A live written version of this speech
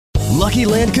Lucky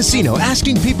Land Casino,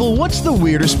 asking people, what's the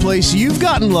weirdest place you've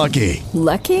gotten lucky?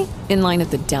 Lucky? In line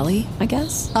at the deli, I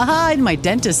guess? Aha, in my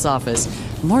dentist's office.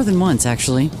 More than once,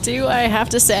 actually. Do I have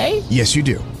to say? Yes, you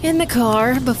do. In the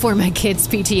car before my kids'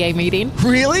 PTA meeting.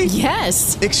 Really?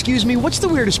 Yes. Excuse me, what's the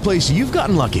weirdest place you've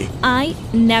gotten lucky? I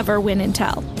never win and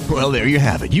tell. Well, there you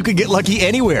have it. You can get lucky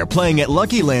anywhere, playing at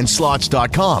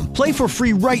LuckyLandSlots.com. Play for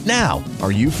free right now.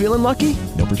 Are you feeling lucky?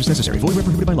 No purchase necessary. Void where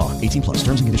prohibited by law. 18 plus.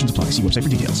 Terms and conditions apply. See website for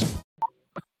details.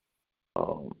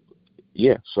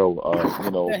 Yeah.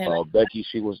 So Becky,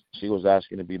 she was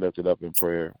asking to be lifted up in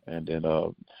prayer, and then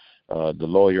the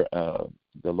lawyer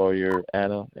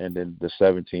Anna, and then the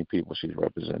 17 people she's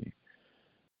representing.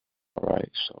 All right.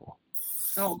 So.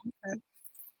 Oh. Okay.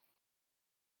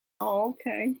 Oh,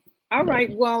 okay. All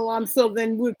right. Well, so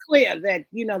then we're clear that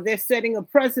they're setting a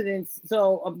precedence.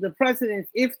 So of the presidents,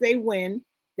 if they win,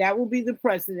 that will be the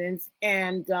presidents,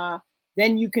 and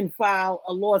then you can file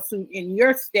a lawsuit in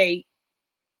your state,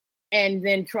 and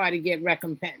then try to get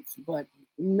recompense. But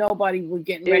nobody would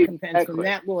get recompense from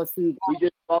that lawsuit. We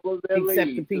just follow their except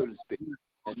lead, the people. so to speak.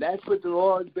 And that's what the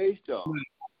law is based on.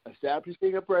 Right.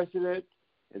 Establishing a precedent,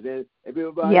 and then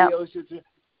everybody else should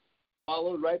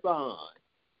follow right behind.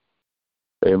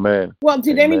 Amen. Well,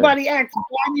 did anybody ask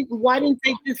why didn't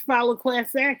they just file a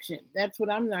class action? That's what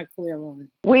I'm not clear on.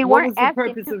 We what weren't was the asking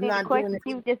purpose too of many not questions. doing it?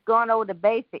 She was just going over the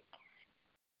basics.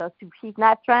 So she's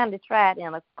not trying to try it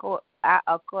in a court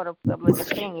of public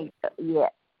opinion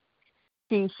yet.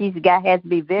 She's has to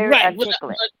be very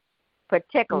articulate,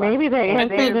 particular. Maybe they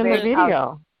answered in the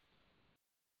video.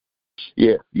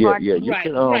 Yeah. You right,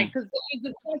 can, right. Because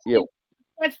the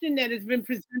question that has been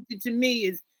presented to me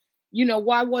is,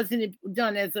 why wasn't it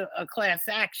done as a class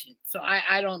action? So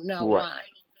I don't know why.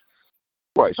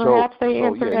 Right. Perhaps they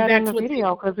answered that in the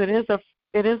video, because it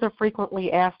is a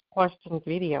frequently asked questions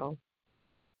video.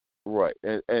 Right,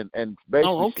 and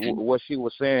basically what she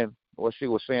was saying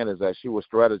is that she was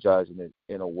strategizing it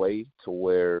in a way to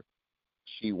where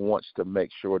she wants to make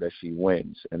sure that she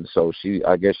wins, and so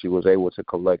I guess she was able to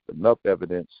collect enough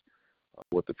evidence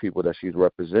with the people that she's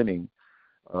representing,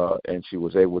 and she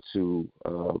was able to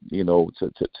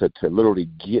to literally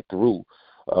get through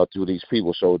these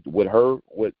people. So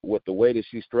with the way that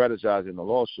she's strategizing the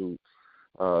lawsuit,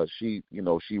 she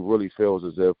really feels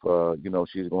as if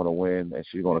she's going to win and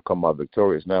she's going to come out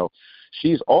victorious. Now,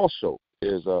 she's also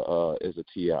is a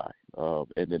TI,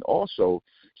 and then also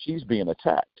she's being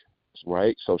attacked,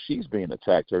 right? So she's being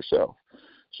attacked herself.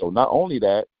 So not only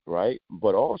that, right,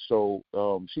 but also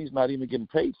she's not even getting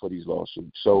paid for these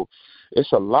lawsuits. So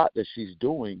it's a lot that she's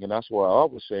doing, and that's why I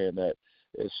was saying that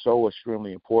it's so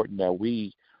extremely important that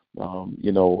we,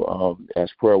 as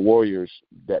prayer warriors,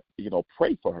 that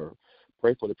pray for her.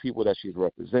 Pray for the people that she's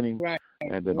representing,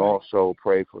 and then also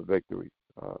pray for victory.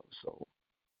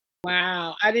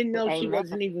 Wow, I didn't know she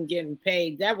wasn't even getting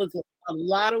paid. That was a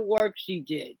lot of work she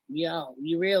did.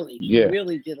 You really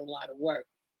did a lot of work.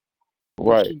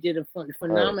 Right. She did a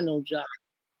phenomenal job.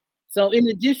 So in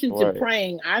addition to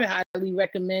praying, I highly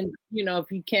recommend,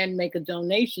 if you can, make a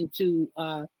donation to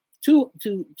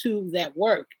that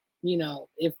work.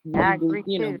 If you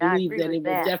believe that it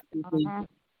will definitely.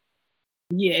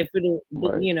 Yeah, if it'll,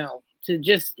 to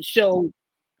just show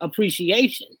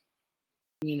appreciation,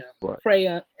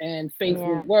 prayer and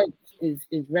faithful work is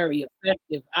very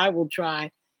effective. I will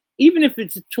try, even if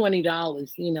it's $20,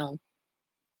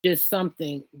 just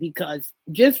something, because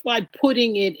just by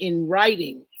putting it in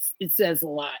writing, it says a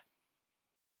lot.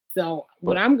 So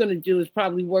what I'm going to do is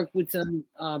probably work with some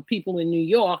people in New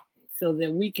York so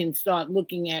that we can start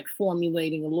looking at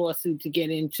formulating a lawsuit to get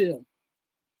into.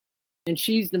 And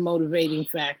she's the motivating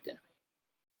factor.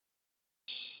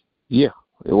 Yeah,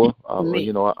 well,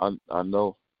 I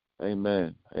know.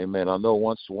 Amen. I know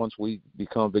once we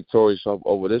become victorious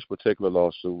over this particular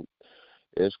lawsuit,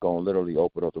 it's going to literally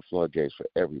open up the floodgates for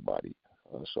everybody.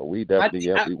 So we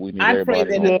definitely we need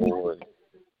everybody on board.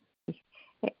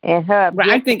 And her,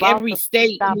 I think every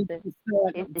state needs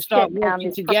to start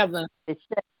working together. To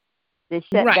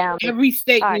shut down. Every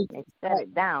state needs to shut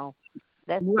it down.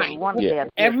 That's one of their.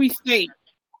 Every state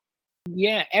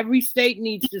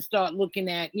needs to start looking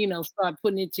at, start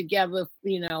putting it together,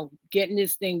 getting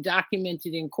this thing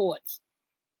documented in courts.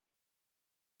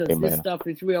 Because this stuff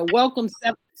is real. Welcome,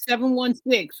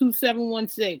 716. Who's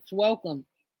 716? Welcome.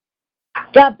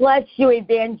 God bless you,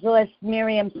 Evangelist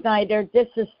Miriam Snyder. This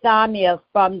is Samia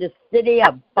from the city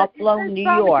of Buffalo, New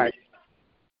York.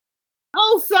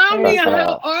 Oh, Samia,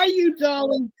 how are you,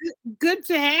 darling? Good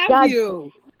to have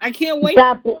you. I can't wait.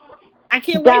 I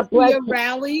can't wait for your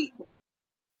rally.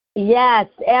 Yes,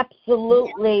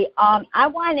 absolutely. I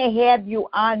want to have you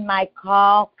on my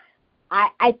call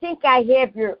I think I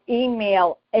have your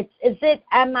email. Is it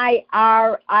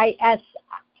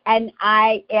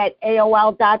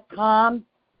mirisni@aol.com?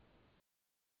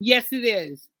 Yes, it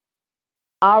is.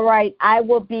 All right. I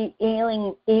will be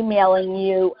emailing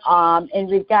you in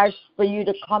regards for you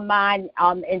to come on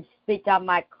and speak on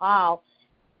my call.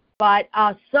 But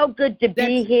so good to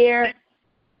be here.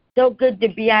 So good to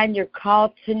be on your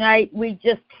call tonight. We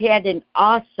just had an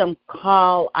awesome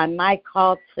call on my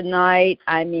call tonight.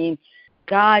 I mean,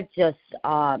 God just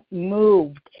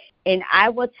moved. And I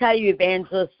will tell you,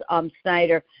 Evangelist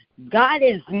Snyder, God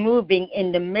is moving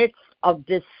in the midst of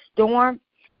this storm.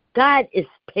 God is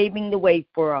paving the way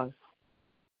for us.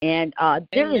 And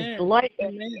there is light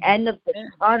at the end of the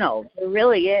tunnel. There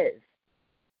really is.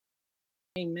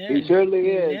 Amen. He certainly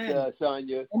is,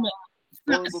 Sonia.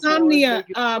 Sonia,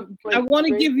 I want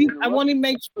to give you, I want to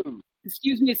make sure,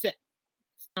 excuse me a sec.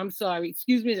 I'm sorry,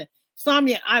 excuse me a sec.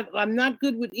 Sonia, I'm not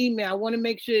good with email. I want to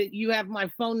make sure you have my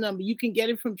phone number. You can get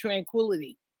it from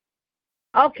Tranquility.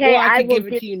 Okay, or I can will give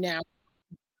it to you now.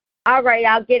 All right,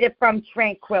 I'll get it from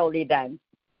Tranquility then.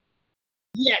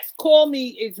 Yes, call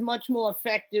me is much more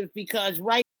effective because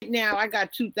right now I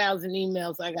got 2,000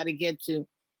 emails I got to get to.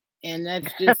 And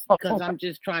that's just because I'm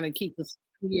just trying to keep us.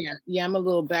 Yeah, I'm a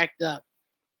little backed up.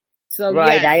 So,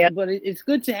 right, yes, but it's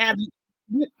good to have you.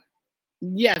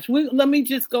 Yes, let me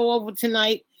just go over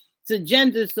tonight's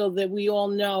agenda so that we all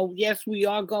know. Yes, we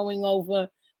are going over.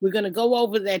 We're going to go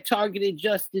over that targeted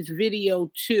justice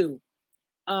video too.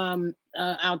 Our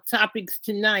topics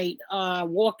tonight are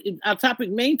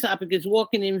main topic is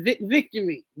walking in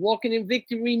victory. Walking in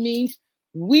victory means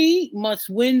we must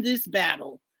win this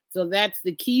battle. So that's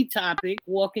the key topic,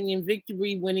 walking in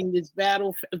victory, winning this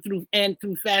battle through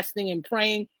fasting and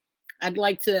praying. I'd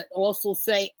like to also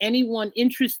say anyone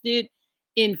interested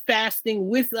in fasting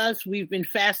with us, we've been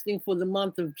fasting for the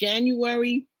month of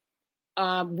January.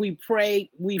 We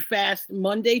fast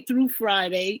Monday through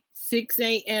Friday, 6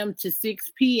 a.m. to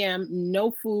 6 p.m.,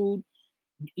 no food.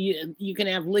 You can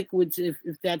have liquids if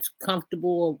that's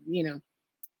comfortable,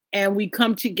 and we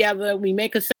come together, we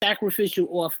make a sacrificial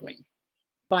offering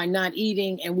by not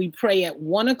eating, and we pray at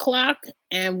 1 o'clock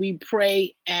and we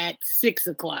pray at 6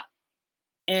 o'clock.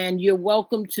 And you're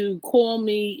welcome to call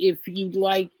me if you'd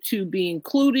like to be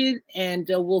included, and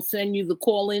we'll send you the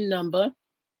call-in number.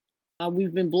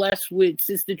 We've been blessed with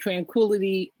Sister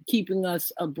Tranquility keeping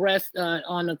us abreast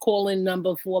on a call-in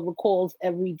number for the calls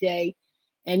every day.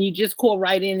 And you just call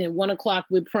right in at 1 o'clock,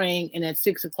 we're praying, and at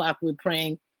 6 o'clock, we're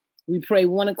praying. We pray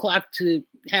 1 o'clock to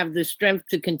have the strength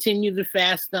to continue the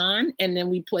fast on, and then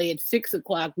we pray at 6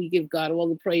 o'clock. We give God all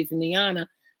the praise and the honor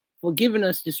for giving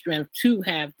us the strength to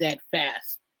have that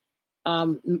fast.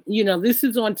 This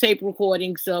is on tape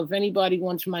recording, so if anybody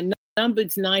wants my number,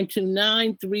 it's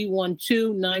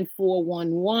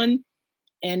 929-312-9411.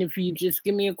 And if you just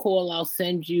give me a call, I'll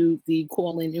send you the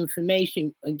call-in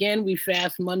information. Again, we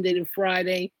fast Monday to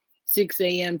Friday, 6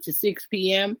 a.m. to 6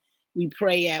 p.m. We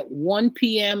pray at 1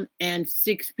 p.m. and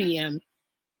 6 p.m.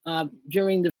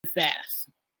 During the fast.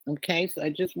 Okay, so I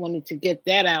just wanted to get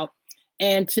that out.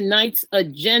 And tonight's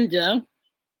agenda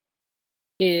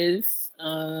is,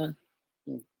 and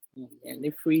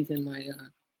they're freezing my,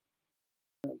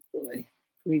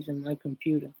 freezing my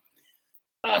computer.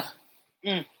 All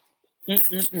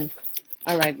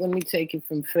right, let me take it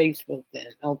from Facebook then.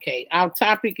 Okay, our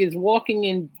topic is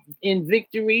walking in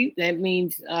victory. That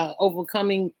means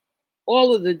overcoming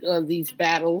all of these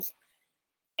battles,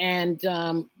 and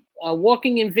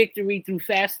walking in victory through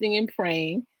fasting and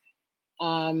praying.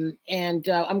 I'm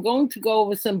going to go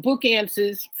over some book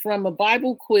answers from a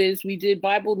Bible quiz. We did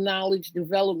Bible knowledge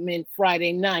development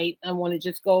Friday night. I want to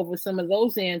just go over some of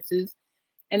those answers,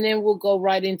 and then we'll go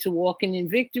right into walking in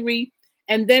victory.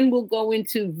 And then we'll go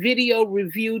into video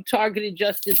review, targeted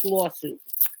justice lawsuit.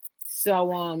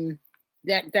 So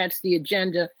that's the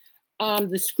agenda.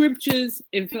 The scriptures,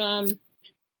 if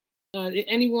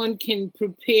anyone can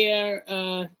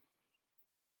prepare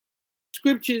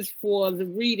scriptures for the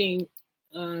reading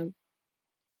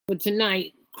for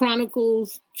tonight,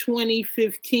 Chronicles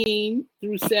 20:15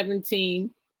 through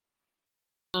 17.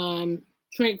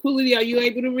 Tranquility, are you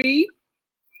able to read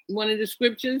one of the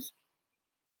scriptures?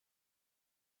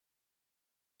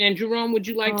 And Jerome, would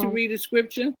you like to read a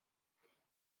scripture?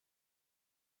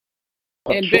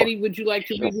 And sure. Betty, would you like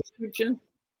to read the scripture?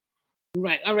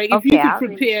 Right. All right. If you could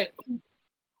prepare.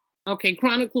 Okay.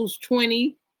 Chronicles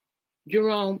 20,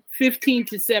 Jerome, 15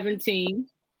 to 17.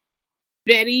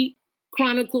 Betty,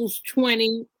 Chronicles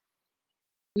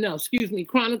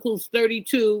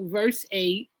 32, verse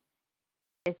 8.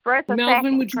 It's first or Melvin,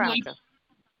 second would you Chronicle?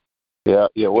 like?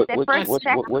 Yeah. First or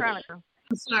second Chronicle?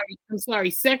 I'm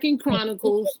sorry. 2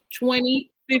 Chronicles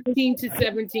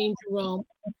 20:15-17, Jerome.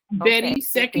 Betty,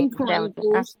 2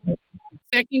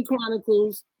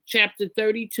 Chronicles chapter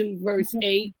 32, verse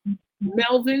 8.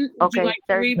 Melvin, would you like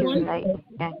to read one?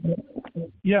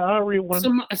 Yeah, I'll read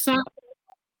one.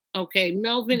 Okay,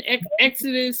 Melvin,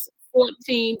 Exodus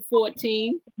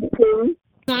 14:14.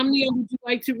 Somnia, would you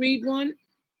like to read one?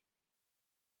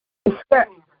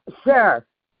 Sure.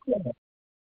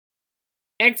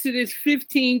 Exodus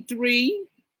 15:3.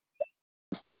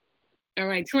 All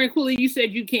right, Tranquility, you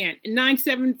said you can't.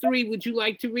 973, would you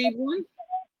like to read one?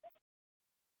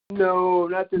 No,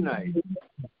 not tonight.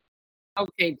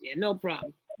 Okay, dear, no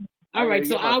problem. All right,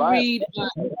 so I'll read.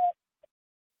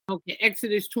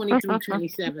 Exodus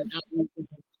 23:27.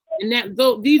 And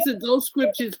those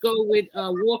scriptures go with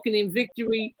walking in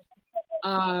victory.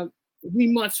 We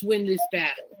must win this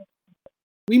battle.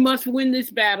 We must win this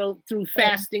battle through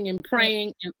fasting and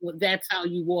praying, and that's how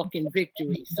you walk in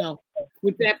victory. So,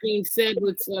 with that being said,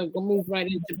 let's go move right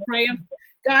into prayer.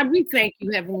 God, we thank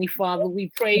you, Heavenly Father. We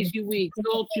praise you. We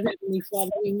exalt you, Heavenly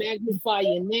Father. We magnify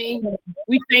your name.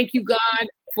 We thank you, God,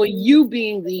 for you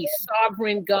being the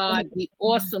sovereign God, the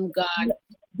awesome God.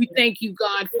 We thank you,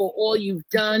 God, for all you've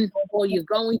done, all you're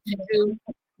going to do.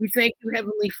 We thank you,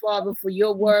 Heavenly Father, for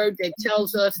your word that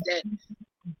tells us that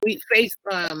we face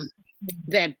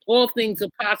that all things are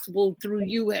possible through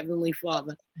you, Heavenly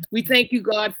Father. We thank you,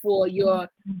 God, for your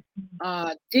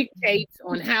dictates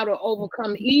on how to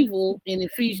overcome evil in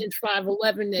Ephesians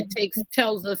 5:11 that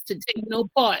tells us to take no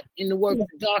part in the works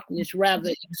of darkness,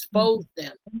 rather expose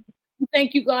them. We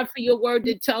thank you, God, for your word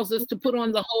that tells us to put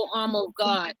on the whole armor of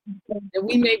God, that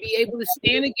we may be able to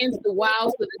stand against the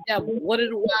wiles of the devil. What are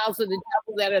the wiles of the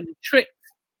devil? That are the tricks.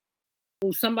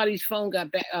 Oh, somebody's phone got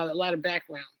a lot of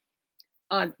background.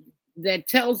 That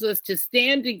tells us to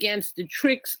stand against the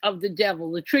tricks of the devil.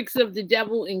 The tricks of the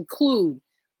devil include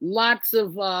lots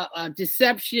of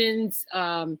deceptions,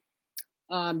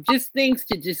 just things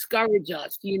to discourage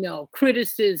us,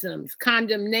 criticisms,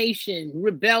 condemnation,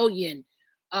 rebellion.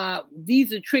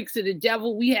 These are tricks of the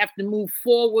devil. We have to move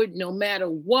forward no matter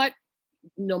what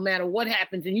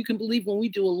happens. And you can believe when we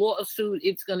do a lawsuit,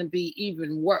 it's going to be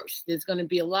even worse. There's going to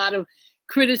be a lot of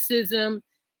criticism,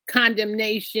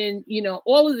 condemnation,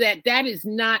 all of that. That is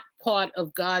not part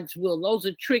of God's will. Those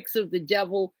are tricks of the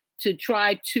devil to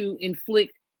try to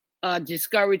inflict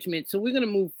discouragement. So we're going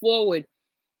to move forward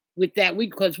with that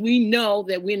because we know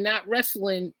that we're not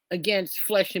wrestling against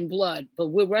flesh and blood, but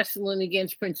we're wrestling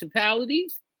against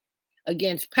principalities,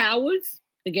 against powers,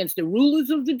 against the rulers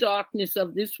of the darkness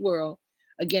of this world,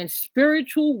 against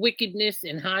spiritual wickedness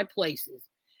in high places.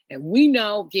 And we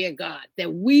know, dear God,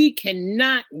 that we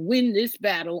cannot win this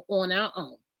battle on our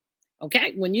own.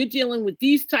 Okay? When you're dealing with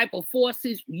these type of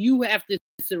forces, you have to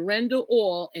surrender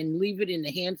all and leave it in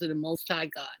the hands of the Most High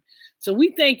God. So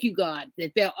we thank you, God,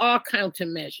 that there are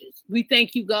countermeasures. We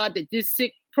thank you, God, that this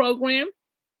sick program,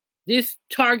 this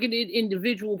targeted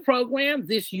individual program,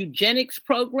 this eugenics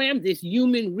program, this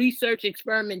human research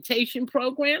experimentation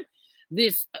program,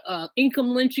 this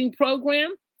income lynching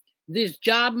program, this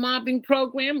job mobbing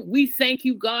program, we thank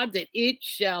you, God, that it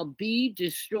shall be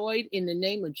destroyed in the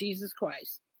name of Jesus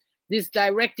Christ. This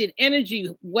directed energy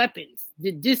weapons,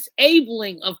 the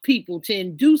disabling of people to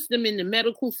induce them in the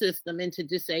medical system and to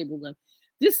disable them.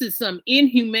 This is some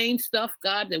inhumane stuff,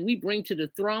 God, that we bring to the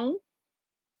throne.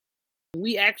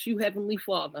 We ask you, Heavenly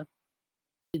Father,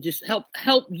 to just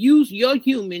help use your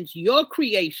humans, your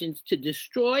creations to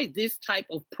destroy this type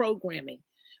of programming.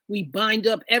 We bind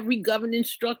up every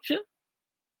governance structure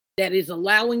that is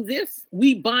allowing this.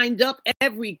 We bind up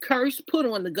every curse put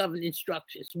on the governance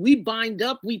structures. We bind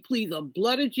up, we plead the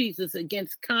blood of Jesus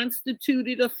against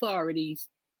constituted authorities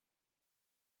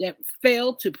that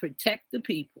fail to protect the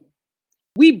people.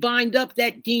 We bind up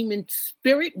that demon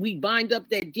spirit. We bind up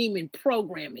that demon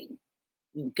programming.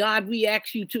 And God, we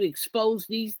ask you to expose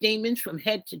these demons from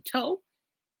head to toe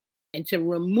and to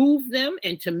remove them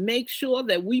and to make sure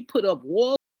that we put up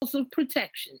walls of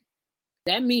protection.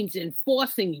 That means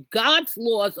enforcing God's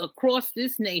laws across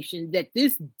this nation, that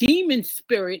this demon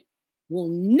spirit will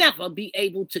never be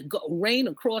able to reign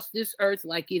across this earth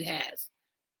like it has.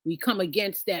 We come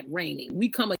against that reigning. We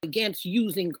come against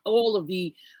using all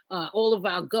of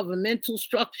our governmental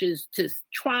structures to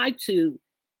try to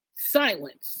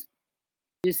silence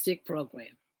this sick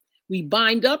program. We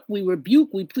bind up, we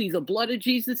rebuke, we plead the blood of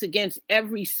Jesus against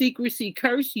every secrecy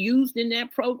curse used in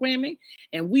that programming.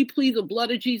 And we plead the blood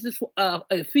of Jesus,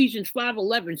 Ephesians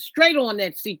 5:11, straight on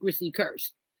that secrecy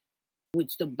curse,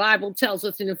 which the Bible tells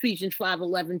us in Ephesians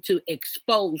 5:11 to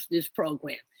expose this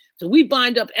program. So we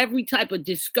bind up every type of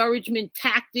discouragement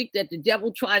tactic that the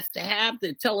devil tries to have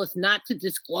to tell us not to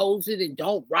disclose it and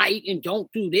don't write and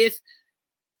don't do this.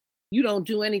 You don't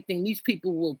do anything. These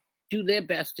people will do their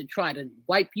best to try to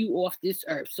wipe you off this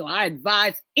earth. So I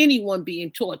advise anyone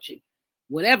being tortured,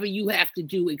 whatever you have to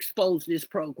do, expose this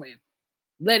program.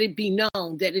 Let it be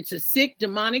known that it's a sick,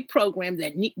 demonic program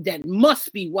that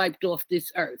must be wiped off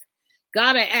this earth.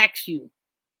 God, I ask you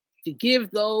to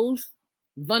give those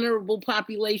vulnerable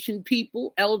population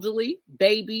people, elderly,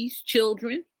 babies,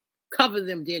 children, cover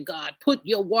them, dear God. Put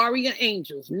your warrior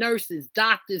angels, nurses,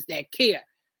 doctors that care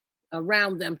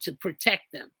around them to protect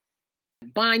them.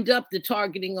 Bind up the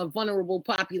targeting of vulnerable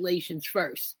populations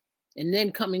first, and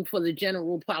then coming for the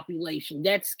general population.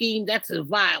 That scheme, that's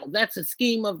a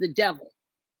scheme of the devil.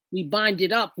 We bind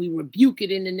it up. We rebuke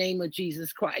it in the name of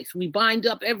Jesus Christ. We bind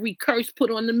up every curse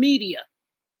put on the media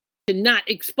to not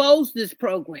expose this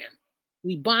program.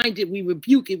 We bind it. We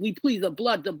rebuke it. We plead the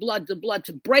blood to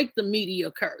break the media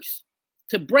curse,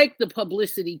 to break the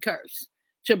publicity curse,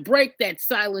 to break that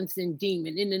silencing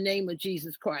demon in the name of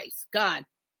Jesus Christ. God,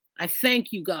 I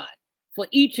thank you, God, for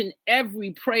each and every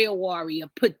prayer warrior,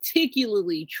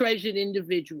 particularly treasured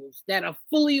individuals that are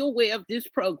fully aware of this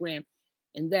program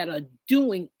and that are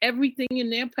doing everything in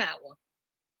their power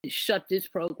to shut this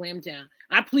program down.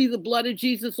 I plead the blood of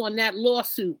Jesus on that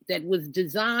lawsuit that was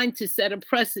designed to set a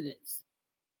precedence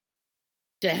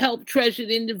to help treasured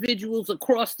individuals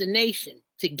across the nation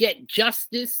to get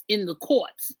justice in the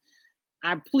courts.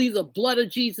 I plead the blood of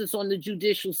Jesus on the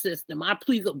judicial system. I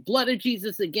plead the blood of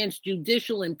Jesus against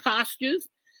judicial impostures.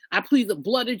 I plead the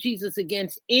blood of Jesus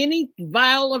against any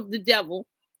vial of the devil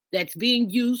that's being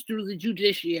used through the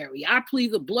judiciary. I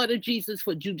plead the blood of Jesus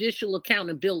for judicial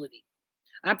accountability.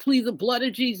 I plead the blood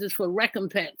of Jesus for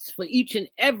recompense for each and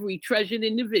every treasured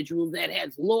individual that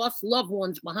has lost loved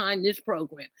ones behind this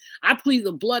program. I plead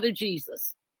the blood of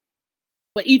Jesus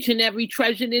for each and every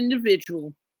treasured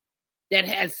individual that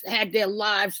has had their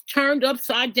lives turned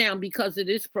upside down because of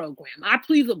this program. I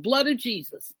plead the blood of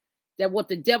Jesus that what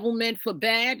the devil meant for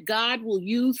bad, God will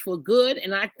use for good.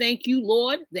 And I thank you,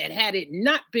 Lord, that had it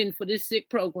not been for this sick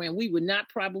program, we would not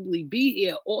probably be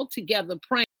here all together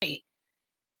praying,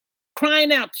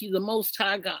 crying out to you, the Most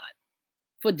High God,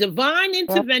 for divine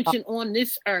intervention on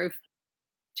this earth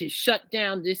to shut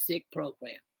down this sick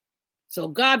program. So,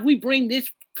 God, we bring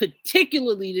this,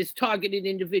 particularly this targeted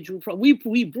individual program.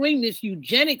 We bring this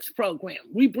eugenics program.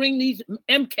 We bring these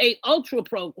MK Ultra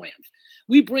programs.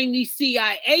 We bring these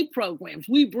CIA programs.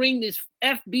 We bring this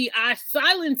FBI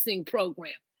silencing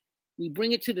program. We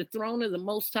bring it to the throne of the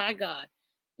Most High God.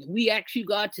 And we ask you,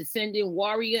 God, to send in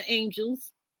warrior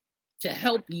angels to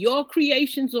help your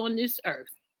creations on this earth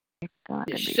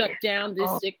to shut down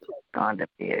this sick program.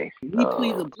 We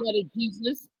plead the blood of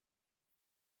Jesus.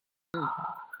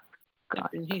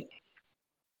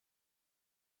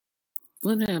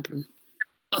 What happened?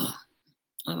 Oh,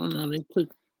 I don't know. They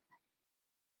put.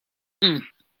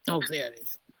 Oh, there it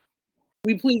is.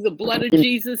 We plead the blood of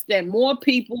Jesus that more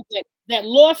people, that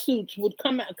lawsuits would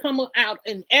come out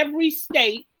in every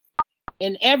state,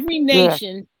 in every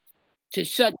nation, to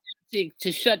shut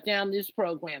down this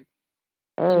program.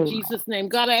 In Jesus' name,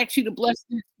 God, I ask you to bless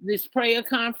this prayer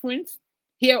conference.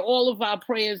 Hear all of our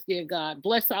prayers, dear God.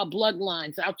 Bless our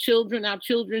bloodlines, our children, our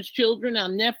children's children, our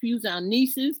nephews, our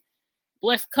nieces.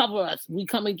 Bless, cover us. We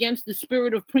come against the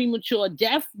spirit of premature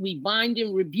death. We bind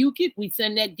and rebuke it. We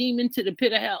send that demon to the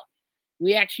pit of hell.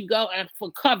 We actually go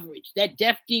for coverage. That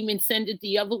deaf demon, send it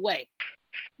the other way.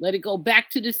 Let it go back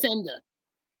to the sender.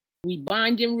 We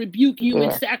bind and rebuke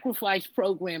human sacrifice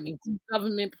programming,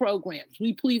 government programs.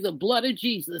 We plead the blood of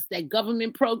Jesus that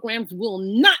government programs will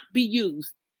not be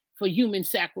used for human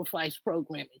sacrifice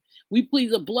programming. We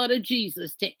plead the blood of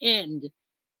Jesus to end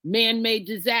man-made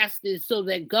disasters so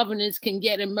that governors can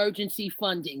get emergency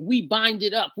funding. We bind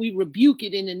it up. We rebuke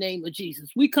it in the name of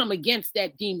Jesus. We come against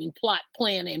that demon plot,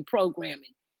 plan, and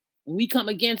programming. And we come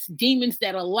against demons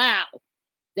that allow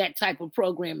that type of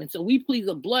programming. So we plead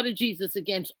the blood of Jesus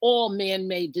against all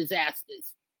man-made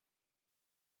disasters.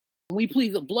 We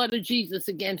plead the blood of Jesus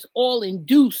against all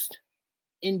induced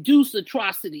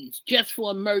atrocities just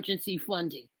for emergency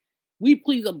funding. We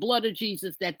plead the blood of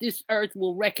Jesus that this earth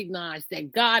will recognize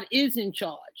that God is in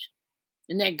charge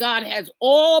and that God has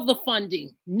all the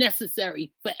funding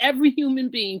necessary for every human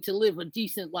being to live a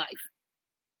decent life.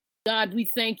 God, we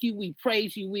thank you, we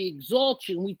praise you, we exalt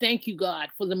you, and we thank you, God,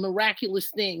 for the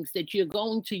miraculous things that you're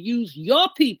going to use your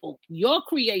people, your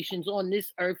creations on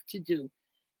this earth to do.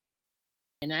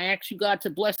 And I ask you, God, to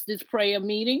bless this prayer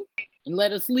meeting and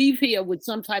let us leave here with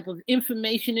some type of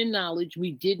information and knowledge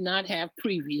we did not have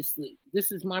previously.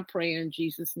 This is my prayer in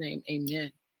Jesus' name.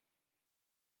 Amen.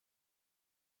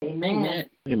 Amen.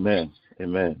 Amen.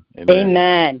 Amen.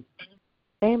 Amen.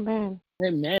 Amen.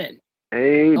 Amen.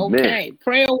 Amen. Okay,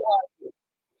 prayer warrior.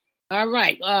 All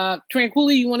right.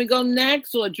 Tranquility, you want to go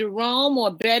next, or Jerome,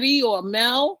 or Betty, or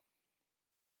Mel,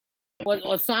 or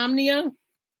Somnia?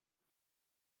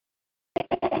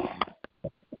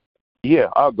 Yeah,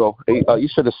 I'll go. Hey, you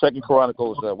said the Second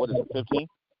Chronicles, what is it, 15?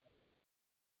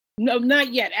 No,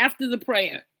 not yet. After the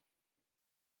prayer.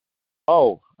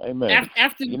 Oh, amen.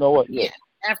 After you know what? Yeah.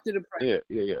 After the prayer.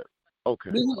 Yeah.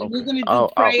 Okay. We're going to do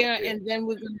prayer, and then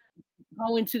we're going to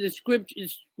go into the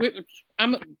scriptures.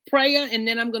 I'm prayer, and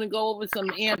then I'm going to go over some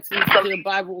answers to the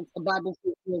Bible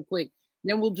real quick.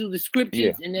 Then we'll do the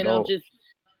scriptures, and then I'll just.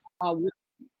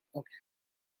 Okay.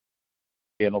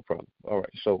 Yeah, no problem. All right.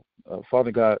 So,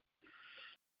 Father God,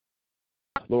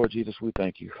 Lord Jesus, we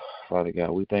thank you, Father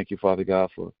God. We thank you, Father God,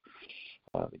 for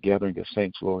the gathering of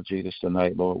saints, Lord Jesus,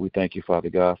 tonight, Lord. We thank you, Father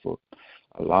God, for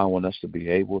allowing us to be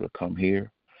able to come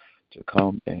here, to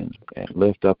come and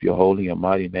lift up your holy and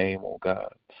mighty name, oh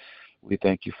God. We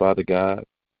thank you, Father God,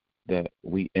 that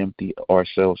we empty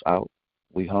ourselves out.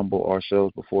 We humble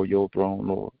ourselves before your throne,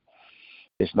 Lord.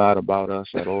 It's not about us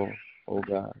at all, oh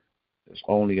God. It's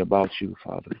only about you,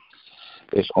 Father.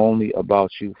 It's only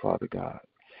about you, Father God.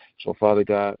 So, Father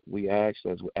God, we ask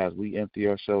as we empty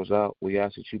ourselves out, we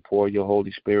ask that you pour your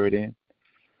Holy Spirit in.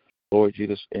 Lord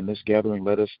Jesus, in this gathering,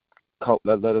 let us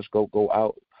go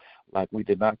out like we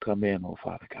did not come in, oh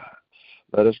Father God.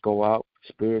 Let us go out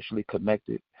spiritually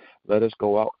connected. Let us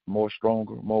go out more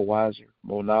stronger, more wiser,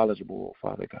 more knowledgeable, oh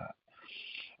Father God.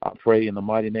 I pray in the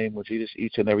mighty name of Jesus,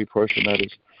 each and every person that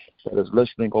is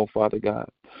listening, oh Father God,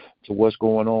 to what's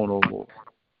going on, oh Lord.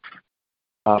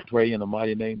 I pray in the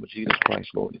mighty name of Jesus Christ,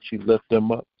 Lord, that you lift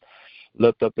them up.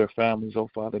 Lift up their families, oh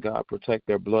Father God. Protect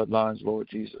their bloodlines, Lord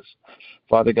Jesus.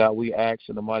 Father God, we ask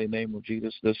in the mighty name of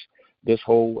Jesus, this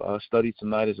whole study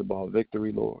tonight is about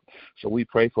victory, Lord. So we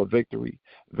pray for victory.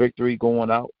 Victory going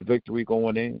out, victory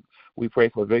going in. We pray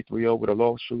for victory over the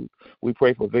lawsuit. We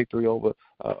pray for victory over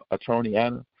Attorney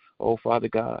Anna. Oh, Father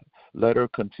God, let her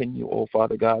continue, oh,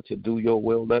 Father God, to do your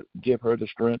will. Give her the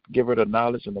strength, give her the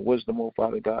knowledge and the wisdom, oh,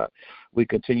 Father God. We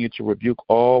continue to rebuke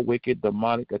all wicked,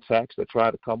 demonic attacks that try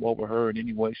to come over her in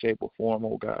any way, shape, or form,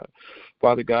 oh, God.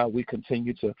 Father God, we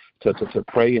continue to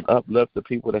pray and uplift the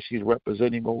people that she's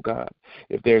representing, oh, God.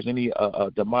 If there's any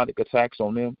demonic attacks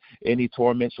on them, any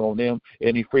torments on them,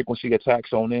 any frequency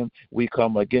attacks on them, we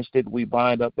come against it. We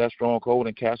bind up that stronghold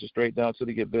and cast it straight down to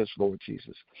the abyss, Lord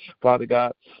Jesus. Father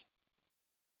God,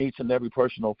 each and every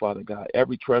person, oh Father God,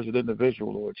 every treasured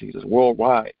individual, Lord Jesus,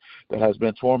 worldwide that has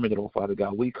been tormented, oh Father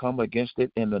God, we come against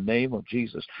it in the name of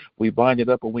Jesus. We bind it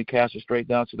up and we cast it straight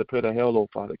down to the pit of hell, oh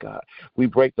Father God. We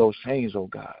break those chains, oh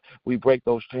God. We break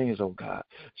those chains, oh God.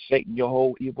 Satan, your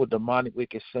whole evil, demonic,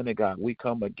 wicked synagogue, we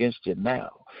come against it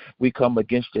now. We come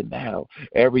against it now.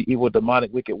 Every evil,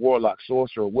 demonic, wicked warlock,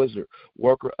 sorcerer, wizard,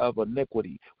 worker of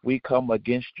iniquity, we come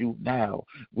against you now.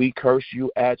 We curse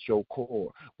you at your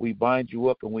core. We bind you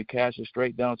up and we cast it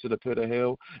straight down to the pit of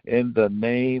hell in the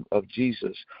name of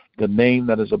Jesus, the name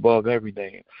that is above every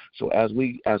name. So as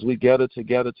we gather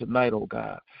together tonight, oh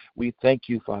God, we thank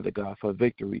you, Father God, for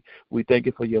victory. We thank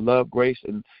you for your love, grace,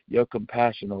 and your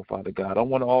compassion, oh Father God. I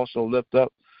want to also lift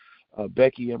up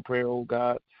Becky in prayer, oh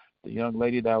God, the young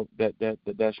lady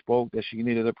that spoke that she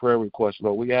needed a prayer request,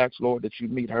 Lord. We ask, Lord, that you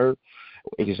meet her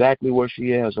exactly where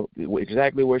she is,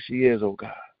 oh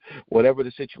God. Whatever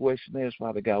the situation is,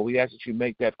 Father God, we ask that you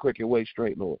make that crooked way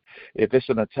straight, Lord. If it's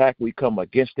an attack, we come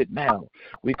against it now.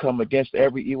 We come against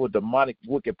every evil, demonic,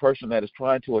 wicked person that is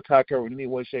trying to attack her in any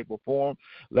way, shape, or form.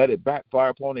 Let it backfire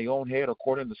upon their own head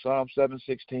according to Psalm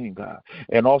 7:16, God.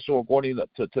 And also according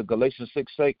to Galatians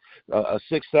 6:7,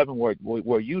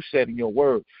 where you said in your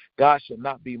word, God should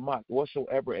not be mocked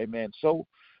whatsoever, amen. So,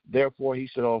 therefore, he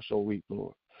should also reap,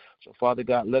 Lord. So, Father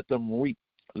God, let them reap.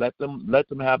 Let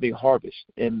them have a harvest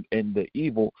in the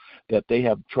evil that they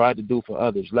have tried to do for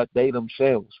others. Let they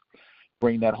themselves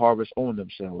bring that harvest on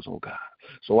themselves, oh God.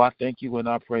 So I thank you and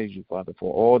I praise you, Father,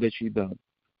 for all that you've done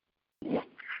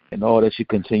and all that you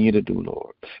continue to do,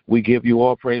 Lord. We give you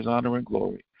all praise, honor, and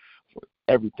glory for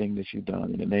everything that you've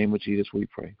done. In the name of Jesus we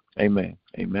pray. Amen.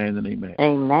 Amen and amen.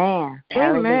 Amen.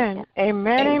 Amen.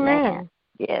 Amen. Amen.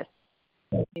 Yes.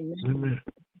 Amen.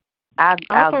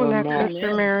 I'll go next,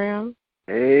 Mr. Miriam.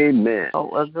 Amen.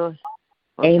 Go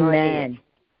Amen.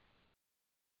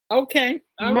 Okay.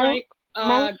 All right.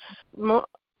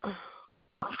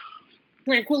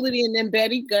 Tranquility, and then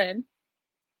Betty. Go ahead.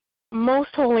 Most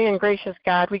holy and gracious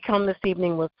God, we come this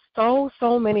evening with so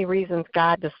many reasons,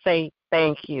 God, to say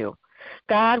thank you.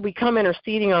 God, we come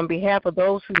interceding on behalf of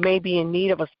those who may be in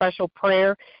need of a special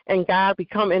prayer. And God, we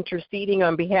come interceding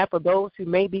on behalf of those who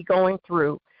may be going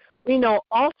through. We know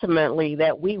ultimately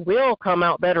that we will come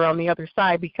out better on the other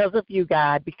side because of you,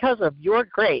 God, because of your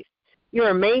grace, your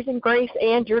amazing grace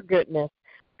and your goodness.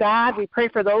 God, we pray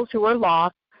for those who are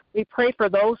lost. We pray for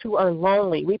those who are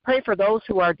lonely. We pray for those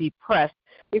who are depressed.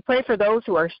 We pray for those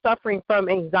who are suffering from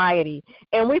anxiety.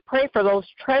 And we pray for those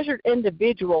treasured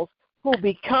individuals who,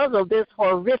 because of this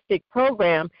horrific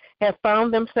program, have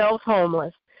found themselves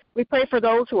homeless. We pray for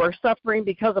those who are suffering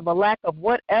because of a lack of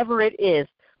whatever it is,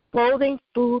 clothing,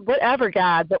 food, whatever,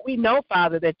 God. But we know,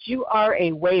 Father, that you are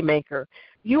a way maker.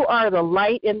 You are the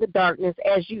light in the darkness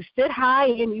as you sit high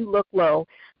and you look low.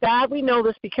 God, we know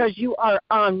this because you are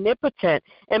omnipotent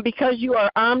and because you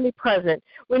are omnipresent.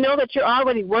 We know that you're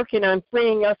already working on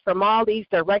freeing us from all these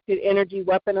directed energy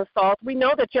weapon assaults. We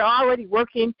know that you're already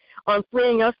working on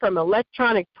freeing us from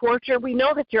electronic torture. We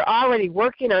know that you're already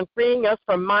working on freeing us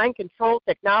from mind control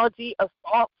technology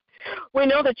assaults. We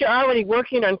know that you're already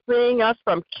working on freeing us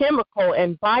from chemical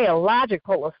and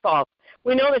biological assaults.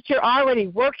 We know that you're already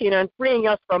working on freeing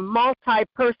us from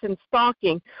multi-person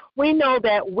stalking. We know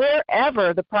that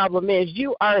wherever the problem is,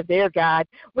 you are there, God.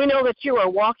 We know that you are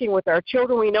walking with our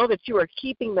children. We know that you are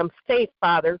keeping them safe,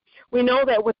 Father. We know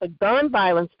that with the gun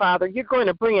violence, Father, you're going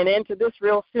to bring an end to this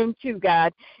real soon too,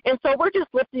 God. And so we're just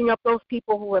lifting up those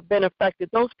people who have been affected,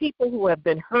 those people who have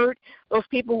been hurt, those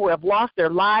people who have lost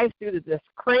their lives due to this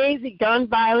crazy gun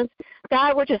violence.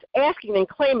 God, we're just asking and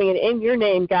claiming it in your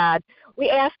name, God. We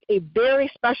ask a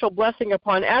very special blessing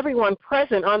upon everyone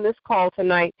present on this call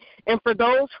tonight and for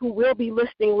those who will be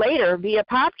listening later via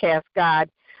podcast, God.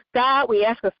 God, we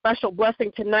ask a special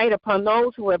blessing tonight upon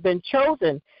those who have been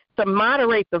chosen to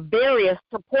moderate the various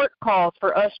support calls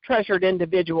for us treasured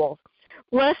individuals.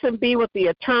 Bless and be with the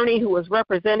attorney who is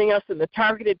representing us in the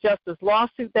targeted justice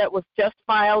lawsuit that was just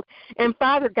filed. And,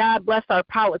 Father God, bless our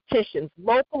politicians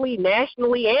locally,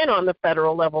 nationally, and on the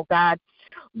federal level, God.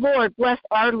 Lord, bless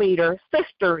our leader,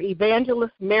 Sister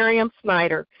Evangelist Miriam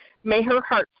Snyder. May her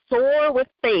heart soar with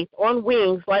faith on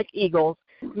wings like eagles.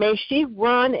 May she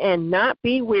run and not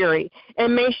be weary,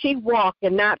 and may she walk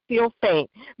and not feel faint.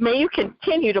 May you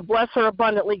continue to bless her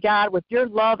abundantly, God, with your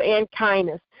love and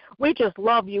kindness. We just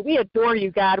love you. We adore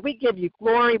you, God. We give you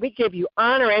glory. We give you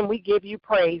honor, and we give you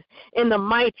praise. In the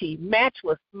mighty,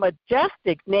 matchless,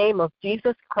 majestic name of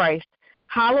Jesus Christ.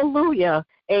 Hallelujah.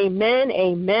 Amen,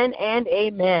 amen, and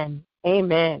amen.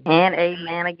 Amen. And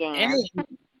amen again.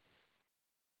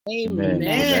 Amen.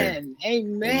 Amen.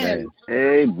 Amen.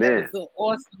 Amen. That's an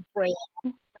awesome prayer.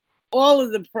 All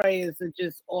of the prayers are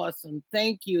just awesome.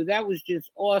 Thank you. That was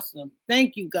just awesome.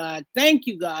 Thank you, God. Thank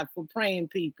you, God, for praying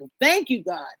people. Thank you,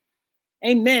 God.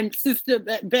 Amen. Sister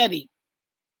Betty.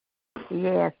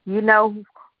 Yes. You know,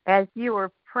 as you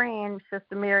were praying,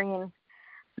 Sister Miriam,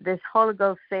 this Holy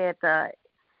Ghost said,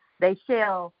 they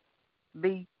shall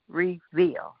be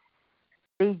revealed.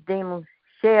 These demons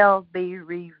shall be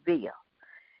revealed.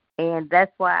 And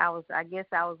that's why I guess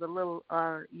I was a little,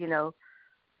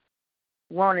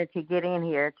 wanted to get in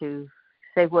here to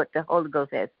say what the Holy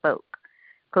Ghost had spoke.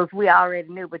 Because we already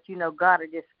knew, but God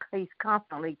he's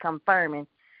constantly confirming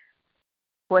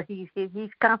what he's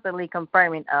constantly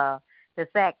confirming the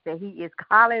fact that he is,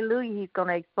 hallelujah, he's going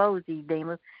to expose these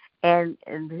demons. And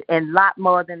a lot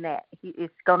more than that.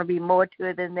 It's going to be more to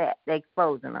it than that,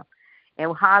 exposing them.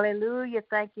 And hallelujah,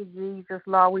 thank you, Jesus,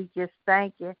 Lord. We just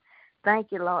thank you.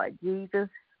 Thank you, Lord Jesus,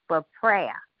 for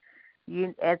prayer.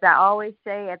 As I always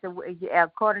say,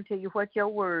 according to what your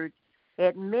word,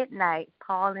 at midnight,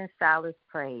 Paul and Silas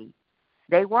prayed.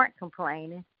 They weren't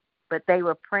complaining, but they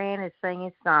were praying and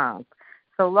singing songs.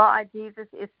 So, Lord Jesus,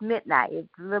 it's midnight. It's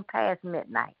a little past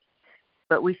midnight.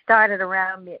 But we started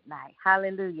around midnight,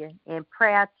 hallelujah, in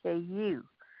prayer to you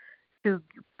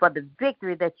for the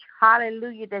victory that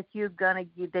you're gonna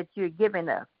give, that you're giving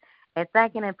us, and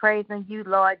thanking and praising you,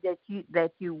 Lord,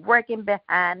 that you're working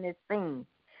behind the scenes.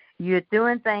 You're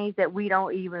doing things that we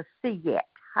don't even see yet,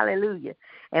 hallelujah.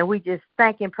 And we just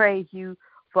thank and praise you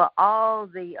for all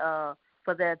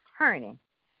for the attorney,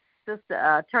 Sister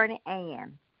Attorney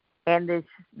Ann, and the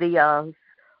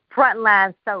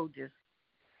frontline soldiers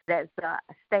that's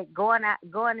going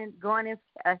in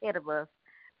ahead of us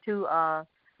to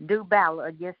do battle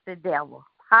against the devil.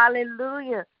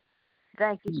 Hallelujah.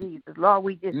 Thank you, Jesus. Lord,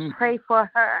 we just pray for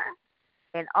her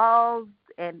and all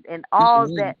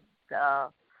that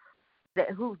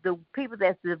the people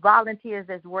that's the volunteers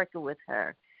that's working with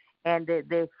her, and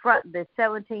the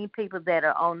 17 people that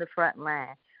are on the front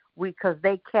line. Because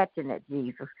they catching it,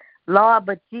 Jesus. Lord,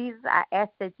 but Jesus, I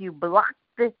ask that you block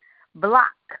the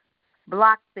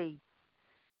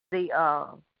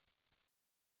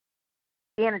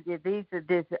energy. These are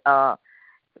this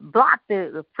block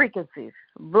the frequencies.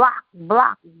 Block,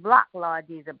 Lord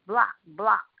Jesus.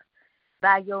 Block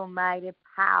by your mighty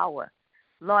power.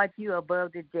 Lord, you are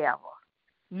above the devil.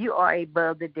 You are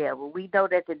above the devil. We know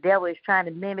that the devil is trying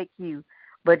to mimic you,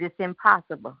 but it's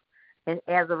impossible. And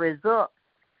as a result,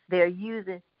 they're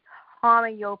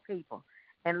harming your people.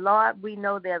 And Lord, we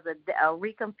know there's a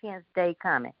recompense day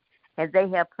coming. And they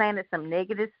have planted some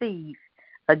negative seeds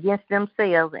against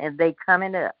themselves, and they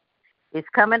coming up. It's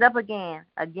coming up again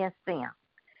against them.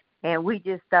 And we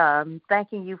just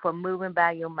thanking you for moving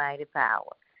by your mighty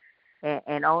power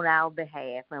and on our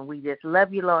behalf. And we just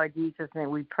love you, Lord Jesus, and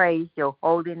we praise your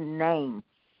holy name.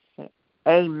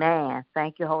 Amen.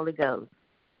 Thank you, Holy Ghost.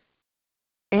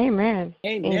 Amen.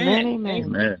 Amen.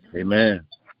 Amen. Amen.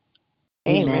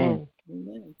 Amen.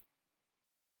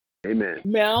 Amen.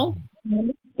 Mel?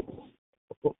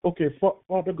 Okay,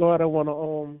 Father God, I want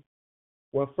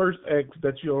to first ask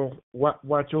that you'll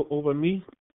watch over me,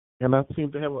 and I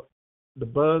seem to have the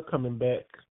bug coming back.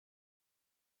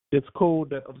 It's cold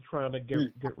that I'm trying to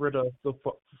get rid of. So,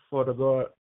 Father God,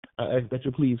 I ask that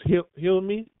you please heal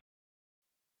me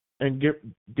and get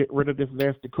rid of this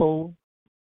nasty cold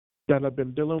that I've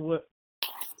been dealing with.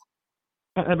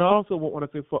 And I also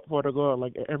want to say, Father God,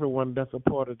 like everyone that's a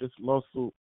part of this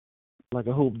lawsuit, like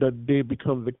I hope that they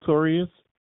become victorious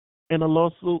in a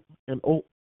lawsuit and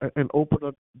open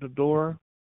up the door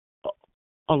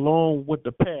along with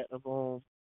the path of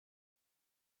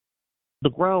the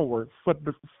groundwork for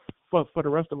the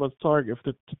rest of us targets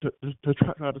to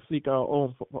try to seek our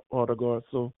own, Father God.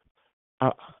 So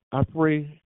I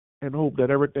pray and hope that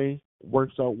everything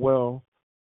works out well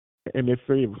in their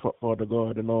favor, Father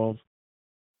God, and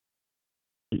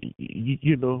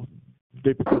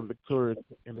they become victorious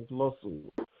in this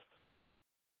lawsuit.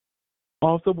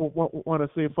 Also, want to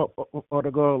say,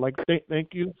 Father God, like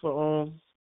thank you for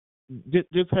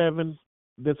just having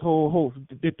this whole host,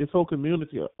 this whole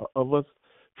community of us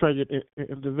treasured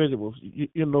individuals.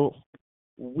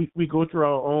 We go through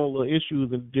our own little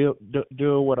issues and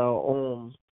deal with our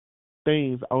own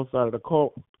things outside of the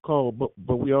call,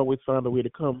 but we always find a way to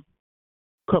come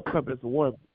as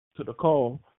one to the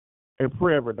call and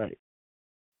pray every night.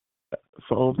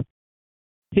 So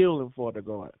healing, Father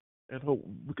God, and hope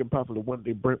we can possibly one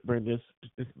day bring this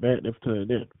madness to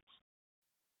an end.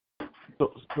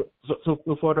 So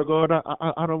Father God,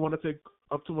 I don't want to take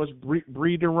up too much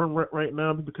breathing room right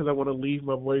now because I want to leave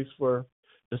my voice for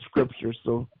the scripture.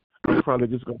 So I'm probably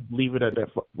just going to leave it at that,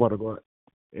 Father God.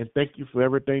 And thank you for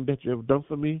everything that you have done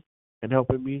for me and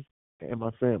helping me and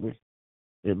my family.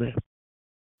 Amen.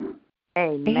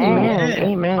 Amen.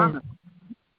 Amen.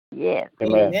 Yes.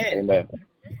 Amen. Amen.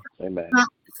 Amen.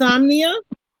 Somnia?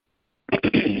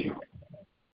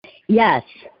 Yes.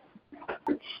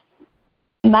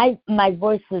 My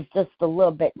voice is just a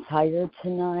little bit tired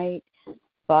tonight,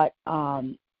 but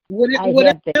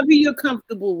whatever you're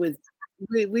comfortable with.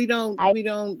 We don't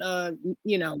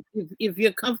if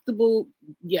you're comfortable,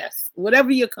 yes,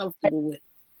 whatever you're comfortable with.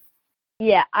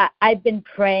 Yeah, I've been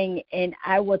praying, and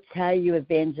I will tell you,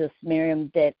 Evangelist Miriam,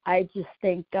 that I just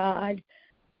thank God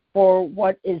for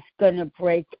what is going to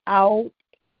break out,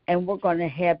 and we're going to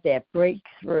have that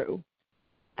breakthrough.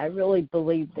 I really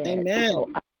believe that. Amen. So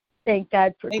I thank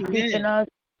God for keeping us.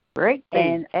 Breakthrough.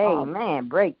 And, amen.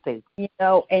 Breakthrough.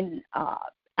 And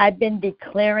I've been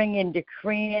declaring and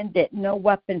decreeing that no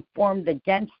weapon formed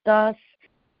against us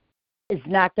it's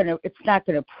not gonna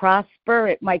prosper.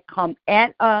 It might come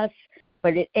at us,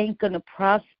 but it ain't gonna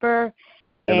prosper.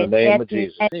 In the name of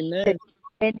Jesus. Amen.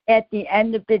 And at the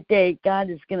end of the day, God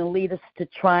is going to lead us to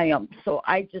triumph. So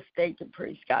I just thank and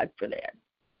praise God for that.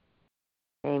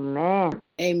 Amen.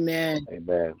 Amen.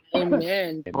 Amen.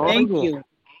 Amen. Amen. Thank you.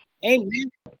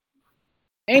 Amen.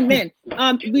 Amen.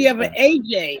 We have an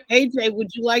AJ. AJ,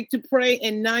 would you like to pray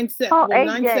in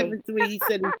 973? He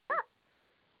said.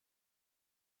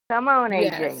 Come on, AJ.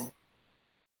 Yes.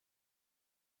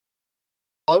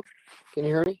 Hello, can you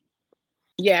hear me?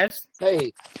 Yes.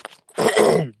 Hey.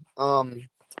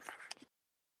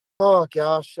 Oh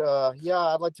gosh, yeah,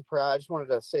 I'd like to pray. I just wanted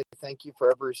to say thank you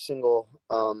for every single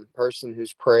person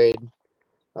who's prayed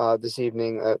this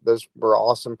evening. Those were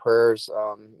awesome prayers.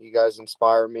 You guys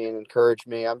inspire me and encourage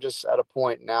me. I'm just at a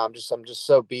point now. I'm just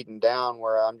so beaten down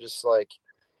where I'm just like,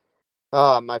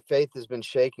 my faith has been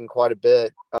shaken quite a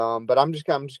bit. But I'm just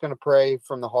going to pray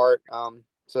from the heart.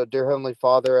 So, dear Heavenly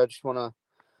Father, I just want to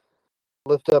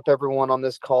lift up everyone on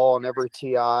this call and every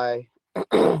TI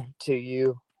to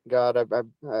you. God, I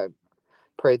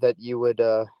pray that you would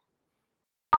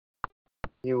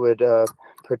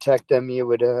protect them. You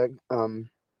would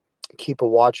keep a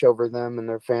watch over them and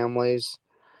their families.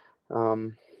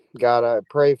 God, I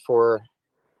pray for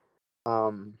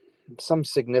some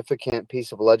significant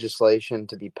piece of legislation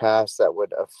to be passed that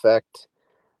would affect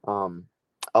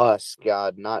us,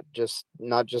 God, not just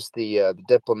the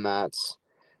diplomats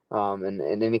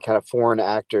and any kind of foreign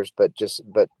actors, but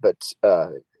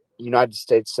United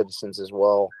States citizens as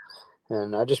well.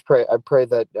 And I pray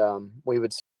that we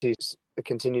would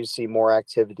continue to see more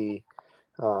activity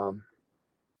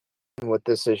with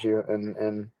this issue,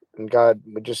 and God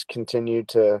would just continue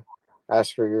to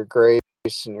ask for your grace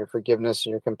and your forgiveness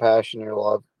and your compassion and your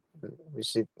love. We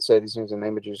say these things in the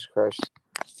name of Jesus Christ.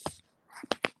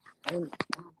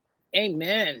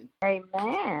 Amen. Amen.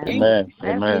 Amen.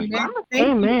 Amen.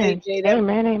 Amen.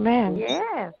 Amen. Amen.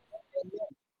 Yes.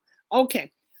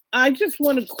 Okay. I just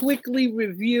want to quickly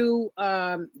review.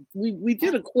 We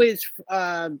did a quiz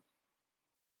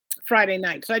Friday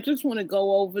night, so I just want to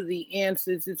go over the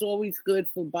answers. It's always good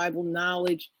for Bible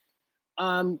knowledge.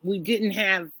 We didn't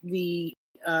have the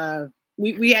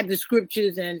we had the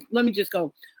scriptures, and let me just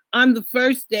go. On the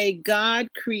first day, God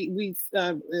created.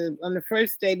 On the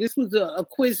first day, this was a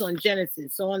quiz on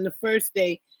Genesis. So on the first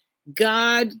day,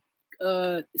 God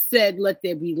said, "Let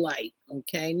there be light."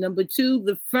 Okay. Number 2,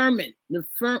 the firmament.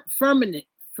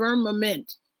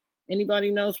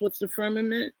 Anybody knows what's the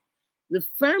firmament? The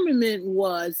firmament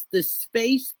was the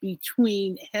space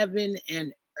between heaven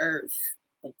and earth,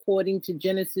 according to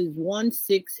Genesis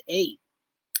 1:6-8.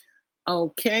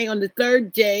 Okay, on the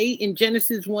third day, in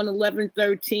Genesis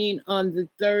 1:11-13, on the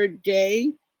third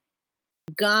day,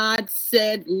 God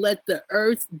said, "Let the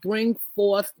earth bring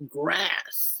forth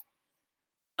grass."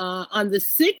 On the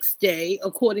sixth day,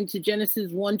 according to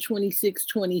Genesis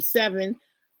 1:26-27,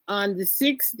 on the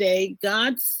sixth day,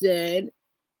 God said,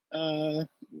 and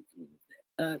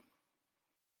on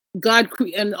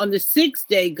the sixth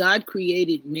day, God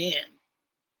created man.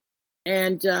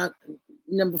 And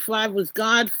number 5 was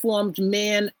God formed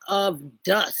man of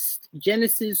dust.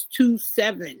 Genesis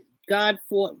 2:7. God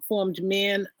formed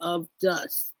man of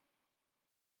dust.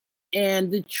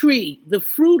 And the tree, the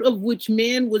fruit of which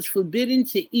man was forbidden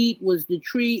to eat, was the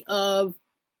tree of,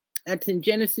 that's in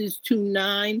Genesis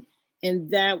 2:9, and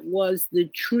that was the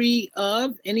tree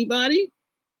of, anybody?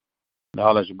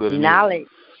 Knowledge of good and evil.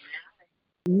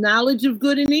 Knowledge of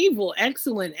good and evil.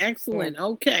 Excellent, excellent. Yeah.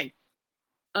 Okay.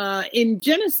 In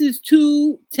Genesis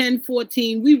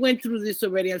 2:10-14, we went through this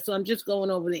already, so I'm just going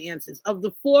over the answers. Of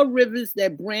the 4 rivers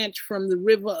that branch from the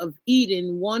river of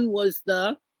Eden, one was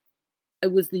the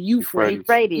Euphrates.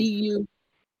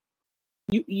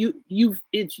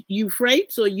 It's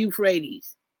Euphrates or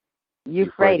Euphrates?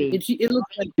 Euphrates. It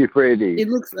looks like Euphrates. It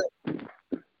looks like.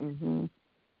 Mm-hmm.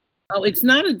 Oh, it's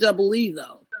not a double E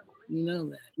though. You know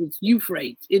that. It's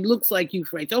Euphrates. It looks like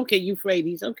Euphrates. Okay,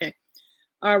 Euphrates. Okay.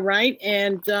 All right.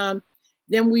 And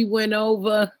then we went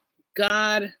over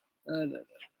God. I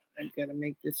got to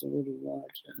make this a little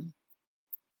larger.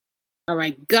 All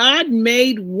right. God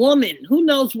made woman. Who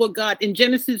knows what God, in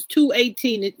Genesis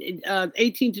 2:18,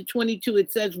 18-22,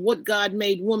 it says what God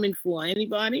made woman for.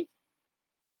 Anybody?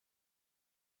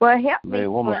 Well, help made me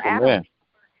woman for for Adam. man.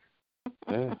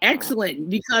 Yeah. Excellent,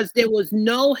 because there was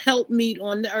no helpmeet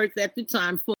on the earth at the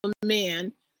time for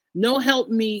man. No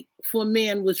helpmeet for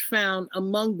man was found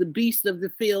among the beasts of the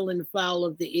field and the fowl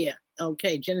of the air.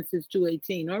 Okay, Genesis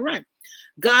 2:18. All right.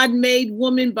 God made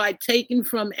woman by taking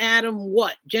from Adam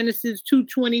what? Genesis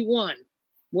 2:21.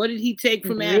 What did he take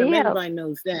from Adam? Everybody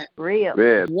knows that.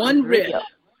 Rib. One rib.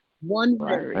 One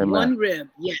rib.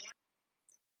 Yes.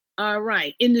 All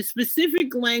right. In the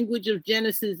specific language of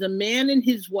Genesis, a man and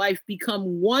his wife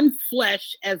become one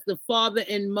flesh as the father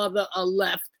and mother are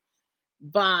left.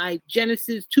 By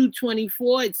Genesis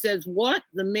 2:24, it says what?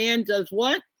 The man does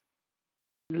what?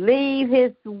 Leave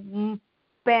his and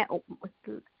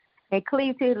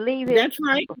cleave to leave his. That's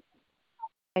right.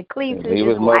 And cleave to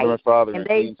his mother and father, and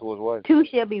cleave to his wife. 2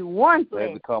 shall be one flesh.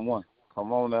 They become one.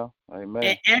 Come on now.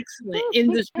 Amen. Excellent.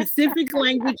 In the specific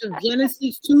language of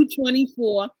Genesis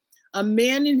 2:24, a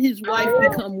man and his wife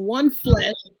become one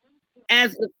flesh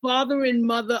as the father and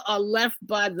mother are left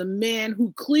by the man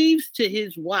who cleaves to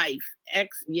his wife.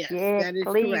 Yes, that is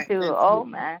correct.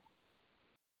 Man.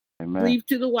 Amen. Cleave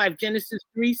to the wife. Genesis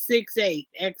 3:6-8.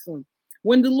 Excellent.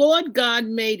 When the Lord God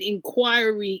made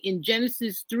inquiry in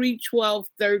Genesis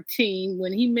 3:12-13,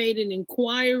 when he made an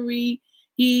inquiry,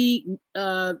 the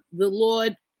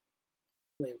Lord.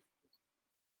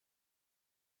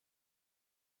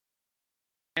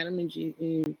 Adam and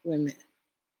Eve. Wait a minute.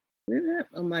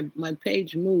 Oh, my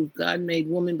page moved. God made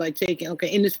woman by taking.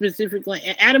 Okay, in the specific line,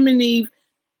 Adam and Eve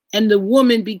and the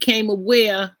woman became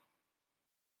aware.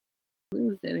 Where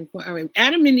was that inquiry?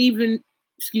 Adam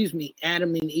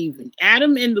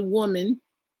and the woman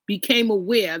became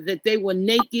aware that they were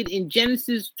naked in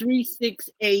Genesis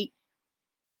 3:6-8.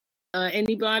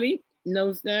 Anybody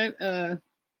knows that?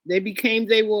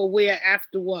 They were aware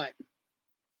after what?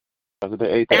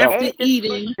 After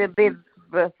eating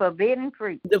the forbidden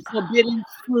fruit. The forbidden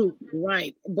fruit,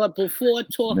 right. But before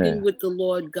talking with the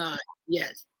Lord God.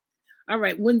 Yes. All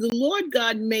right. When the Lord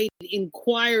God made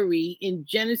inquiry in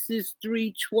Genesis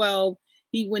 3:12,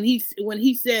 when he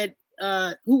said,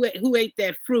 who ate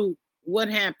that fruit, what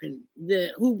happened?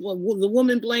 The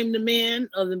woman blamed the man,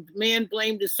 or the man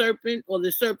blamed the serpent, or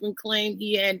the serpent claimed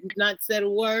he had not said a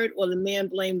word, or the man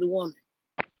blamed the woman?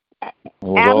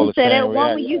 Adam said, that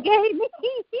woman you gave me.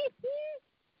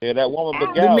 Yeah, that woman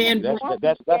beguiled me.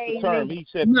 That's the term. He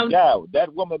said beguiled.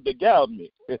 That woman beguiled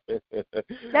me.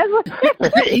 That's what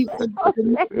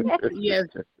yes.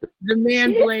 The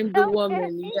man blamed the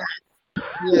woman.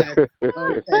 Yes.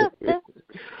 Okay.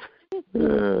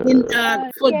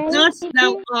 For dust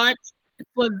thou art,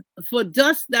 for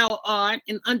dust thou art,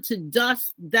 and unto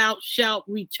dust thou shalt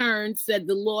return, said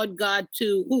the Lord God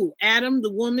to who? Adam and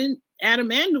the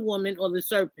woman, or the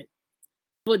serpent?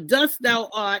 For dust thou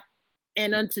art,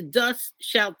 and unto dust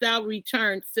shalt thou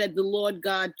return, said the Lord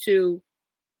God to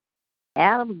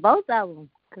Adam, both of them.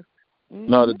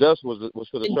 No, the dust was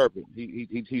for the serpent.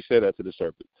 He said that to the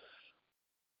serpent.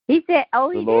 He said, "Oh,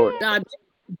 the he Lord, did."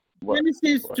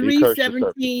 Genesis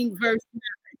 3:17, verse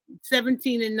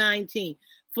 17 and 19.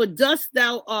 For dust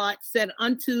thou art, said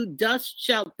unto dust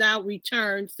shalt thou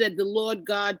return, said the Lord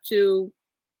God to.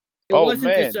 It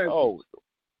wasn't the serpent. Oh.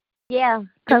 Yeah,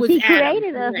 because he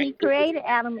created us. Right. He created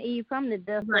Adam and Eve from the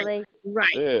dust. Right. So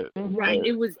right. Yeah. Right.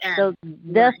 It was Adam. So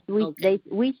dust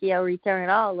we shall return,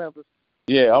 all of us.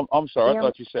 Yeah, I'm sorry. I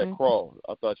thought you said crawl.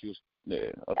 I thought you was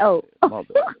my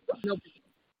bad. No.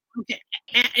 Okay.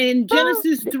 In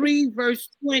Genesis 3, verse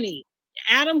 20,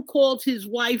 Adam called his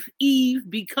wife Eve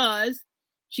because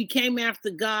she came after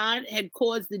God, had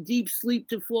caused the deep sleep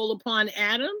to fall upon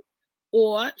Adam,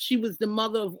 or she was the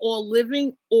mother of all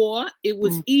living, or it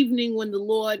was evening when the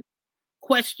Lord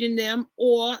questioned them,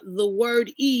 or the word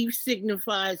Eve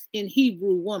signifies in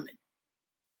Hebrew woman.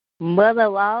 Mother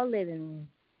of all living.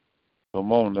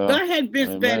 Come on now. Go ahead,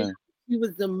 Miss Betty. She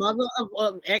was the mother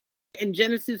of in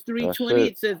Genesis 3:20,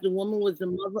 it says the woman was the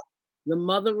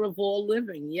mother of all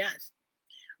living. Yes.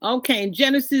 Okay, in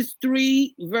Genesis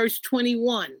 3, verse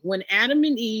 21, when Adam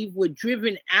and Eve were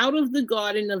driven out of the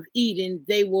Garden of Eden,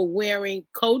 they were wearing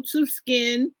coats of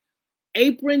skin,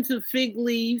 aprons of fig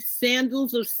leaves,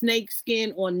 sandals of snake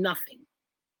skin, or nothing.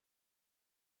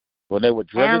 When they were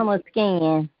driven? Animal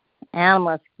skin.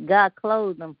 God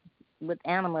clothed them with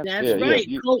animals. That's right.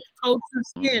 Coats of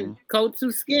skin. Mm-hmm. Coats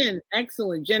of skin.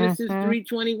 Excellent. Genesis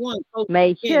 3:21.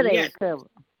 Made sure they were covered.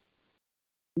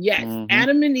 Yes. Mm-hmm.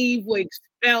 Adam and Eve were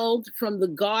expelled from the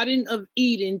Garden of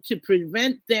Eden to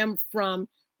prevent them from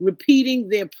repeating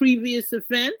their previous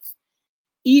offense,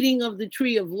 eating of the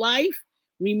tree of life,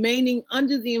 remaining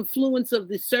under the influence of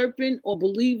the serpent, or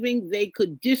believing they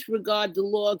could disregard the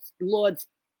Lord's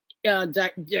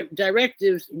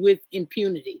directives with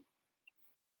impunity.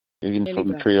 Eating from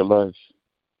the tree of life.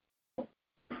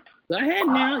 Go ahead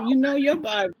now. You know your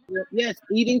Bible. Yes,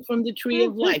 eating from the tree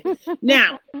of life.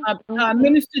 Now,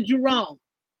 Minister Jerome.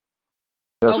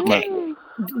 Okay.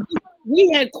 We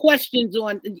had questions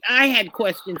on, I had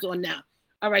questions on now.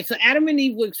 All right, so Adam and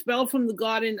Eve were expelled from the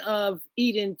Garden of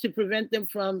Eden to prevent them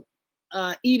from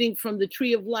eating from the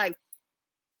tree of life.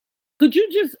 Could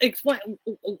you just explain,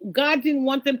 God didn't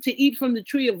want them to eat from the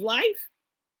tree of life?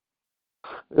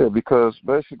 Yeah, because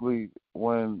basically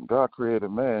when God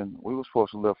created man, we were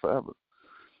supposed to live forever.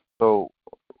 So,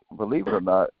 believe it or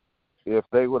not, if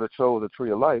they would have chose the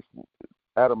tree of life,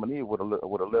 Adam and Eve would have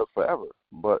lived forever.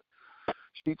 But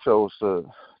she chose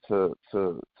to the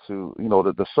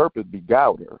serpent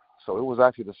beguiled her. So it was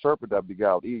actually the serpent that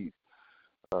beguiled Eve.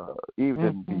 Eve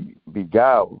didn't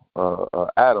beguile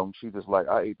Adam. She just like,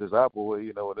 I ate this apple,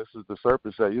 and this is the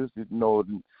serpent said,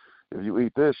 if you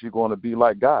eat this, you're going to be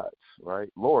like gods,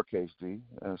 right? Lowercase g.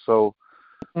 And so,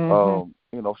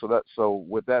 so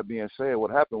with that being said, what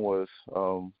happened was,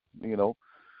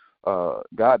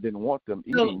 God didn't want them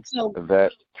eating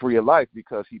that tree of life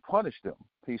because he punished them.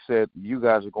 He said, you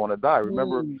guys are going to die.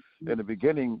 Remember in the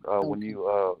beginning, when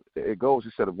it goes,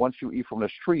 he said, once you eat from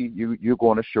this tree, you're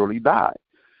going to surely die.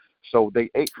 So they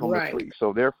ate from the tree.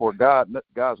 So therefore,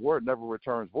 God's word never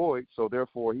returns void. So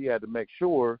therefore, he had to make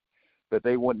sure that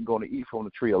they weren't going to eat from the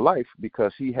tree of life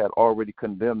because he had already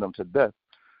condemned them to death.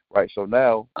 Right. So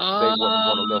now they weren't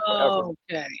going to live forever.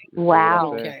 Okay.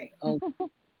 Wow. Okay.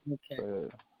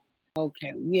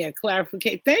 Okay, yeah,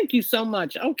 clarification. Thank you so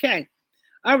much. Okay.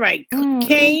 All right.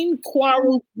 Cain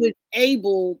quarreled with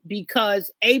Abel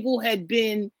because Abel had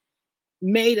been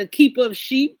made a keeper of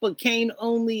sheep, but Cain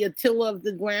only a tiller of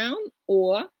the ground,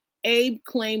 or Abe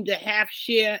claimed a half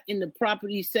share in the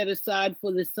property set aside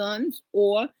for the sons,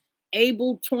 or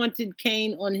Abel taunted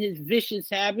Cain on his vicious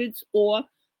habits, or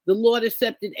the Lord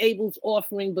accepted Abel's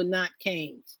offering but not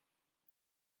Cain's.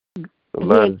 He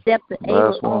accepted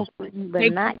Abel's offering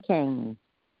but not Cain.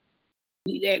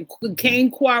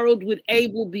 Cain quarreled with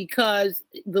Abel because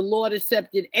the Lord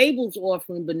accepted Abel's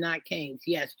offering but not Cain's.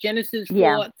 Yes, Genesis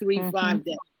 4:3-5.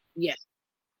 Yes.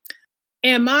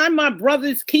 Am I my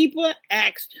brother's keeper?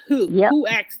 Asked who? Yep. Who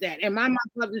asked that? Am I my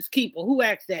brother's keeper? Who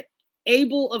asked that?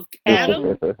 Abel of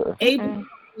Adam? Abel of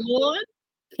the Lord?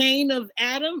 Cain of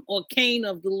Adam, or Cain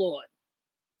of the Lord?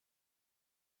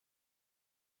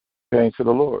 Cain to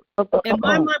the Lord. Am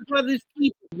I my brother's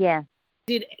keeper? Yeah.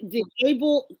 Did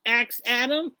Abel ask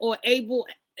Adam, or Abel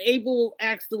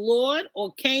asked the Lord,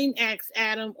 or Cain asked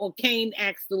Adam, or Cain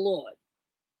asked the Lord?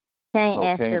 Cain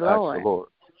asked the Lord.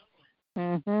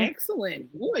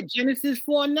 Excellent. Boy, Genesis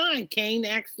 4:9. Cain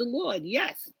asked the Lord.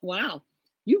 Yes. Wow.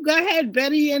 You go ahead,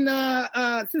 Betty and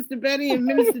Sister Betty and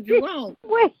Minister Jerome.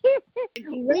 Because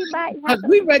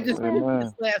we read the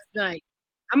scriptures last night.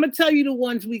 I'm gonna tell you the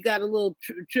ones we got a little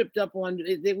tripped up on.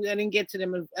 I didn't get to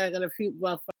them. I got a few.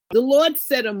 Well, the Lord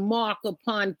set a mark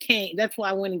upon Cain. That's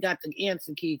why I went and got the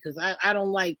answer key, because I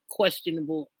don't like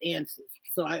questionable answers.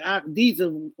 So these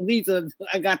are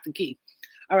I got the key.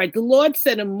 All right. The Lord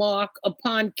set a mark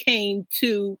upon Cain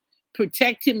to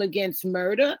protect him against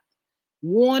murder,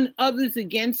 warn others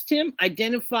against him,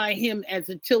 identify him as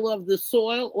a tiller of the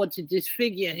soil, or to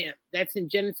disfigure him. That's in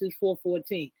Genesis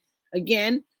 4:14.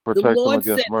 Again, protect the Lord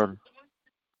him against murder.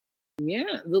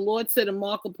 Yeah, the Lord set a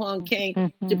mark upon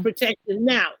Cain to protect him.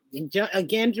 Now,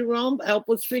 again, Jerome, help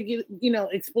us figure,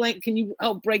 explain. Can you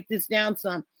help break this down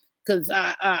some? Because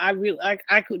I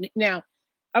couldn't. Now,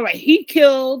 all right, he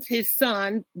killed his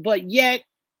son, but yet,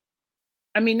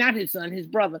 not his son, his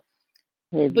brother.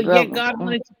 Yet God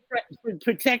wanted to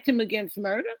protect him against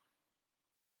murder.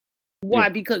 Why?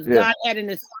 Because God had an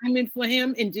assignment for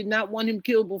him and did not want him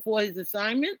killed before his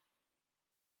assignment?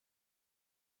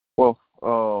 Well,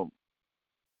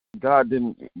 God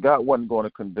wasn't going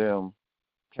to condemn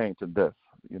Cain to death.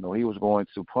 He was going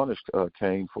to punish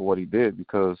Cain for what he did,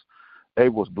 because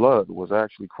Abel's blood was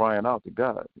actually crying out to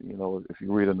God. If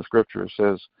you read in the scripture, it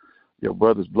says, your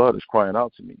brother's blood is crying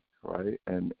out to me, right?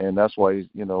 And that's why he's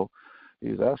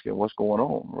asking what's going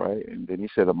on, right? And then he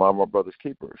said, am I my brother's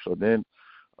keeper? So then,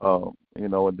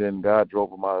 and then God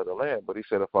drove him out of the land. But he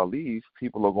said, if I leave,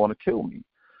 people are going to kill me.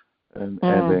 And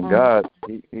then God,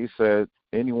 he said,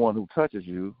 anyone who touches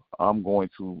you, I am going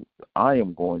to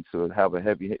have a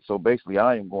heavy hit. So basically,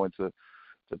 I am going to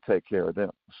take care of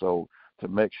them. So to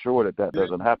make sure that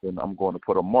doesn't happen, I'm going to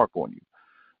put a mark on you.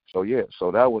 So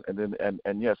so that was, and then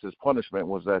and yes, his punishment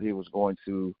was that he was going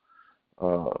to,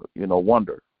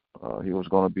 wander. He was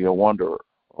going to be a wanderer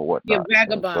or whatnot. Yeah,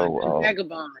 vagabond.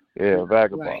 Vagabond. Yeah,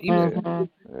 vagabond. Right. Yeah.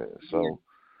 So.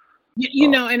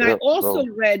 And I also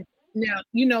read. Now,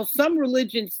 some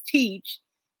religions teach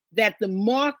that the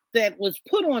mark that was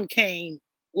put on Cain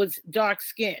was dark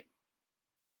skin.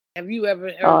 Have you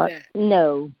ever heard that?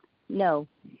 No.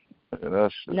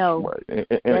 That's no. Right.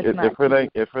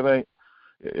 If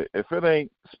it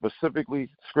ain't specifically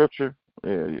scripture,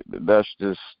 that's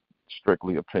just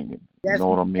strictly opinion. You know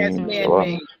what I mean? That's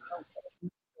man-made.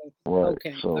 Right.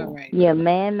 Okay. So, all right. Yeah,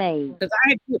 man-made. Because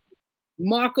I put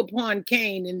mark upon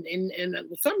Cain, and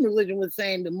some religion was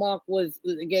saying the mark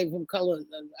it gave him color.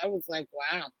 I was like,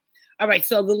 wow. All right,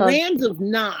 so the land of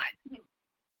Nod.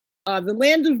 The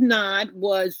land of Nod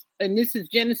was, and this is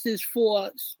Genesis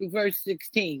 4, verse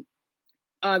 16.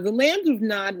 The land of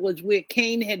Nod was where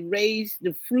Cain had raised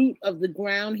the fruit of the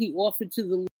ground he offered to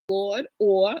the Lord,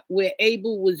 or where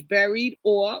Abel was buried,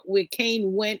 or where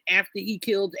Cain went after he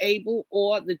killed Abel,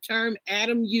 or the term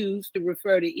Adam used to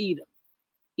refer to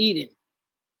Eden.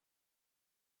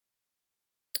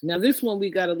 Now, this one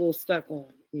we got a little stuck on.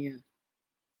 Yeah.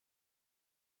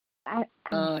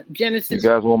 Genesis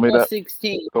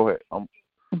 4:16. Go ahead.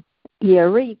 Yeah,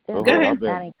 read. Go ahead.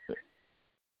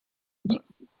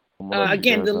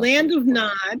 Again, the land of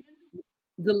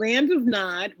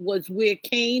Nod was where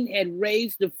Cain had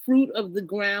raised the fruit of the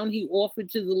ground he offered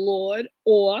to the Lord,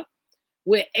 or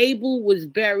where Abel was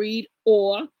buried,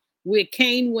 or where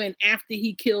Cain went after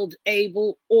he killed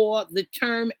Abel, or the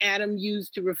term Adam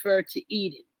used to refer to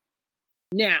Eden.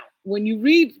 Now, when you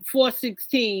read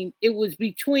 4:16, it was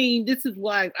between, this is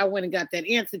why I went and got that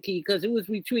answer key, because it was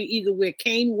between either where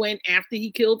Cain went after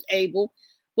he killed Abel,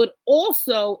 but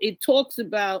also it talks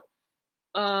about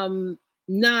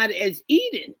Nod as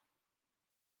Eden.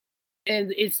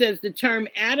 And it says the term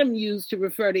Adam used to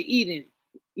refer to Eden.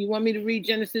 You want me to read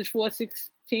Genesis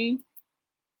 4:16?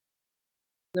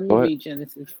 Let me read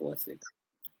Genesis 4:16.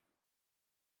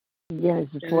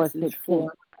 Genesis 4:16.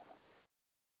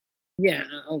 Yeah,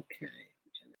 okay.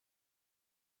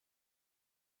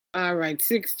 All right,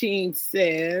 16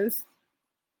 says,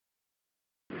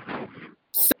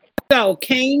 so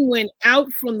Cain went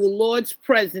out from the Lord's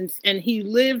presence, and he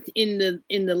lived in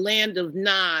the land of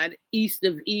Nod, east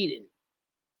of Eden.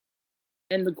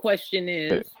 And the question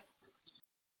is,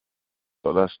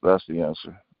 so that's the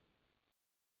answer.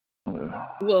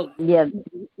 Well, yeah.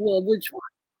 Well, which one?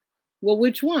 Well,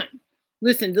 which one?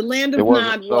 Listen, the land of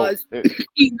Nod was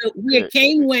either where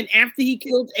Cain went after he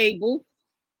killed Abel,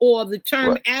 or the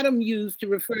term Adam used to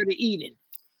refer to Eden.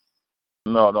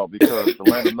 No, because the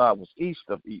land of Nod was east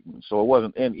of Eden, so it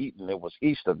wasn't in Eden; it was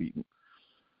east of Eden.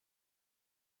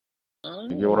 You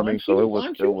get what I mean? So it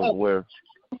was where.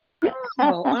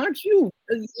 Oh, aren't you?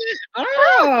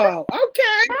 Oh,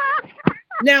 okay.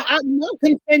 Now, my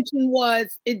contention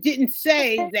was it didn't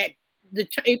say that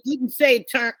it didn't say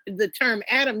the term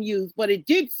Adam used, but it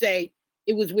did say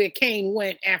it was where Cain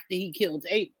went after he killed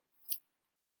Abel.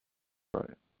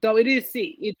 Right. So it is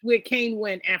it's where Cain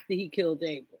went after he killed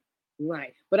Abel.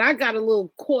 Right. But I got a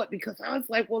little caught because I was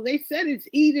like, well, they said it's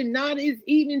Eden, Nod is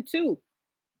Eden too.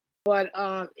 But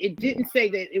it didn't say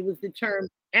that it was the term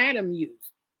Adam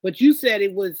used. But you said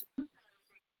it was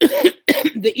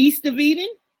the east of Eden?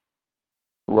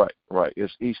 Right.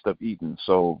 It's east of Eden.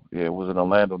 So yeah, it was in the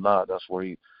land of Nod. That's where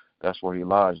he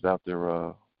lodged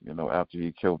after after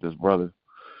he killed his brother,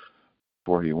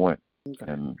 before he went.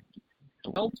 Okay. And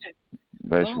okay.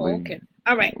 Basically. Oh, okay.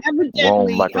 All right.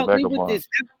 Evidently, like help me with this.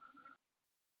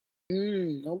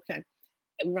 Okay.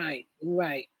 Right.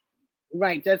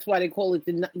 That's why they call it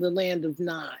the land of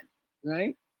Nod,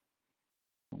 right?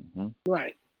 Mm-hmm.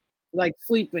 Right. Like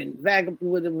sleeping,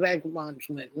 with a vagabond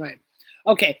went, right.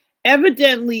 Okay.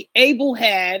 Evidently, Abel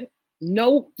had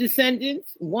no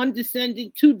descendants, one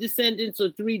descendant, two descendants,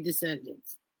 or three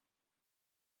descendants.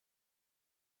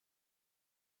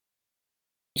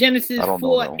 Genesis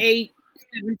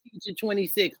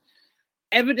 4:8-17-26.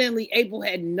 Evidently, Abel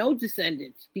had no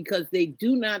descendants because they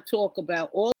do not talk about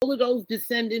all of those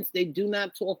descendants. They do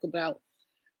not talk about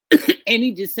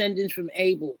any descendants from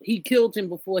Abel. He killed him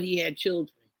before he had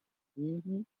children.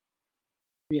 Mm-hmm.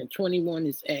 Yeah, 21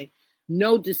 is A.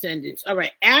 No descendants. All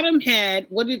right.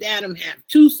 What did Adam have?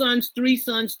 2 sons, 3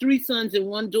 sons, 3 sons, and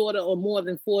 1 daughter, or more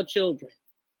than 4 children.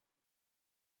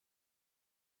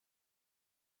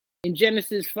 In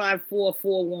Genesis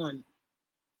 5:4-4-1.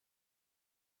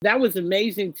 That was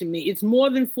amazing to me. It's more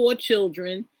than 4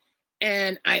 children.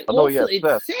 And it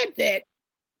said that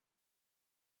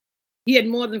he had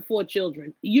more than 4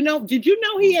 children. Did you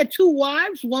know he had 2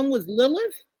 wives? One was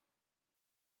Lilith.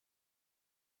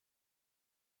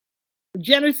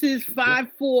 Genesis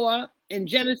 5:4 and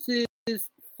Genesis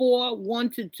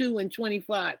 4:1-2 and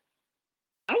 25.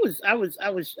 I was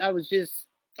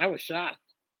shocked.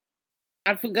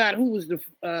 I forgot who was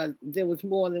there was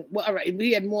more than, all right,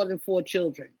 we had more than 4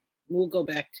 children. We'll go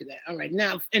back to that. All right,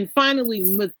 now, and finally,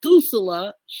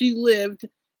 Methuselah, she lived,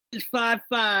 Genesis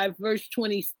 5:5, verse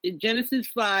 20, Genesis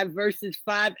 5, verses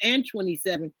 5 and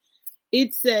 27.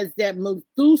 It says that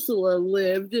Methuselah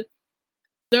lived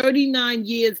 39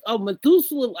 years. Oh,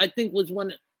 Methuselah, I think, was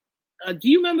one. Do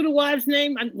you remember the wife's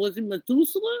name? Was it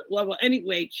Methuselah? Well,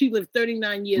 anyway, she lived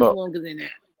 39 years longer than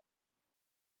that.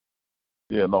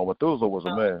 Yeah, no, Methuselah was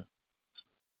a man.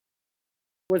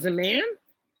 Was a man?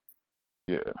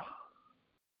 Yeah.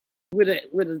 With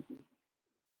a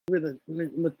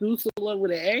Methuselah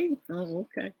with an A? Oh,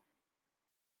 okay.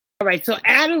 All right, so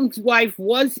Adam's wife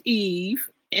was Eve,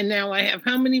 and now I have,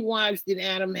 how many wives did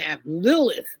Adam have?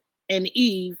 Lilith and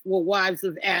Eve were wives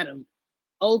of Adam.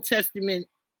 Old Testament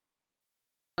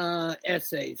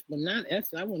essays, but not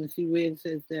essays. I want to see where it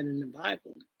says that in the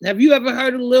Bible. Have you ever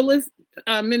heard of Lilith,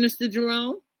 Minister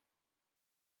Jerome?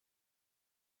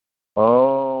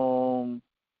 No,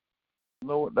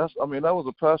 that was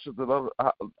a passage that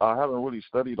I haven't really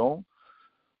studied on.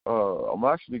 I'm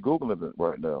actually Googling it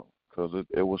right now because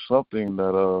it was something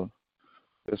that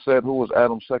it said who was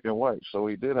Adam's second wife. So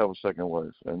he did have a second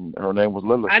wife, and her name was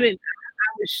Lilith. I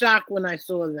was shocked when I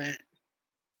saw that.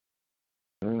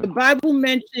 The Bible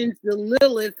mentions the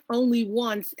Lilith only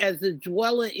once as a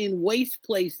dweller in waste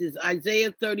places,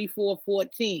 Isaiah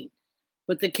 34:14.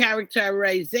 But the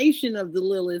characterization of the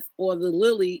Lilith or the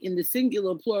lily in the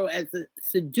singular plural as a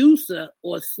seducer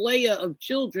or slayer of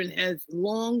children has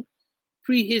long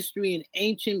prehistory, and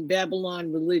ancient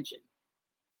Babylon religion.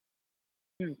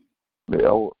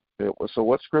 Yeah, so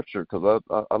what scripture? Because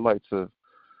I like to.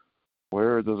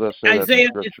 Where does that say? Isaiah.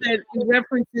 That It says, it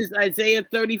references Isaiah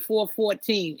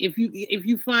 34:14. If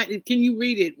you find it, can you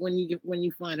read it when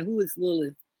you find it? Who is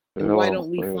Lilith? And why don't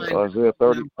we find Isaiah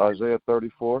 30? Isaiah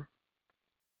 34.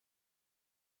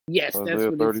 Yes, Isaiah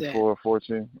that's what it says.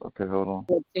 34:14. Okay, hold on.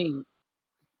 14.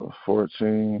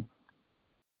 14.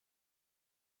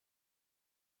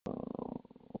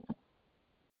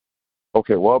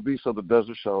 Okay, wild beasts of the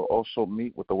desert shall also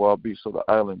meet with the wild beasts of the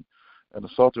island, and the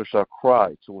salter shall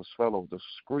cry to his fellow. The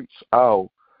screech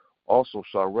owl also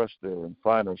shall rest there and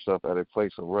find herself at a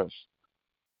place of rest.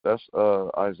 That's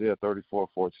Isaiah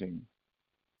 34:14.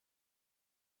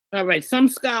 All right. Some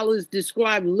scholars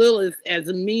describe Lilith as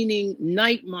a meaning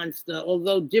night monster,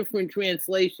 although different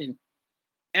translation.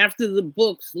 After the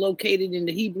books located in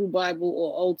the Hebrew Bible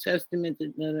or Old Testament.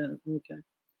 Okay.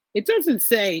 It doesn't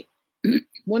say.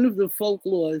 One of the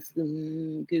folklores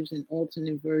gives an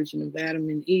alternate version of Adam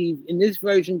and Eve. In this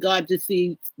version, God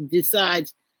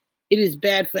decides it is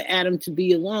bad for Adam to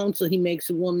be alone, so he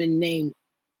makes a woman named.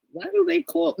 Why do they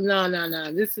call? No.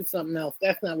 This is something else.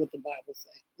 That's not what the Bible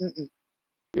says.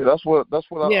 Yeah, that's what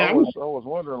I was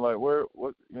wondering. Like,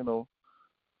 what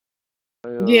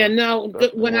Yeah, no.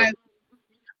 That's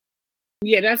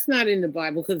not in the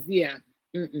Bible because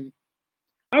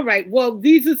All right. Well,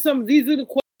 these are the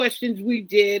questions we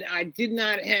did. I did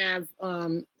not have.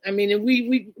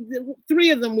 We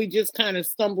 3 of them we just kind of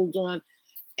stumbled on,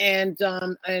 and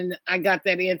I got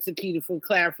that answer key for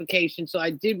clarification. So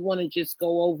I did want to just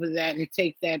go over that and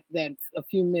take that a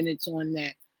few minutes on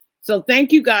that. So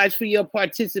thank you guys for your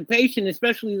participation,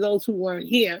 especially those who weren't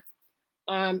here.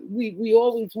 We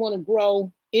always want to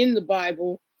grow in the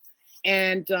Bible.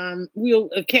 And we'll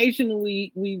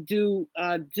occasionally we're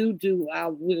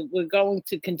going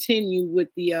to continue with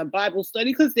the Bible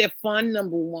study because they're fun,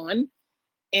 number one.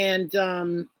 And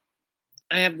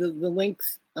I have the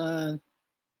links. The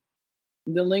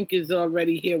link is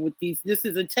already here with these. This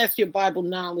is a test your Bible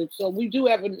knowledge. So we do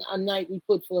have a night we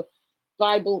put for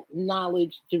Bible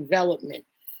knowledge development.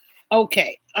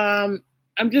 Okay.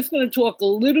 I'm just going to talk a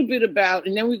little bit about,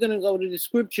 and then we're going to go to the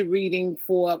scripture reading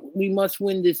for We Must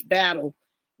Win This Battle.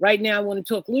 Right now, I want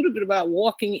to talk a little bit about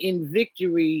walking in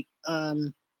victory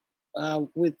with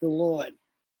the Lord.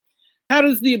 How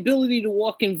does the ability to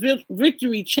walk in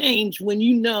victory change when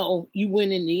you know you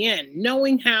win in the end?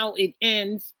 Knowing how it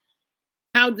ends,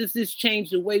 how does this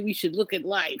change the way we should look at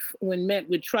life when met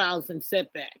with trials and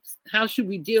setbacks? How should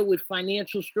we deal with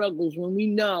financial struggles when we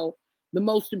know the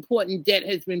most important debt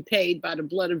has been paid by the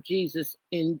blood of Jesus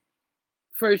in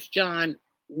 1 John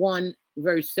 1,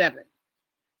 verse 7.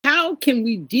 How can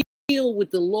we deal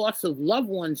with the loss of loved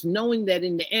ones, knowing that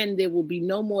in the end there will be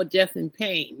no more death and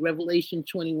pain? Revelation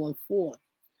 21:4.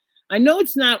 I know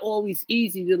it's not always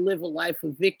easy to live a life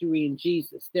of victory in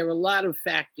Jesus. There are a lot of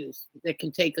factors that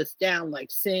can take us down,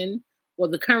 like sin or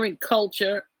the current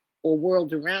culture or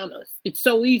world around us. It's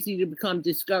so easy to become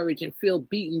discouraged and feel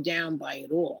beaten down by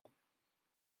it all.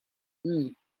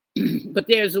 But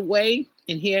there's a way,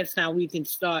 and here's how we can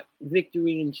start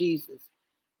victory in Jesus.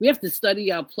 We have to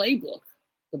study our playbook,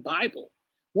 the Bible.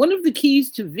 One of the keys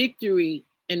to victory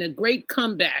and a great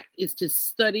comeback is to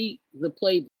study the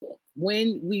playbook.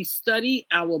 When we study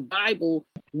our Bible,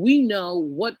 we know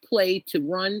what play to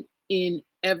run in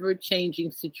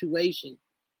ever-changing situations.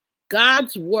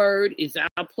 God's word is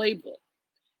our playbook,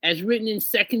 as written in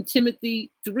 2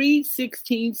 Timothy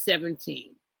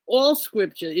 3:16-17. All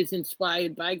scripture is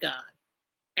inspired by God,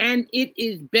 and it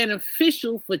is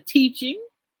beneficial for teaching,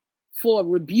 for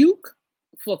rebuke,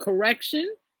 for correction,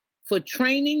 for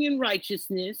training in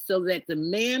righteousness, so that the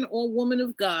man or woman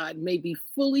of God may be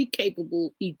fully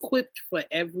capable, equipped for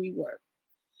every work.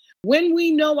 When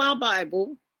we know our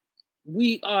Bible,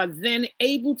 we are then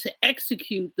able to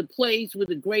execute the plays with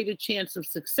a greater chance of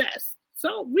success.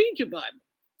 So read your Bible,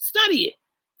 study it,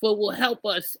 for it will help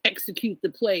us execute the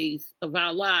plays of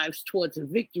our lives towards a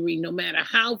victory, no matter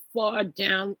how far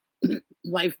down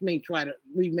life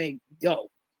we may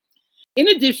go. In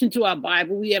addition to our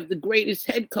Bible, we have the greatest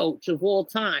head coach of all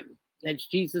time. That's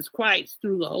Jesus Christ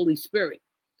through the Holy Spirit.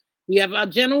 We have our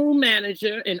general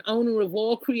manager and owner of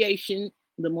all creation,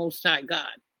 the Most High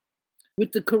God.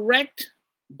 With the correct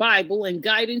Bible and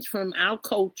guidance from our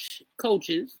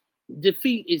coaches,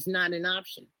 defeat is not an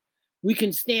option. We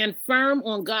can stand firm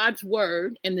on God's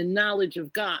word and the knowledge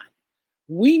of God.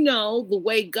 We know the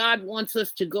way God wants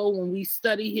us to go when we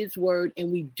study his word,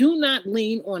 and we do not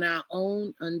lean on our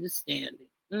own understanding.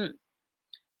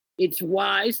 It's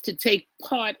wise to take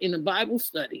part in a Bible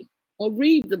study. or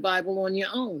read the Bible on your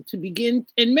own to begin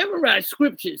and memorize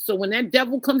scriptures. So when that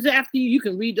devil comes after you, you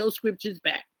can read those scriptures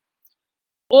back.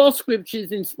 All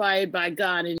scriptures inspired by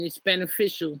God, and it's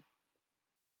beneficial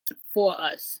for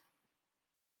us.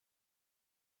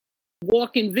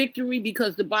 Walk in victory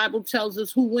because the Bible tells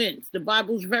us who wins. The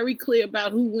Bible is very clear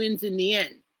about who wins in the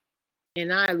end.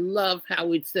 And I love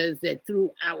how it says that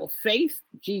through our faith,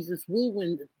 Jesus will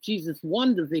win. Jesus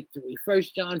won the victory. 1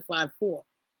 John 5:4.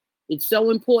 It's so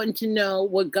important to know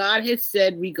what God has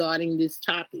said regarding this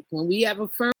topic. When we have a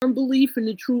firm belief in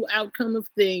the true outcome of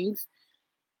things,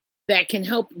 that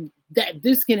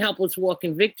this can help us walk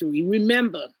in victory.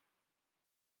 Remember,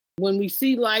 when we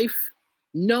see life,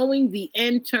 knowing the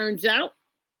end turns out,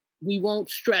 we won't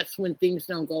stress when things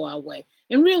don't go our way.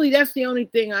 And really, that's the only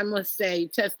thing I must say,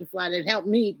 testify, that helped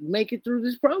me make it through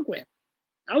this program.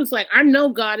 I was like, I know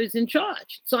God is in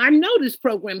charge. So I know this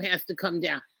program has to come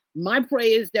down. My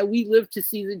prayer is that we live to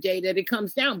see the day that it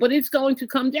comes down. But it's going to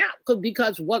come down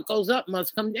because what goes up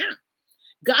must come down.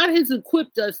 God has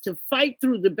equipped us to fight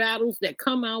through the battles that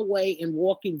come our way and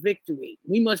walk in victory.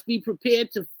 We must be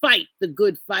prepared to fight the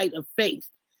good fight of faith.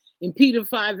 In Peter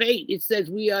 5:8, it says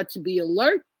we are to be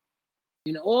alert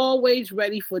and always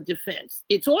ready for defense.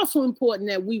 It's also important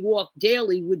that we walk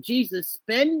daily with Jesus,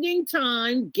 spending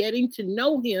time getting to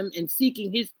know him and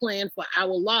seeking his plan for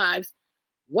our lives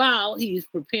while he is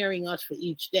preparing us for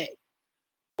each day.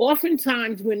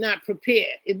 Oftentimes, we're not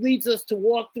prepared. It leads us to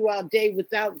walk through our day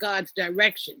without God's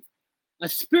direction. A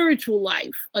spiritual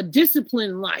life, a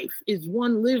disciplined life, is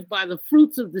one lived by the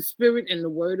fruits of the Spirit and the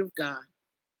Word of God.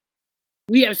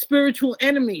 We have spiritual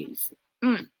enemies.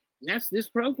 That's this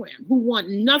program, who want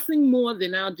nothing more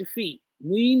than our defeat.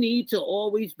 We need to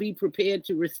always be prepared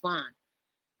to respond.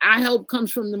 Our help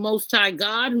comes from the Most High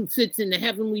God, who sits in the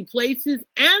heavenly places,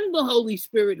 and the Holy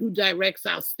Spirit, who directs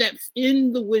our steps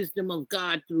in the wisdom of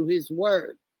God through his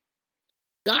word.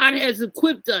 God has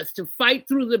equipped us to fight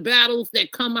through the battles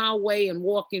that come our way and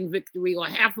walk in victory, or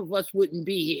half of us wouldn't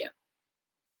be here.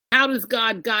 How does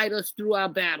God guide us through our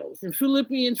battles? In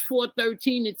Philippians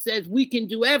 4:13, it says we can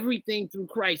do everything through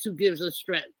Christ who gives us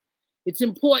strength. It's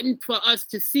important for us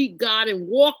to seek God and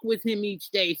walk with him each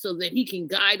day so that he can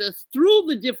guide us through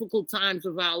the difficult times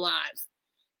of our lives.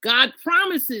 God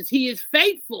promises he is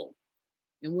faithful.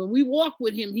 And when we walk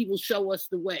with him, he will show us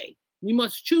the way. We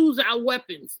must choose our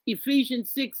weapons.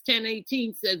 Ephesians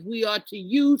 6:10-18 says we are to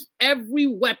use every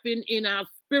weapon in our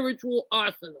spiritual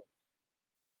arsenal.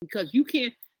 Because you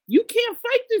can't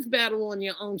fight this battle on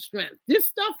your own strength. This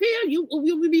stuff here, you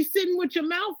will be sitting with your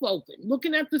mouth open,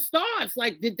 looking at the stars.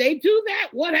 Like, did they do that?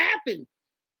 What happened?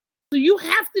 So you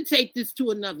have to take this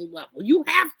to another level. You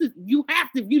have to.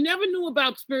 If you never knew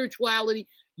about spirituality,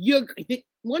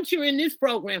 once you're in this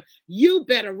program, you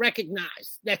better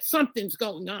recognize that something's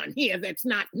going on here that's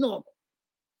not normal.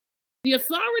 The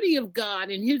authority of God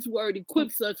and his word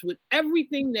equips us with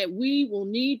everything that we will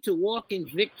need to walk in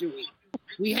victory.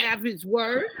 We have his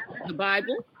word, the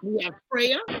Bible, we have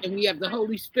prayer, and we have the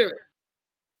Holy Spirit.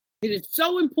 It is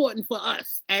so important for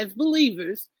us as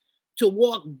believers to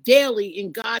walk daily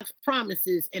in God's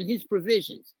promises and his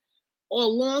provisions,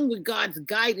 along with God's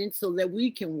guidance so that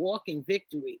we can walk in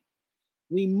victory.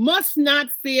 We must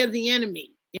not fear the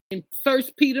enemy. In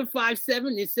 1 Peter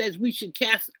 5:7, it says we should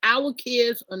cast our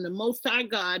cares on the Most High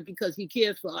God because he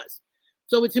cares for us.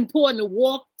 So it's important to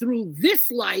walk through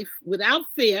this life without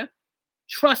fear,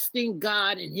 trusting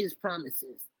God and his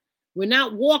promises. We're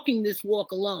not walking this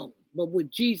walk alone, but with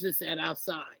Jesus at our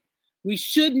side. We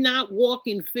should not walk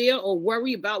in fear or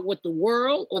worry about what the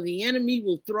world or the enemy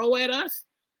will throw at us.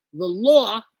 The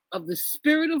law of the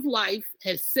Spirit of life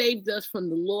has saved us from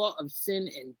the law of sin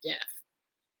and death.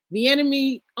 The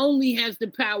enemy only has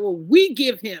the power we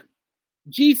give him.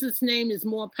 Jesus' name is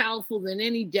more powerful than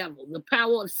any devil. The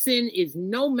power of sin is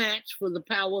no match for the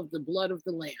power of the blood of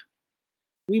the Lamb.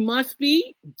 We must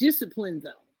be disciplined,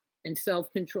 though, and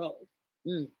self-controlled.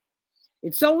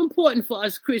 It's so important for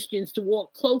us Christians to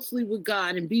walk closely with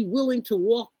God and be willing to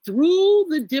walk through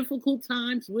the difficult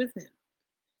times with him.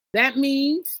 That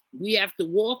means we have to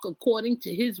walk according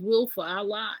to his will for our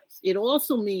lives. It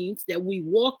also means that we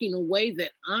walk in a way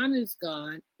that honors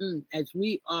God as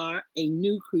we are a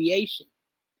new creation.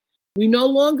 We no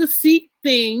longer seek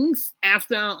things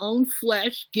after our own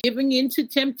flesh, giving into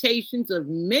temptations of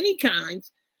many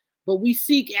kinds, but we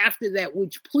seek after that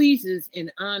which pleases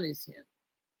and honors him.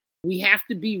 We have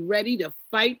to be ready to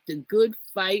fight the good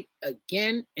fight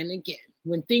again and again.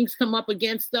 When things come up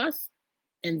against us,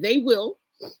 and they will,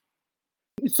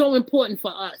 it's so important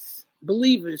for us,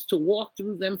 believers, to walk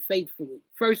through them faithfully.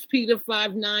 1 Peter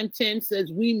 5:9-10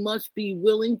 says we must be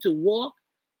willing to walk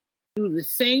do the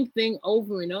same thing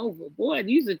over and over. Boy,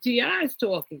 these are TIs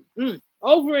talking.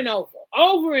 Over and over,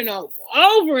 over and over,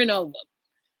 over and over.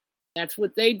 That's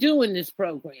what they do in this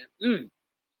program.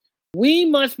 We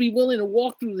must be willing to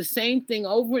walk through the same thing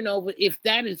over and over if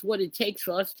that is what it takes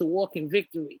for us to walk in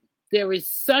victory. That is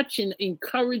such an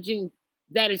encouraging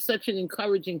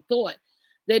thought,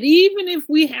 that even if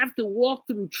we have to walk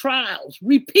through trials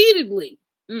repeatedly,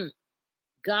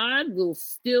 God will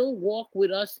still walk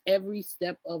with us every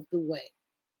step of the way.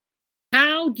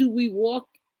 How do we walk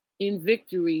in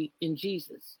victory in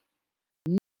Jesus?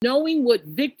 Knowing what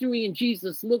victory in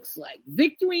Jesus looks like.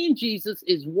 Victory in Jesus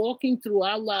is walking through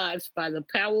our lives by the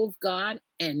power of God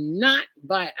and not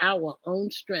by our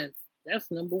own strength. That's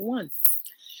number one.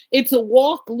 It's a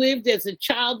walk lived as a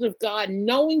child of God,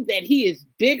 knowing that He is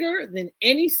bigger than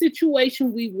any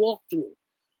situation we walk through.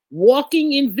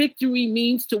 Walking in victory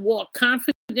means to walk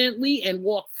confidently and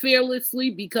walk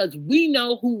fearlessly because we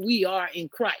know who we are in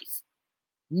Christ.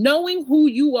 Knowing who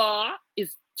you are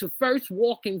is to first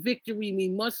walk in victory. We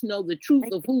must know the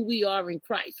truth of who we are in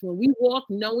Christ. When we walk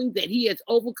knowing that He has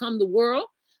overcome the world,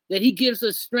 that He gives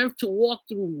us strength to walk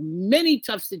through many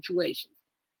tough situations.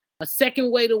 A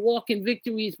second way to walk in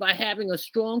victory is by having a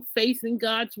strong faith in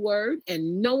God's word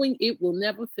and knowing it will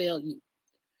never fail you.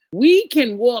 We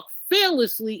can walk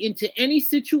fearlessly into any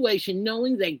situation,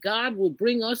 knowing that God will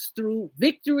bring us through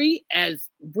victory as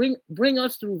long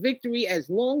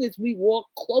as we walk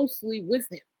closely with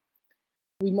Him.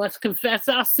 We must confess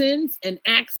our sins and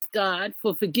ask God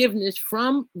for forgiveness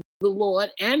from the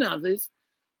Lord and others.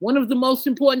 One of the most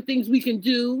important things we can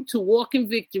do to walk in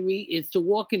victory is to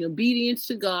walk in obedience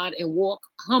to God and walk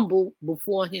humble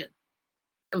before Him.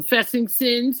 Confessing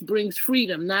sins brings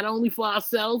freedom, not only for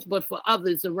ourselves, but for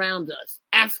others around us.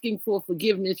 Asking for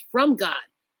forgiveness from God.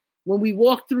 When we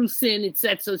walk through sin, it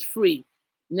sets us free,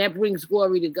 and that brings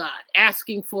glory to God.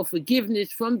 Asking for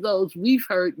forgiveness from those we've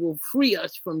hurt will free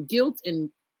us from guilt and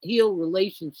heal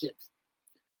relationships.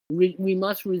 We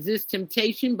must resist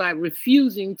temptation by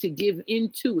refusing to give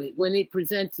in to it when it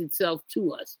presents itself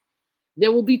to us.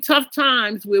 There will be tough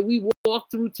times where we walk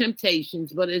through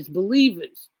temptations, but as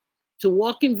believers, to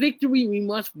walk in victory, we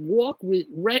must walk with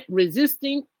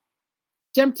resisting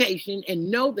temptation and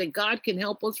know that God can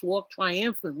help us walk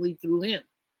triumphantly through Him.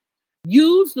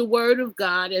 Use the word of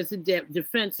God as a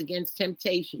defense against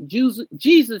temptation.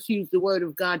 Jesus used the word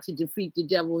of God to defeat the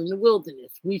devil in the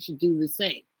wilderness. We should do the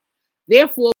same.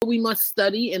 Therefore, we must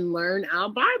study and learn our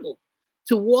Bible.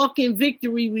 To walk in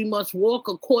victory, we must walk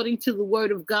according to the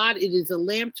word of God. It is a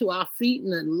lamp to our feet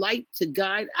and a light to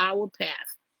guide our path.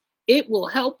 It will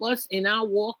help us in our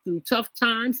walk through tough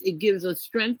times. It gives us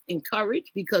strength and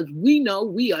courage because we know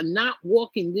we are not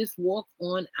walking this walk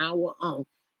on our own.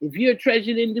 If you're a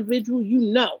treasured individual, you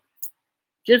know,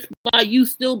 just by you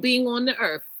still being on the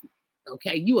earth,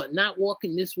 okay, you are not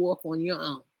walking this walk on your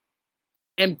own.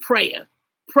 And prayer.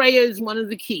 Prayer is one of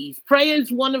the keys. Prayer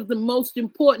is one of the most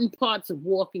important parts of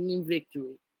walking in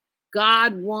victory.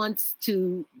 God wants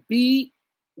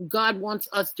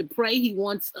us to pray. He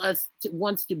wants us to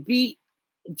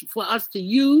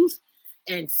use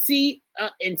and see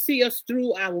us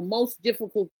through our most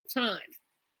difficult times.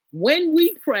 When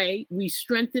we pray, we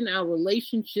strengthen our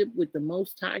relationship with the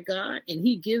Most High God, and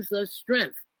He gives us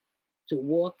strength to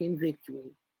walk in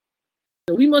victory.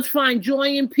 So we must find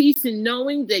joy and peace in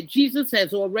knowing that Jesus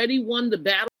has already won the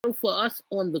battle for us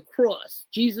on the cross.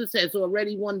 Jesus has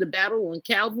already won the battle on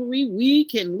Calvary. We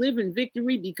can live in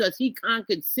victory because He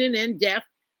conquered sin and death,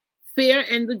 fear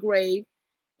and the grave,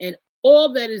 and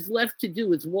all that is left to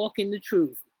do is walk in the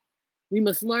truth. We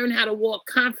must learn how to walk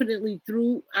confidently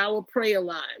through our prayer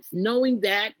lives, knowing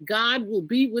that God will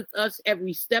be with us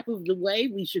every step of the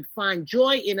way. We should find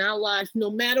joy in our lives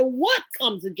no matter what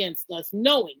comes against us,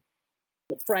 knowing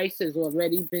the price has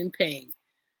already been paid.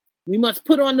 We must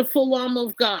put on the full armor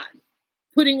of God,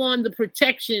 putting on the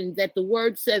protection that the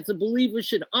word says a believer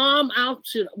should arm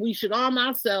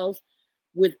ourselves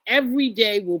with every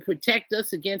day will protect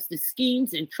us against the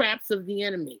schemes and traps of the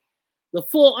enemy. The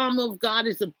full armor of God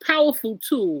is a powerful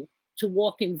tool to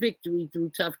walk in victory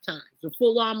through tough times. The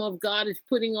full armor of God is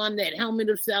putting on that helmet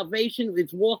of salvation.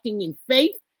 It's walking in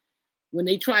faith. When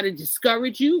they try to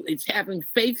discourage you, it's having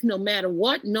faith no matter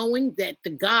what, knowing that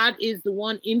the God is the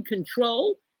one in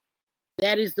control.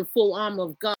 That is the full armor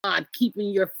of God, keeping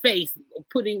your faith,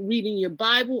 reading your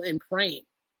Bible and praying.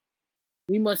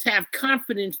 We must have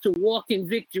confidence to walk in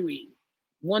victory.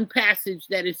 One passage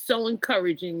that is so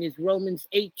encouraging is Romans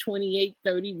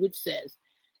 8:28-30, which says,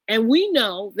 and we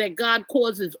know that God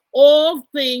causes all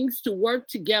things to work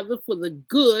together for the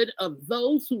good of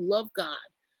those who love God,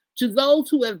 to those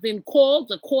who have been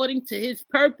called according to His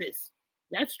purpose.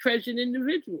 That's treasured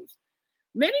individuals.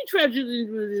 Many treasured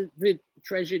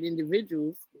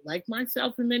individuals, like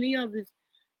myself and many others,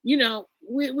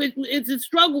 it's a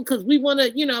struggle because we want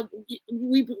to,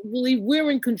 we believe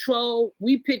we're in control.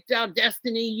 We picked our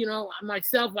destiny.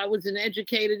 Myself, I was an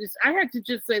educator. I had to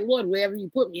just say, Lord, wherever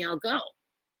you put me, I'll go.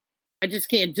 I just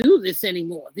can't do this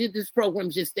anymore. This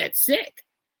program's just that sick.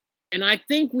 And I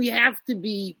think we have to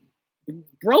be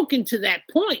broken to that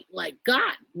point. Like,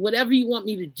 God, whatever you want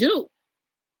me to do,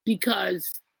 because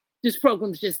this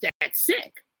program's just that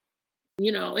sick.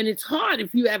 And it's hard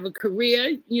if you have a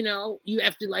career, you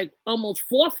have to like almost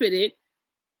forfeit it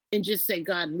and just say,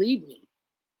 God, lead me.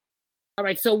 All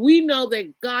right. So we know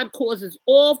that God causes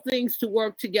all things to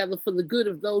work together for the good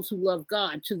of those who love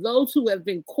God, to those who have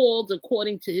been called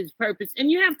according to his purpose. And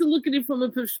you have to look at it from a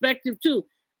perspective too.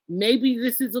 Maybe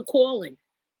this is a calling,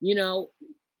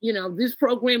 this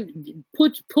program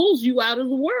pulls you out of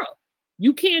the world.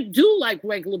 You can't do like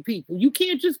regular people. You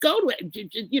can't just go to,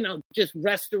 just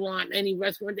any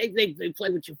restaurant. They play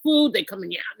with your food. They come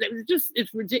in your house.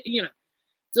 It's ridiculous,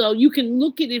 So you can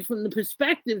look at it from the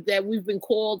perspective that we've been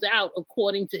called out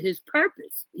according to his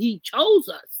purpose. He chose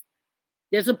us.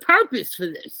 There's a purpose for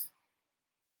this.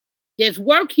 There's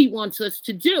work he wants us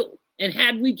to do. And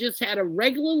had we just had a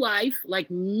regular life, like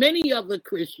many other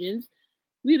Christians,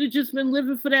 we'd have just been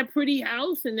living for that pretty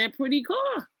house and that pretty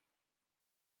car.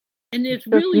 And there's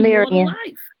really more to life.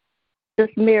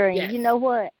 Just Miriam, yes. You know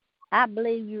what? I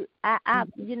believe you.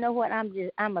 You know what?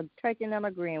 I'm a touching and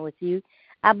agreeing with you.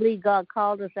 I believe God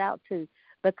called us out too,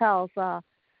 because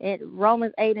in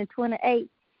Romans 8:28,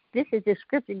 this is the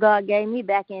scripture God gave me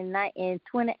back in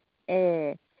 20.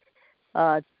 Let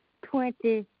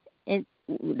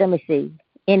me see.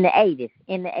 In the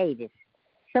 80s.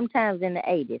 Sometimes in the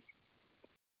 80s.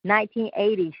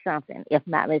 1980 something, if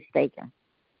not mistaken.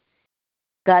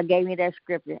 God gave me that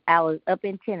scripture. I was up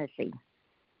in Tennessee,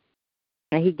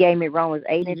 and he gave me Romans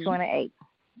 8:28.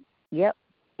 Yep,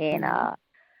 and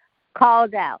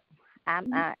called out.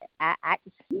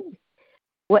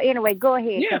 Well, anyway, go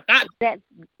ahead. Yeah,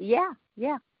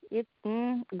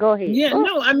 go ahead. Yeah,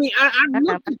 no, I mean, I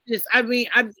looked at this. I mean,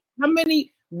 how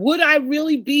many would I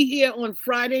really be here on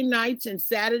Friday nights and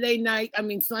Sunday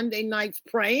nights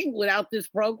praying without this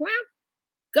program?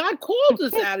 God called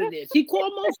us out of this. He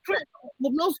called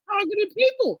most targeted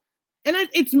people. And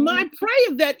it's my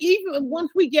prayer that even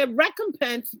once we get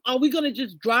recompense, are we going to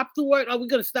just drop the word? Are we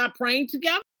going to stop praying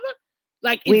together?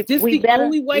 Like, is this the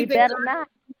only way that God... not?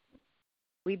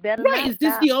 We better right. not. Is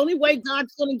this the only way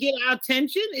God's going to get our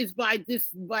attention? Is by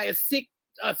a sick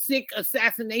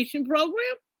assassination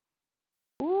program?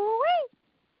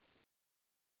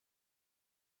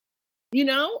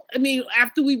 I mean,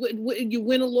 after you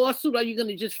win a lawsuit, are you going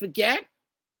to just forget?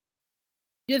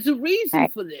 There's a reason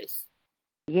for this.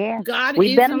 Yeah, God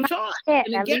is in charge.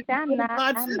 And again,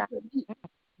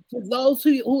 to those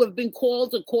who have been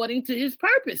called according to his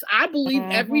purpose. I believe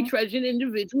every treasured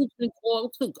individual has been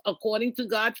called according to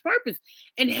God's purpose.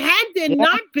 And had there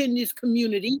not been this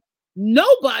community,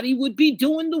 nobody would be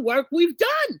doing the work we've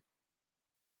done.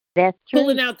 That's true.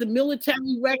 Pulling out the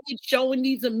military records, showing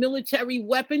these are military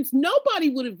weapons. Nobody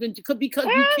would have been, because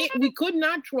we could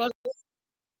not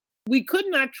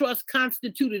trust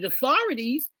constituted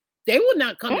authorities. They were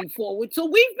not coming forward. So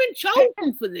we've been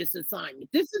chosen for this assignment.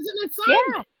 This is an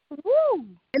assignment. Woo.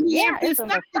 And we have to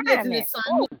accept it as an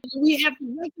assignment. We have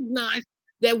to recognize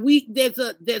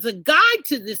that there's a guide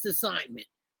to this assignment.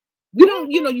 We don't,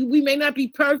 we may not be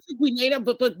perfect. We may not,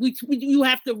 but you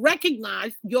have to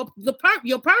recognize your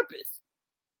purpose.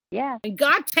 Yeah. And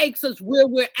God takes us where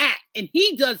we're at, and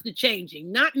he does the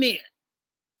changing, not man.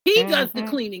 He does the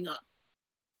cleaning up.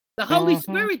 The Holy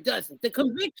Spirit doesn't. The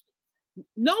conviction.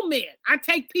 No man. I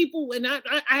take people, and I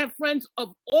have friends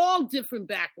of all different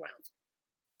backgrounds.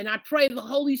 And I pray the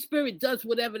Holy Spirit does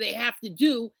whatever they have to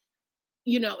do,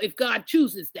 if God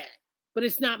chooses that. But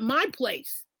it's not my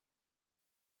place.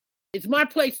 It's my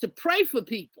place to pray for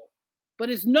people. But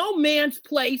it's no man's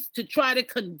place to try to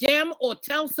condemn or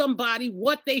tell somebody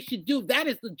what they should do. That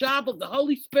is the job of the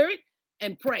Holy Spirit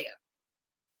and prayer.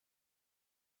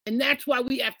 And that's why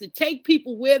we have to take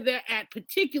people where they're at,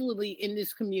 particularly in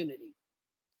this community.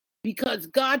 Because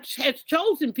God has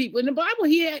chosen people. In the Bible,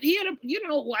 he had there was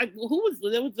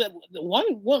the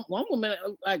one woman,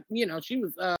 she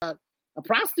was a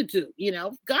prostitute,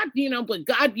 God, but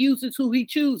God uses who he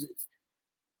chooses.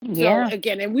 Yeah. So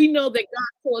again, and we know that God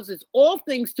causes all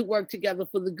things to work together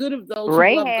for the good of those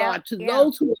who love God, to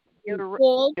those who are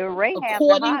called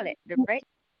according to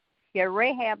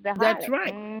Rahab the harlot. That's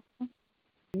right.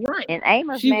 Right. And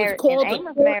Amos married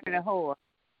a whore.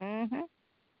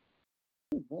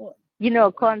 Oh boy.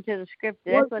 according to the scripture,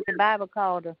 that's what the Bible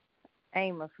called her.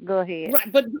 Amos. Go ahead.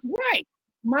 Right, but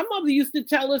my mother used to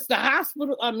tell us the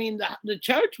hospital, the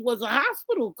church was a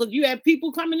hospital because you had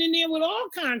people coming in there with all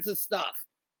kinds of stuff.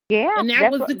 Yeah. And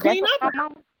that was the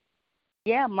cleanup.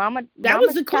 Yeah, Mama. That Mama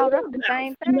was the cleanup. The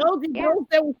same thing. Those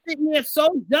that were sitting there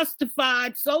so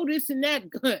justified, so this and that,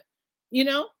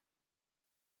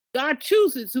 God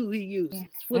chooses who he uses.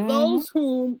 For those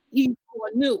whom he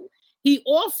foreknew, he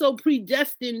also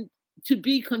predestined to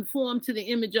be conformed to the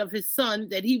image of his son,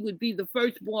 that he would be the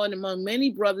firstborn among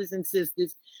many brothers and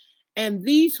sisters. And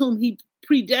these whom he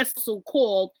predestined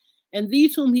called, and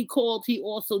these whom he called, he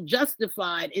also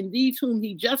justified. And these whom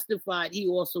he justified, he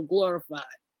also glorified.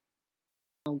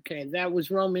 Okay, that was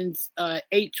Romans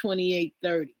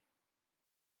 8:28-30.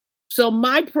 So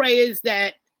my prayer is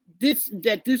that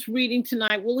this reading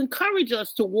tonight will encourage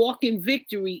us to walk in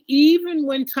victory, even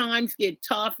when times get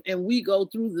tough and we go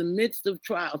through the midst of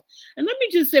trials. And let me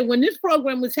just say, when this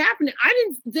program was happening,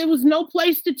 there was no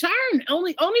place to turn.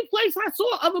 Only place I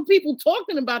saw other people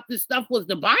talking about this stuff was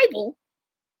the Bible.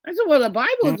 I said, well, the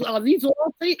Bible is, are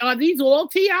these all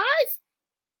TIs?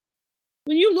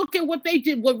 When you look at what they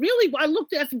did, I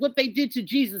looked at what they did to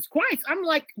Jesus Christ. I'm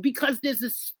like, because there's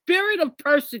a spirit of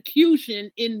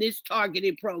persecution in this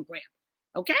targeted program.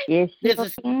 Okay? Yes. There's a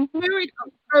spirit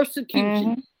of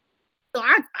persecution. So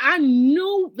I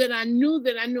knew that I knew.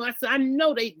 I said, I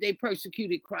know they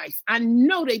persecuted Christ. I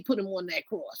know they put him on that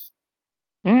cross.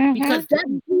 Because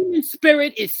that demon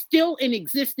spirit is still in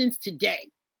existence today.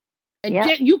 And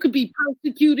you could be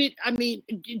persecuted,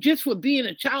 just for being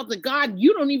a child of God.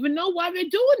 You don't even know why they're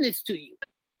doing this to you.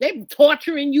 They're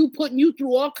torturing you, putting you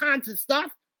through all kinds of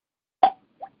stuff.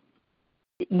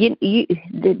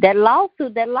 That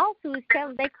lawsuit is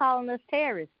telling they calling us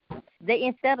terrorists. They,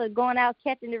 instead of going out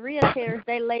catching the real terrorists,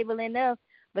 they labeling us,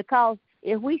 because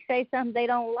if we say something they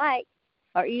don't like,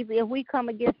 or either if we come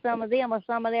against some of them or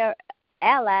some of their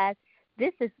allies,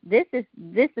 this is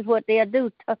what they'll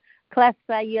do, to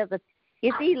classify you as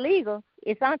it's illegal,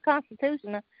 it's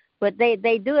unconstitutional, but they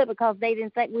do it because they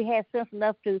didn't think we had sense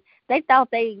enough to. They thought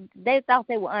they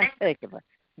were untouchable.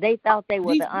 They thought they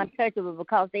were the untouchable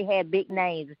because they had big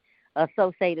names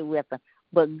associated with them.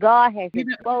 But God has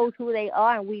exposed who they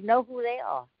are, and we know who they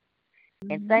are.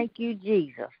 And thank you,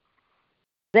 Jesus.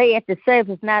 They at the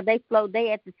surface now. They float.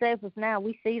 They at the surface now.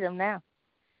 We see them now.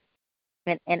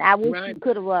 And I wish you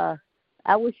could have.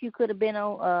 I wish you could have been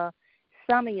on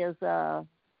Summia's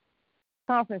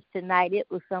conference tonight. It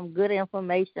was some good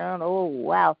information. Oh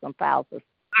wow, some powerful.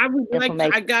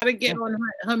 I gotta get on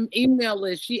her email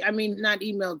list. Not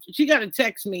email. She gotta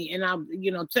text me, and I'll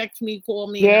text me, call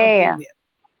me. Yeah.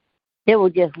 It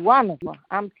was just wonderful.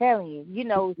 I'm telling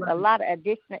you. A lot of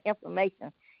additional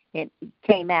information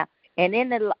came out, and in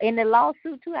the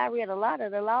lawsuit too. I read a lot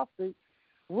of the lawsuits.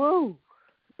 Woo!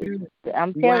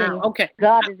 I'm telling you. Okay.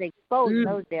 God is exposing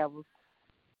those devils.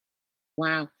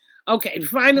 Wow. Okay,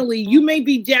 finally, you may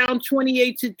be down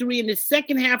 28-3 in the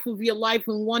second half of your life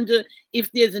and wonder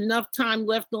if there's enough time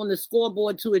left on the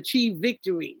scoreboard to achieve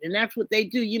victory. And that's what they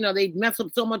do. They mess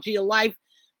up so much of your life.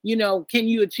 Can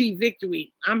you achieve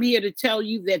victory? I'm here to tell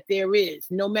you that there is.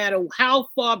 No matter how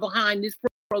far behind this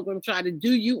program try to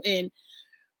do you in,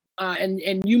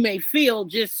 and you may feel,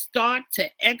 just start to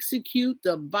execute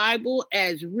the Bible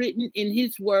as written in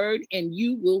his word, and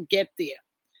you will get there.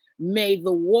 May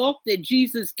the walk that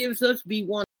Jesus gives us be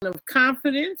one of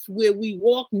confidence, where we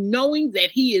walk knowing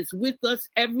that he is with us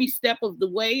every step of the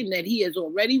way and that he has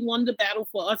already won the battle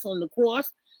for us on the cross.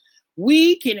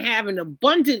 We can have an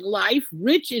abundant life,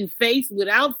 rich in faith,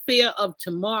 without fear of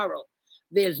tomorrow.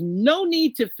 There's no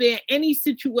need to fear any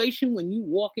situation when you're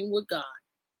walking with God.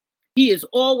 He is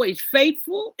always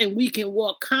faithful, and we can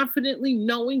walk confidently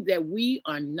knowing that we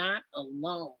are not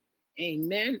alone.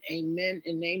 Amen, amen,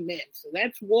 and amen. So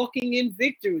that's walking in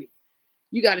victory.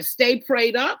 You got to stay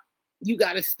prayed up. You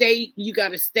got to stay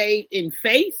in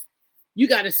faith. You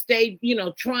got to stay,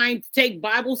 trying to take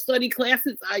Bible study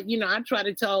classes. I try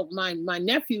to tell my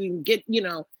nephew, you can get,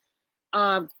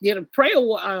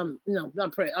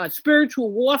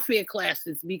 spiritual warfare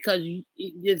classes, because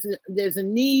there's a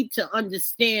need to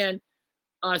understand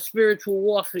spiritual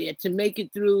warfare to make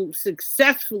it through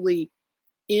successfully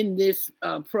in this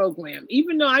program.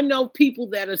 Even though I know people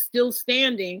that are still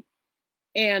standing,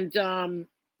 and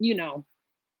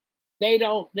they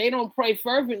don't pray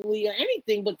fervently or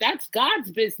anything, but that's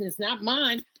God's business, not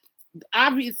mine.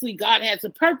 Obviously, God has a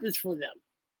purpose for them.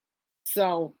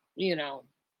 So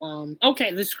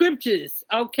okay, the scriptures.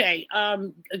 Okay, go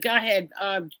ahead,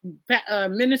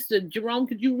 Minister Jerome.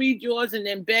 Could you read yours, and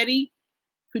then Betty,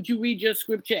 could you read your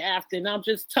scripture after? And I'll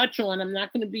just touch on. I'm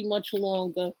not going to be much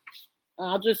longer.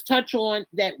 I'll just touch on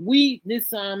that.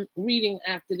 This reading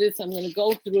after this, I'm going to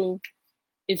go through.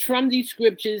 It's from these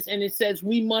scriptures, and it says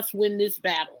we must win this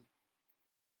battle.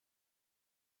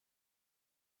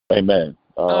 Amen.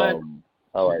 All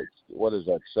right. What is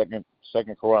that?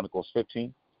 Second Chronicles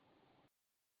 15?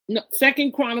 No,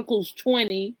 2 Chronicles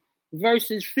 20,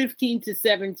 verses 15 to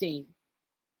 17.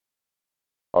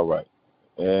 All right.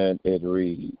 And it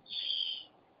reads,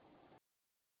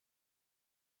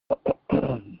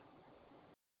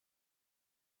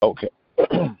 okay.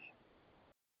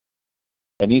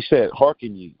 And he said,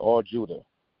 hearken ye, all Judah,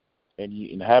 and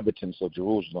ye inhabitants of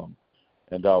Jerusalem,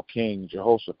 and thou King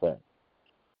Jehoshaphat.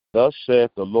 Thus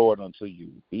saith the Lord unto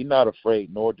you, be not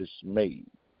afraid nor dismayed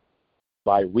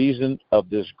by reason of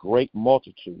this great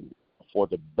multitude, for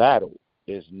the battle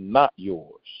is not yours,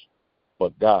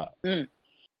 but God.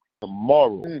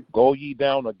 Tomorrow go ye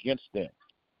down against them.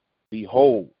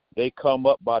 Behold, they come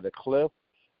up by the cliff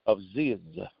of Ziz,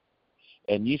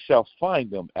 and ye shall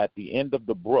find them at the end of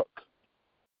the brook,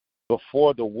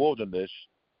 before the wilderness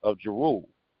of Jeruel.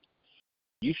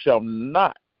 You shall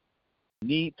not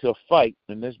need to fight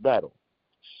in this battle.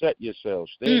 Set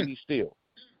yourselves, stand ye still,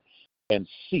 and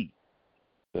see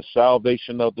the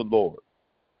salvation of the Lord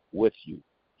with you,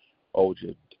 O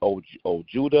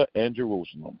Judah and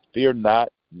Jerusalem. Fear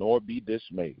not, nor be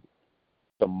dismayed.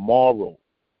 Tomorrow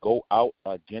go out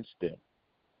against them,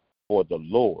 for the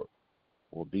Lord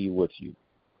will be with you.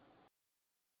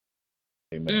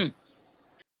 Amen.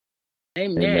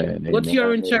 Amen. What's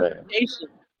your interpretation?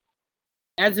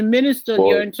 As a minister,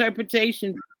 your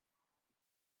interpretation.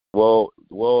 Well,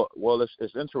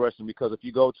 it's interesting because if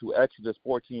you go to Exodus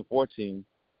 14:14,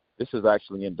 this is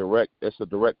actually it's a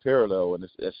direct parallel, and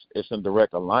it's in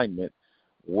direct alignment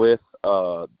with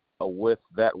that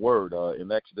word.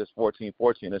 In Exodus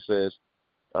 14:14, it says,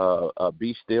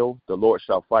 be still, the Lord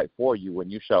shall fight for you, and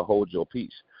you shall hold your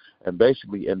peace. And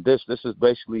basically, this is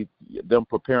basically them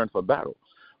preparing for battle.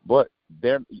 But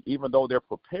even though they're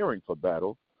preparing for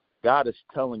battle, God is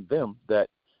telling them that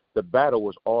the battle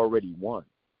was already won,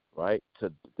 right?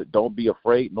 To don't be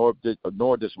afraid nor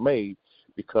dismayed,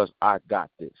 because I got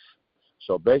this.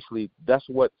 So basically, that's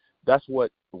what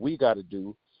we got to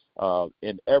do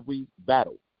in every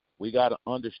battle. We got to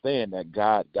understand that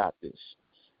God got this,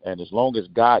 and as long as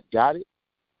God got it,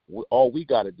 all we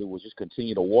got to do is just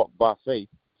continue to walk by faith,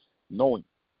 knowing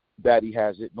that He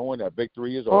has it, knowing that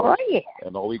victory is ours,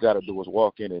 and all we got to do is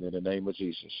walk in it in the name of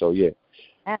Jesus. So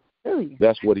absolutely,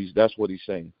 that's what he's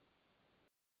saying.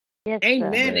 Yes,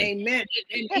 amen, amen.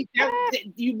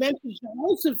 And you mentioned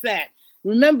Jehoshaphat.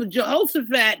 Remember,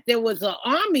 Jehoshaphat, there was an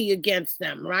army against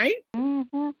them, right?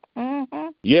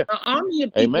 Yeah, an army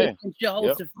of people against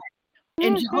Jehoshaphat. Yep.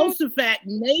 And Jehoshaphat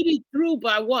made it through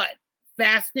by what?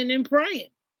 Fasting and praying.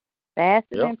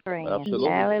 Fasting and praying. Absolutely.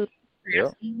 Hallelujah.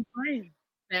 Fasting and praying.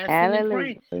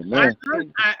 Hallelujah.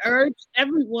 I urge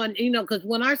everyone, because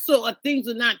when I saw things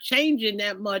are not changing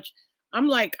that much, I'm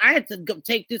like, I had to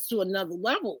take this to another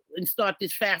level and start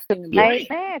this fasting and praying.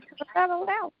 Amen. To another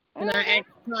level. And I asked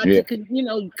God to,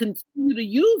 continue to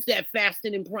use that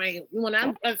fasting and praying. When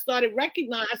I started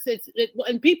recognizing, I said,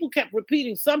 and people kept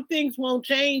repeating, some things won't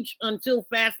change until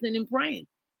fasting and praying.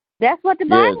 That's what the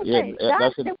Bible says.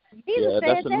 That's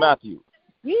in Matthew.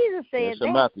 Jesus said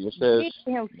that. Matthew. It says, Jesus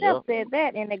himself said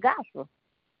that in the gospel.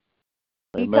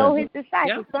 He Amen. told his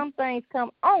disciples some things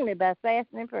come only by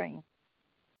fasting and praying.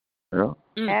 Yeah.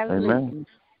 Amen.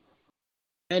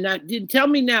 And tell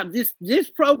me now, this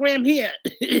program here,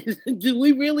 do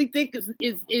we really think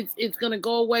it's going to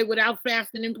go away without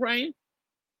fasting and praying?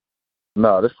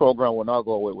 No, this program will not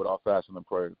go away without fasting and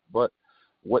praying. But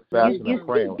with fasting and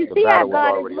praying, the battle is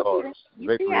already ours.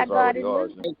 Victory is already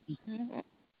ours.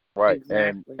 Right.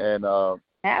 Exactly. And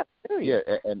absolutely.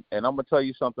 and I'm gonna tell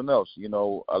you something else.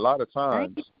 A lot of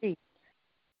times,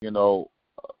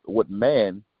 with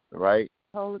man, right?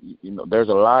 There's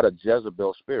a lot of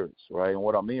Jezebel spirits, right? And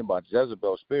what I mean by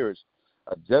Jezebel spirits,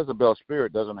 a Jezebel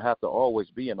spirit doesn't have to always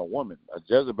be in a woman. A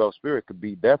Jezebel spirit could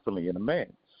be definitely in a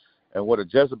man. And what a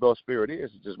Jezebel spirit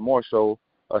is just more so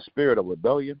a spirit of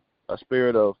rebellion, a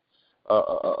spirit of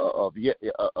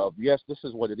yes, this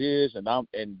is what it is, and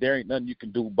there ain't nothing you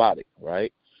can do about it,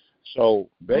 right? So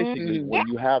basically, when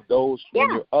you have those, when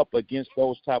you're up against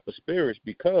those type of spirits,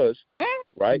 because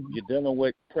right, you're dealing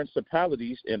with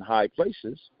principalities in high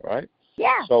places, right?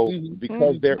 Yeah. So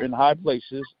because they're in high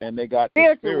places and they got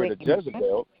the spirit of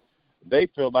Jezebel, they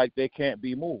feel like they can't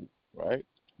be moved, right?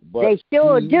 But they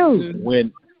sure do.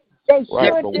 When That's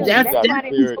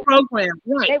the program,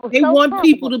 right? They want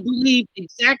people to believe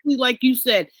exactly like you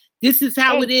said. This is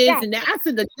how it is, and I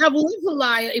said the devil is a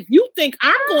liar. If you think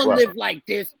I'm going to live like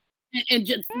this, and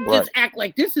just act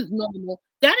like this is normal.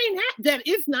 That ain't that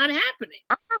is not happening.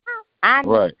 I'm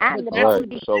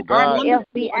So God,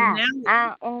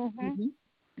 FBI.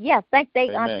 Yeah, think they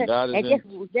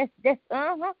just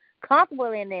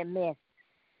comfortable in their mess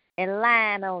and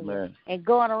lying on you and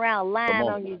going around lying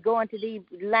on you, going to these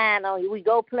lying on you. We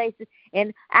go places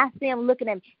and I see them looking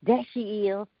at me. There she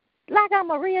is. Like I'm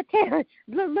a real terrorist.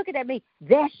 Looking at me.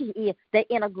 There she is. They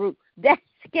in a group. That's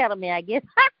scared of me, I guess.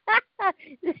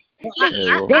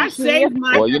 I saved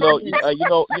my. Well, you know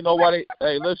why they.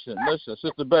 Hey, listen,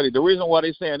 Sister Betty. The reason why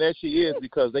they saying there she is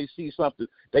because they see something.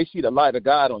 They see the light of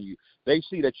God on you. They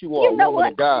see that you are a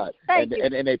woman of God, and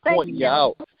they pointing you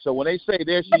out. So when they say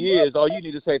there she is, all you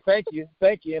need to say thank you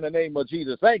in the name of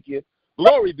Jesus. Thank you.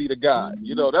 Glory be to God.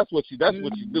 You know that's what you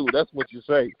do. That's what you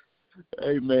say.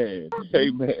 Amen.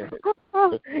 Amen.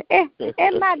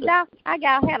 And my doctor, I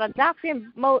had a doctor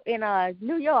in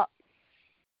New York.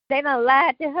 They done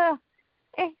lied to her,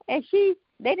 and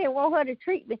they didn't want her to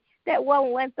treat me. That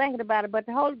woman wasn't thinking about it, but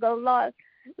the Holy Ghost,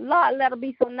 Lord, let her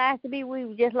be so nice to me. We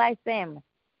were just like family.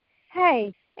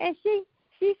 Hey, and she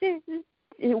just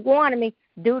warning me,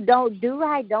 don't do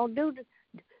right,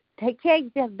 take care of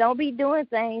yourself, don't be doing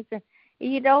things.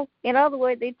 You know, in other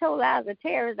words, they told I was a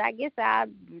terrorist. I guess I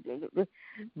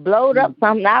blowed up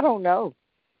something. I don't know.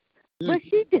 But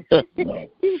she's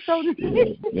so nice.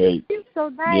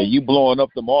 Yeah, you blowing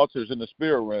up them altars in the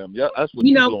spirit realm. Yeah, that's what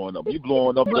you blowing up. You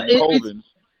blowing up the covens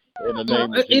in the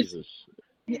name of Jesus.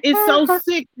 It's so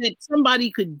sick that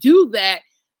somebody could do that.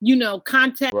 You know,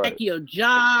 contact your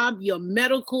job, your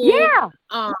medical,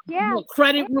 your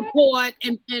credit report,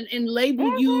 and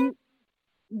label you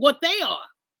what they are.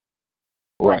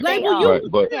 Right. Label you.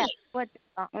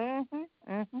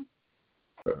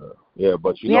 Yeah,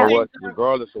 but you know what?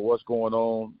 Regardless of what's going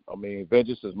on, I mean,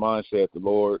 vengeance is mine, saith the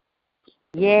Lord.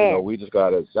 Yeah. You know, we just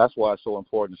gotta. That's why it's so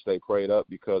important to stay prayed up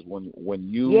because when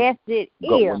you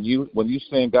when you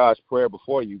send God's prayer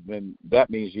before you, then that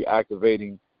means you're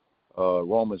activating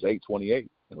Romans 8:28,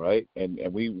 right? And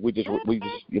we just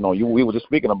you know we were just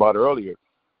speaking about it earlier.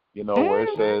 You know where it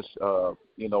says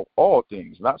you know all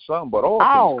things, not some, but all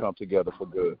things come together for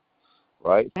good.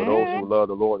 Right? For those who love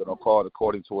the Lord and are called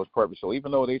according to his purpose. So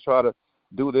even though they try to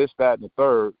do this, that, and the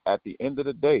third, at the end of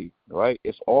the day, right,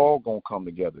 it's all going to come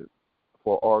together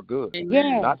for our good.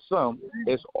 Yeah. Not some,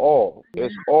 it's all.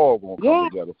 It's all going to come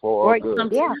together for our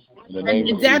good. Yeah. In the name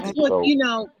and of that's Jesus. what, So, you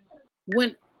know,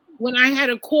 when I had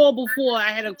a call before,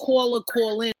 I had a caller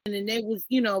call in, and it was,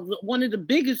 you know, one of the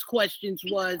biggest questions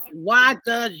was, why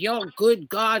does your good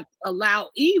God allow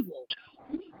evil?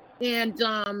 And,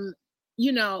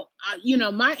 you know,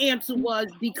 my answer was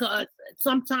because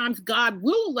sometimes God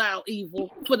will allow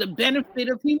evil for the benefit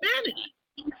of humanity.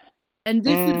 And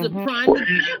this is a prime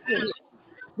example here.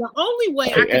 The only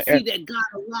way I can see that God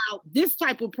allowed this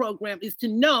type of program is to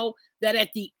know that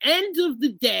at the end of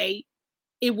the day,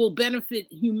 it will benefit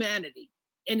humanity.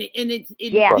 And it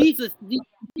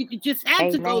just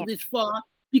had to go this far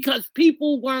because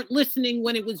people weren't listening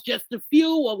when it was just a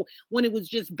few, or when it was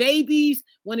just babies,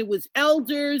 when it was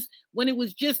elders, when it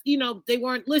was just, you know, they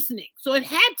weren't listening. So it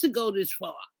had to go this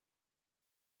far.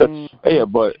 Yeah,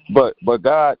 but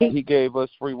God, he gave us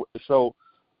free. So,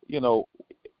 you know,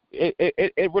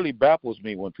 it really baffles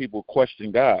me when people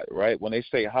question God, right? When they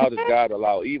say, how does God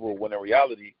allow evil? When in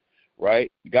reality,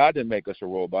 right, God didn't make us a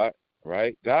robot,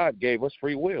 right? God gave us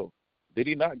free will. Did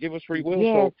he not give us free will?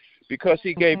 Yes. So because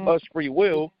he gave us free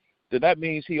will, then that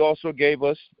means he also gave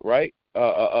us, right,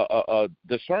 a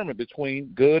discernment between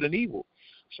good and evil.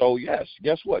 So yes,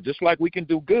 guess what? Just like we can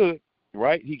do good,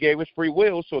 right? He gave us free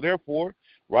will, so therefore,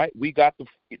 right, we got the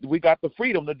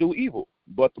freedom to do evil.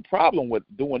 But the problem with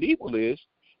doing evil is,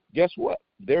 guess what?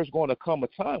 There's going to come a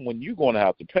time when you're going to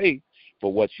have to pay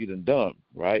for what you done,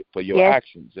 right? For your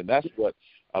actions. And that's what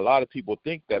a lot of people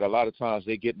think, that a lot of times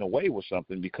they're getting away with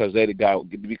something because they got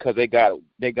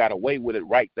away with it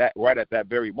right at that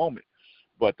very moment.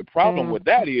 But the problem with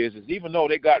that is even though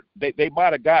they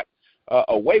might have got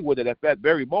away with it at that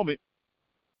very moment,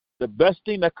 the best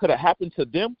thing that could have happened to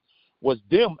them was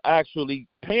them actually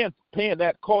paying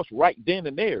that cost right then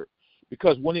and there.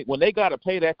 Because when they got to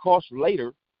pay that cost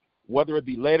later, whether it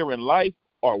be later in life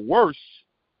or worse,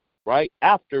 right,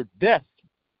 after death,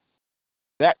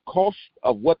 that cost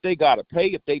of what they got to pay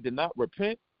if they did not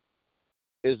repent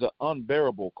is an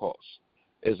unbearable cost.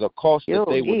 Is a cost that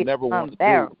they would never want to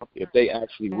do if they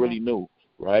actually really knew,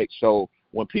 right? So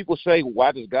when people say,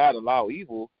 why does God allow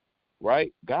evil,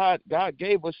 right? God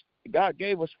gave us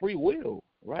free will,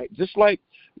 right? Just like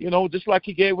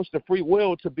he gave us the free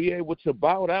will to be able to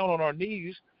bow down on our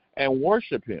knees and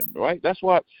worship him, right? That's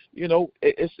why,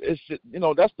 it's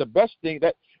that's the best thing,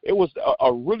 that it was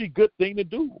a really good thing to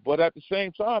do. But at the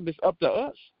same time, it's up to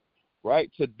us,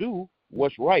 right, to do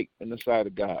what's right in the sight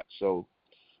of God. So,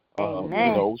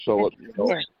 that's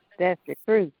the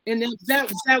truth. And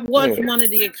that was one of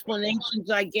the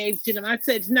explanations I gave to them. I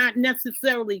said it's not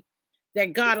necessarily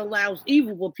that God allows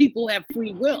evil, but people have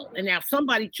free will. And now if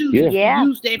somebody chooses to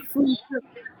use their free will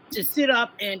to sit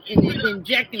up and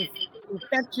inject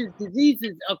infectious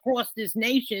diseases across this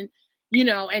nation,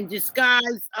 and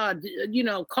disguise,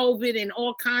 COVID and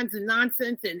all kinds of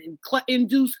nonsense and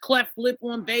induce cleft lip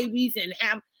on babies and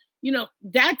have,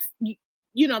 that's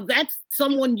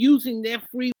someone using their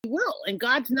free will. And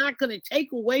God's not going to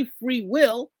take away free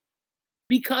will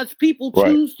because people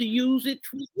choose to use it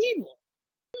for evil.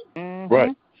 Mm-hmm.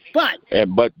 Right. But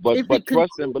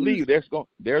trust and believe there's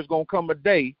gonna come a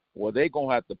day where they're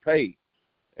gonna have to pay.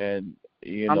 And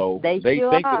they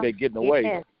think that they're getting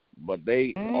away, but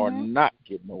they are not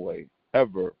getting away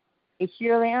ever. They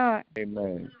surely aren't.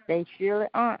 Amen. They surely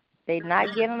aren't. They're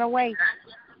not getting away.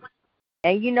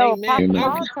 And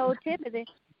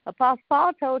Apostle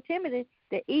Paul told Timothy,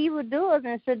 the evildoers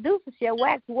and seducers shall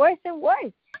wax worse and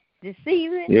worse,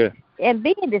 deceiving and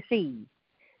being deceived.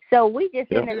 So we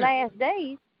just in the last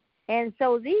days, and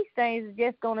so these things are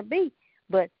just going to be.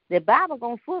 But the Bible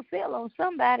going to fulfill on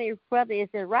somebody, whether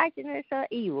it's in righteousness or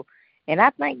evil. And I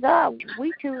thank God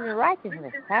we choose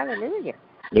righteousness. Hallelujah.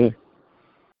 Yeah.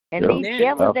 And these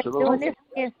devils that doing this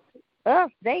against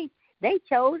us, they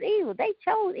chose evil. They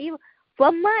chose evil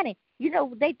for money.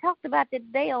 They talked about that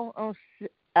today on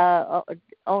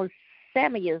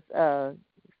Samuel's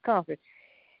conference.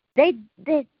 They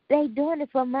doing it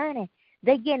for money.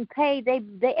 They getting paid. They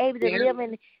able to live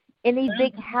in these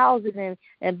big houses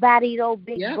and buy these old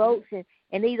big boats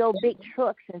and these old big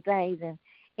trucks and things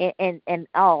and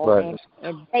all. Right.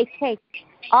 And they take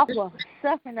off of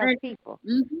suffering of people.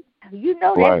 Mm-hmm.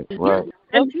 Right.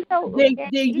 And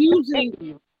they're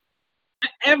using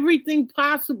everything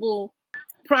possible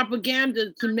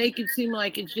propaganda to make it seem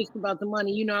like it's just about the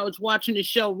money. I was watching the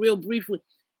show real briefly.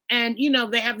 And,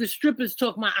 they have the strippers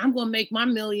talk about, I'm going to make my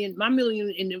million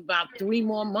in about 3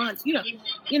 more months.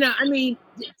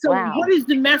 So what is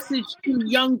the message to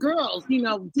young girls?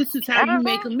 This is how you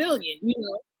make $1 million,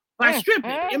 by stripping.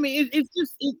 I mean, it's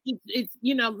just, it's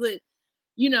the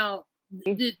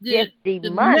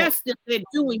mess that they're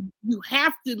doing. You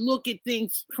have to look at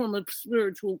things from a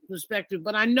spiritual perspective.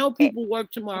 But I know people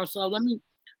work tomorrow. So let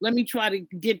me try to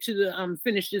get to the,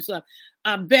 finish this up.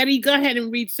 Betty, go ahead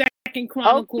and read Second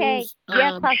Chronicles.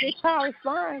 Okay,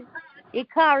 because it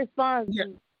corresponds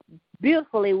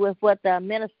beautifully with what the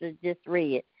minister just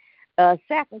read.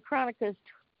 Second Chronicles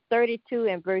 32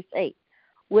 and verse 8.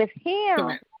 With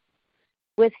him,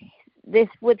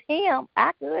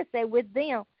 I could say with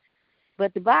them,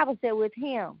 but the Bible said with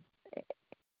him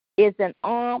is an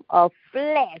arm of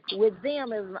flesh. With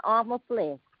them is an arm of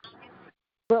flesh.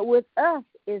 But with us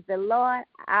is the Lord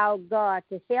our God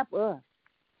to help us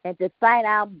and to fight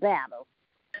our battles.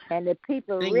 And the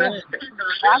people are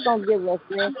going to give us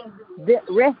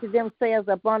rested themselves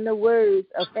upon the words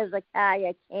of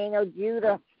Hezekiah, king of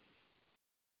Judah.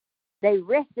 They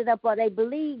rested upon, they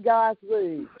believe God's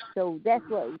word. So that's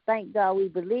what, thank God, we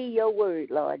believe your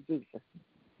word, Lord Jesus.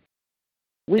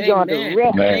 We're going to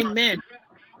rest. Amen.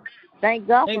 Thank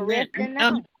God for resting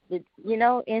us,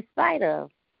 in spite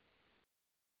of.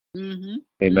 Mm-hmm.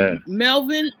 Amen.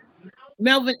 Melvin,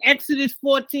 Exodus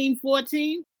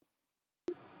 14:14.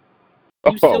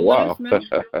 Oh, wow.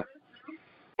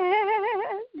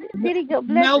 Did he go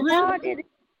bless his heart?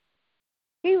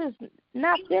 He was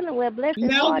not feeling well. Bless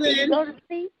his heart. Did he go to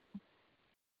sleep?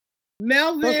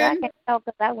 Melvin. Look, I can't talk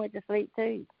because I went to sleep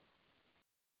too.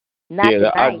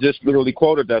 I just literally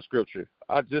quoted that scripture.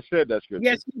 I just said that scripture.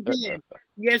 Yes, you did.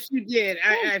 Yes, you did.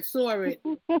 I saw it.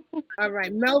 All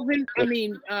right, Melvin.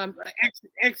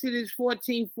 Exodus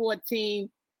 14:14.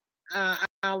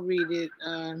 I'll read it.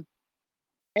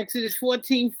 Exodus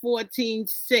 14:14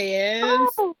 says,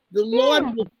 "The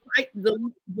Lord will fight. The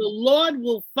Lord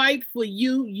will fight for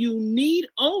you. You need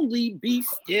only be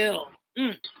still.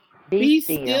 Be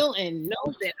still and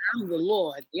know that I'm the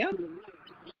Lord." Yep.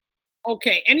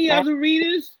 Okay. Any other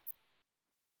readers?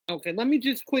 Okay. Let me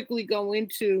just quickly go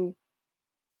into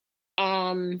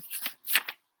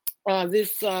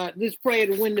this prayer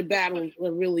to win the battle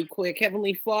really quick.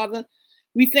 Heavenly Father,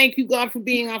 we thank you, God, for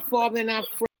being our Father and our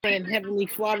friend. Heavenly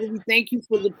Father, we thank you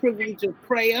for the privilege of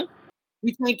prayer.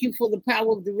 We thank you for the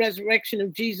power of the resurrection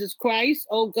of Jesus Christ.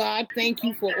 Oh God, thank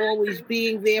you for always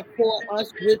being there for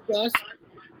us, with us.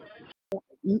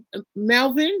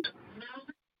 Melvin?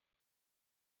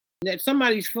 That's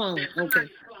somebody's phone. Okay.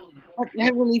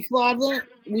 Heavenly Father,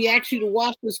 we ask you to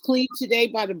wash us clean today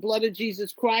by the blood of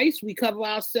Jesus Christ. We cover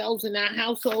ourselves and our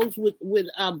households with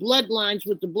our bloodlines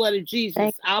with the blood of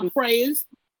Jesus. Our prayers,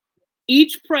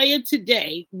 each prayer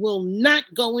today will not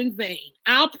go in vain.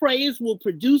 Our prayers will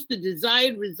produce the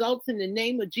desired results in the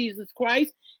name of Jesus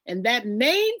Christ. And that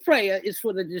main prayer is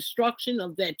for the destruction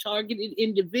of that targeted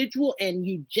individual and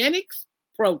eugenics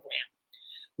program.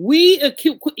 We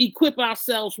equip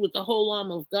ourselves with the whole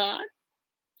armor of God.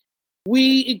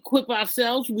 We equip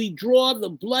ourselves. We draw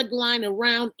the bloodline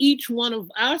around each one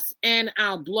of us and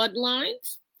our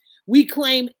bloodlines. We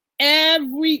claim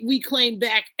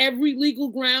back every legal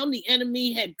ground the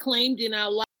enemy had claimed in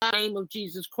our life in the name of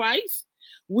Jesus Christ.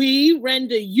 We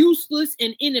render useless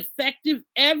and ineffective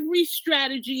every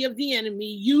strategy of the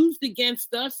enemy used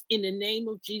against us in the name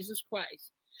of Jesus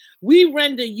Christ. We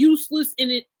render useless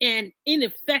and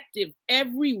ineffective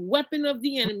every weapon of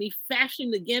the enemy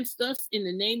fashioned against us in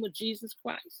the name of Jesus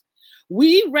Christ.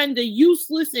 We render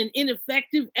useless and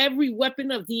ineffective every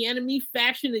weapon of the enemy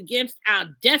fashioned against our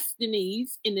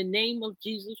destinies in the name of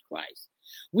Jesus Christ.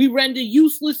 We render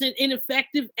useless and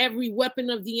ineffective every weapon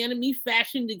of the enemy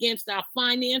fashioned against our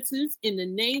finances in the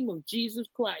name of Jesus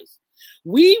Christ.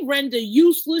 We render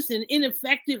useless and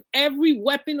ineffective every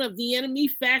weapon of the enemy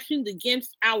fashioned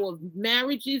against our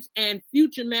marriages and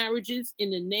future marriages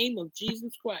in the name of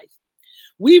Jesus Christ.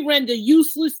 We render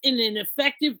useless and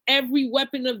ineffective every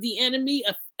weapon of the enemy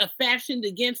fashioned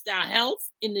against our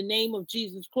health in the name of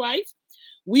Jesus Christ.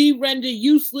 We render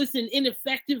useless and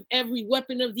ineffective every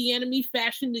weapon of the enemy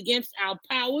fashioned against our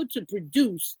power to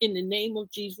produce in the name of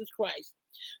Jesus Christ.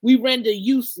 We render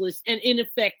useless and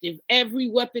ineffective every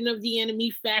weapon of the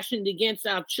enemy fashioned against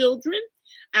our children,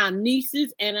 our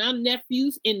nieces, and our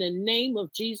nephews in the name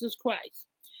of Jesus Christ.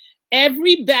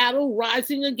 Every battle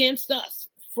rising against us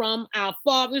from our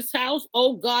Father's house,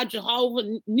 oh God,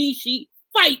 Jehovah Nissi,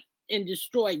 fight and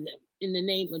destroy them in the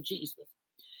name of Jesus.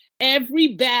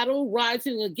 Every battle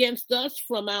rising against us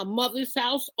from our mother's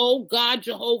house, oh God,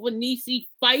 Jehovah Nissi,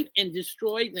 fight and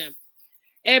destroy them.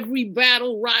 Every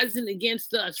battle rising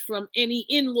against us from any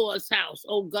in-law's house,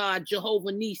 oh God,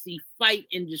 Jehovah Nissi, fight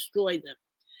and destroy them.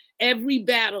 Every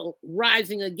battle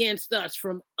rising against us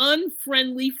from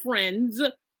unfriendly friends,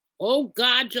 oh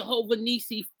God, Jehovah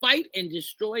Nissi, fight and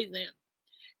destroy them.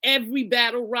 Every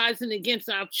battle rising against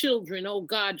our children, oh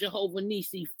God, Jehovah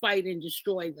Nissi, fight and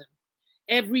destroy them.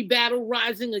 Every battle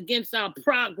rising against our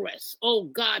progress, oh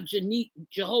God,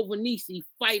 Jehovah Nissi,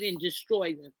 fight and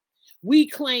destroy them. We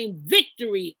claim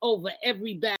victory over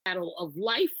every battle of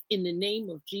life in the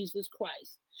name of Jesus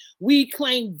Christ. We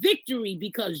claim victory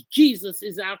because Jesus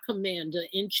is our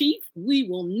commander-in-chief. We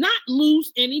will not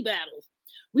lose any battles.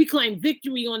 We claim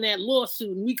victory on that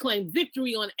lawsuit, and we claim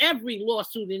victory on every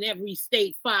lawsuit in every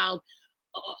state filed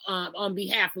on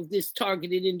behalf of this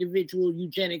targeted individual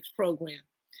eugenics program.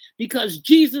 Because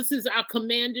Jesus is our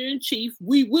commander-in-chief,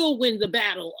 we will win the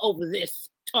battle over this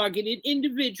targeted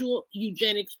individual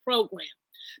eugenics program.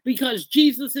 Because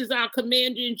Jesus is our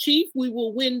commander-in-chief, we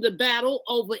will win the battle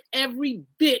over every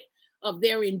bit of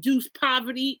their induced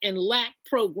poverty and lack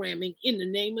programming in the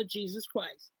name of Jesus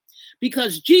Christ.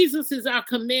 Because Jesus is our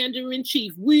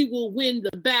commander-in-chief, we will win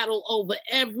the battle over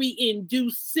every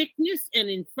induced sickness and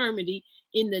infirmity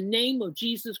in the name of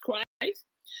Jesus Christ.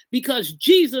 Because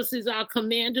Jesus is our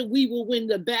commander, we will win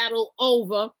the battle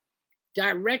over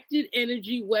directed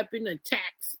energy weapon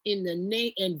attacks in the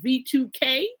name and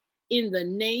V2K in the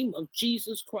name of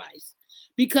Jesus Christ.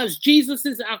 Because Jesus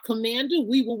is our commander,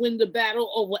 we will win the battle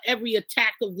over every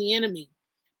attack of the enemy.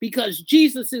 Because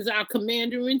Jesus is our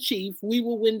commander-in-chief, we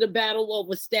will win the battle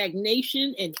over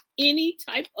stagnation and any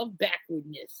type of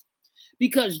backwardness.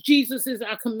 Because Jesus is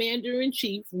our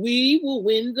commander-in-chief, we will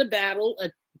win the battle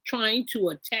of trying to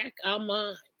attack our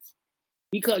minds.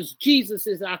 Because Jesus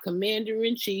is our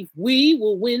commander-in-chief, we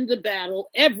will win the battle,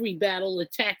 every battle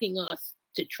attacking us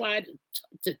to try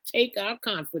to take our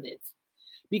confidence.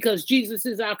 Because Jesus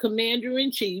is our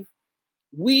commander-in-chief,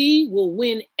 we will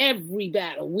win every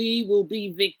battle. We will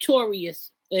be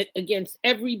victorious against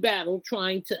every battle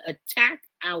trying to attack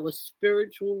our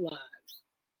spiritual lives.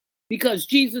 Because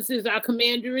Jesus is our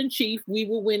commander-in-chief, we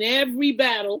will win every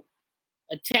battle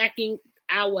attacking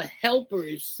our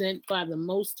helpers sent by the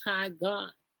Most High God.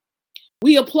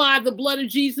 We apply the blood of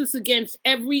Jesus against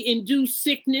every induced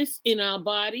sickness in our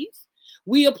bodies.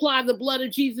 We apply the blood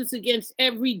of Jesus against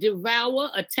every devourer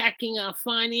attacking our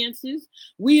finances.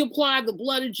 We apply the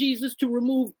blood of Jesus to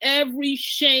remove every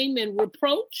shame and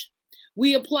reproach.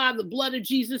 We apply the blood of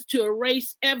Jesus to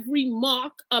erase every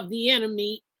mark of the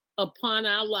enemy upon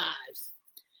our lives.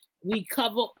 We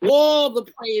cover all the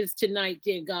prayers tonight,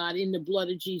 dear God, in the blood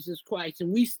of Jesus Christ.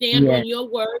 And we stand on your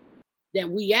word that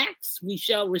we ask, we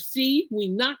shall receive. We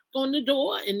knock on the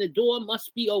door, and the door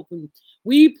must be opened.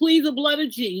 We plead the blood of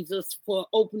Jesus for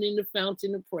opening the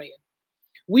fountain of prayer.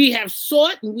 We have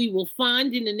sought, and we will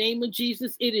find in the name of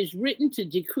Jesus. It is written to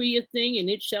decree a thing, and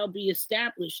it shall be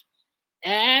established.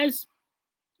 As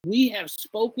we have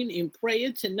spoken in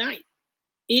prayer tonight,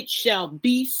 it shall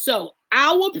be so.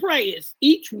 Our prayers,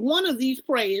 each one of these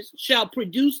prayers, shall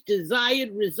produce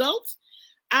desired results.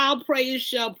 Our prayers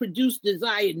shall produce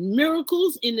desired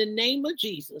miracles in the name of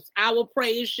Jesus. Our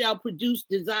prayers shall produce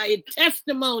desired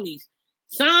testimonies,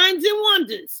 signs, and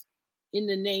wonders in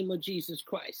the name of Jesus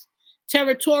Christ.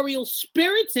 Territorial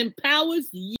spirits and powers,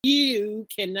 you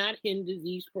cannot hinder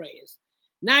these prayers.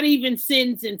 Not even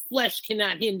sins and flesh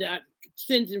cannot hinder.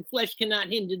 Sins and flesh cannot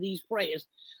hinder these prayers.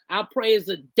 Our prayers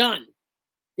are done.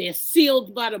 They're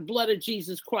sealed by the blood of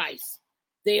Jesus Christ.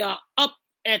 They are up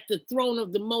at the throne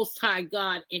of the Most High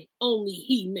God, and only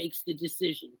He makes the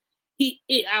decision.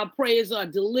 Our prayers are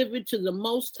delivered to the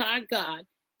Most High God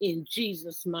in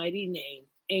Jesus' mighty name.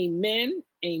 Amen,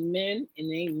 amen,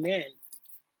 and amen.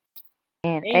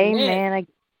 And amen.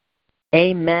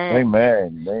 Amen.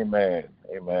 Amen. Amen.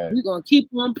 Amen. We're going to keep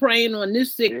on praying on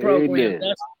this sick program.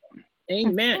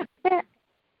 Amen.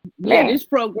 Yeah, this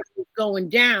program is going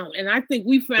down, and I think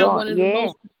we found one of the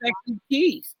most effective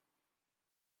keys,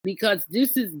 because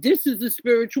this is a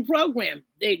spiritual program.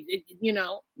 They've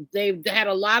had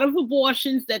a lot of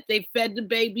abortions that they fed the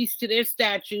babies to their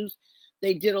statues.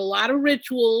 They did a lot of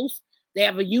rituals. They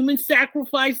have a human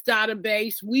sacrifice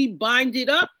database. We bind it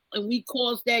up, and we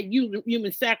cause that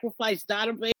human sacrifice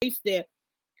database. They're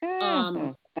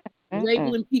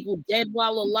labeling people dead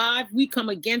while alive. We come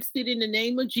against it in the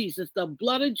name of Jesus. The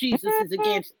blood of Jesus is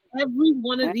against every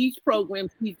one of these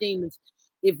programs, these demons.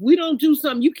 If we don't do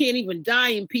something, you can't even die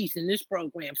in peace in this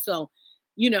program. So,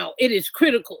 it is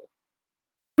critical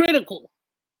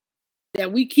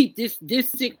that we keep this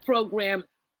sick program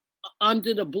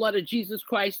under the blood of Jesus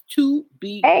Christ to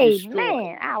be destroyed.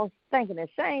 Amen. I was thinking the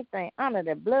same thing. Under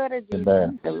the blood of Jesus,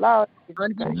 Amen. the Lord.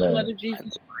 Under the blood of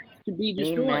Jesus Christ to be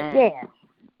destroyed. Amen. Yeah.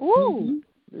 Woo.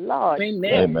 Lord.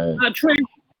 Amen. Amen.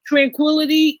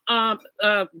 Tranquility.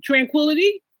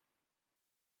 Tranquility.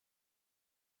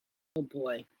 Oh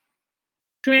boy.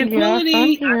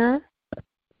 Tranquility. Yes,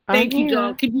 thank you,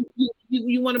 Dawn. Can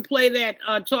you want to play that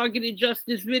targeted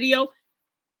justice video?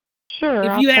 Sure,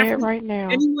 If you I'll have play it right now.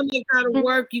 Anyone that got to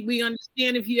work, we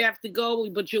understand if you have to go,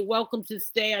 but you're welcome to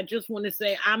stay. I just want to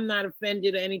say I'm not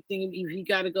offended or anything. If you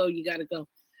got to go, you got to go.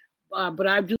 But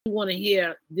I do want to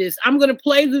hear this. I'm going to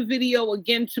play the video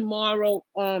again tomorrow.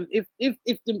 If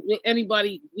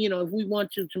anybody, if we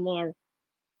want to tomorrow.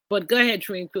 But go ahead,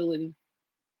 Tranquility.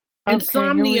 Okay,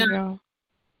 Insomnia.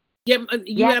 Get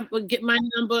my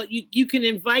number. You can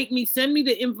invite me. Send me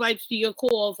the invites to your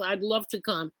calls. I'd love to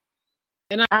come.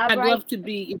 And I'd love to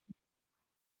be.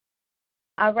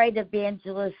 All right,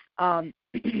 Evangelist.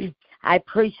 I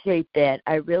appreciate that.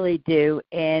 I really do.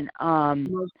 And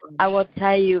I will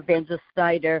tell you, Evangelist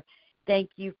Snyder, thank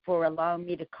you for allowing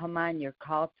me to come on your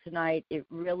call tonight.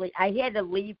 I had to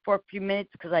leave for a few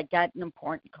minutes because I got an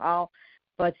important call.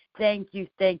 But thank you.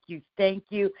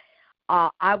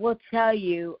 I will tell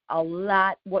you a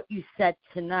lot. What you said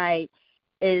tonight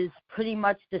is pretty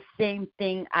much the same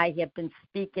thing I have been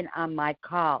speaking on my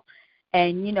call.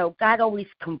 And, God always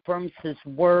confirms his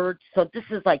word. So this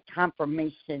is like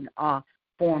confirmation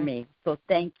for me. So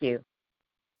thank you.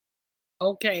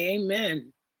 Okay.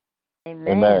 Amen.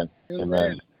 Amen.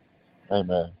 Amen.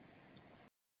 Amen.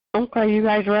 Okay, you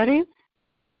guys ready?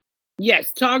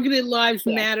 Yes. Targeted Lives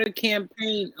Matter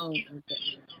campaign. Oh,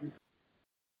 okay.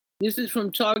 This is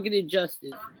from Targeted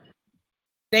Justice.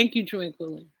 Thank you,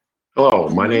 Tranquility. Hello,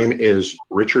 my name is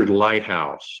Richard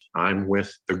Lighthouse. I'm with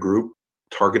the group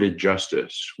Targeted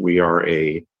Justice. We are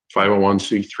a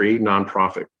 501c3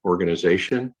 nonprofit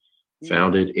organization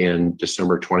founded in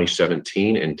December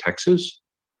 2017 in Texas.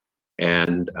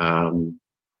 And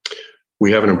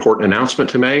we have an important announcement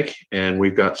to make, and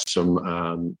we've got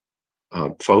some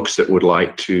folks that would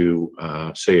like to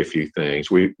say a few things.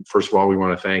 First of all, we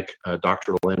want to thank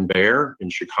Dr. Lynn Baer in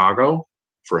Chicago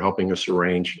for helping us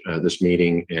arrange this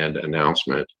meeting and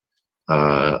announcement.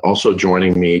 Also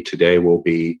joining me today will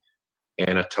be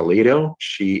Anna Toledo.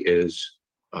 She is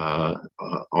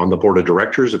on the board of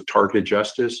directors of Targeted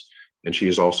Justice, and she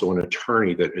is also an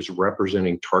attorney that is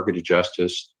representing Targeted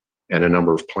Justice and a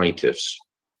number of plaintiffs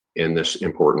in this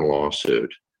important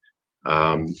lawsuit.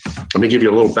 Let me give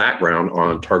you a little background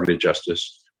on Targeted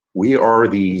Justice. We are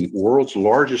the world's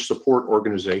largest support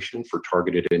organization for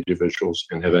targeted individuals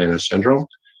in Havana syndrome.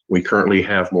 We currently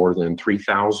have more than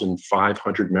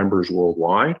 3,500 members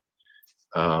worldwide.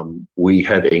 We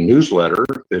have a newsletter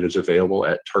that is available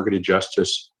at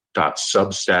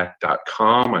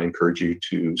targetedjustice.substack.com. I encourage you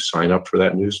to sign up for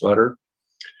that newsletter.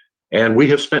 And we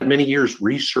have spent many years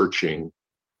researching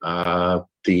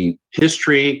the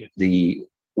history, the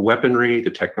weaponry,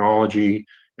 the technology,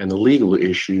 and the legal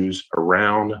issues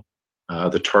around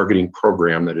the targeting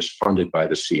program that is funded by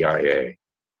the CIA.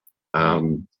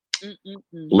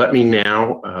 Let me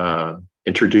now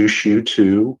introduce you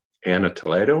to Anna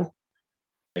Toledo.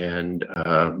 And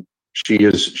she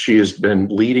has been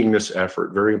leading this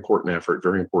effort, very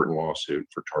important lawsuit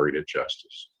for targeted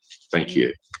justice. Thank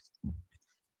you.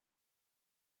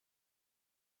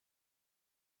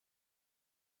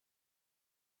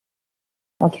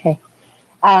 Okay.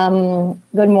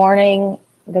 Good morning.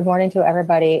 Good morning to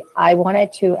everybody. I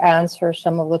wanted to answer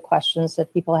some of the questions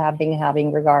that people have been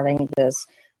having regarding this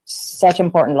such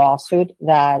important lawsuit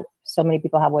that so many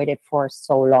people have waited for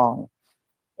so long.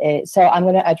 So I'm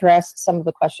going to address some of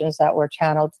the questions that were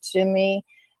channeled to me.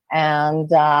 And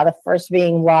the first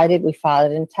being, why did we file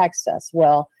it in Texas?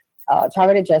 Well,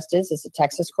 Targeted Justice is a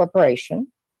Texas corporation.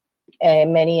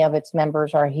 Many of its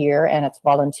members are here and it's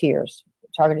volunteers.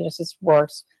 Targeted Justice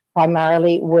works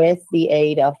primarily with the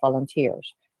aid of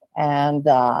volunteers. And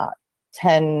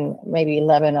 10, maybe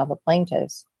 11 of the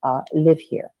plaintiffs live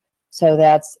here. So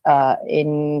that's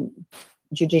in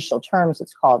judicial terms,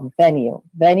 it's called venue.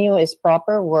 Venue is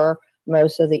proper where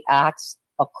most of the acts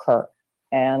occur.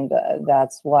 And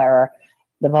that's where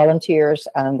the volunteers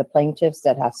and the plaintiffs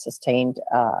that have sustained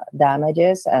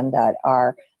damages and that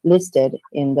are listed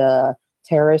in the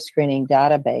terrorist screening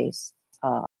database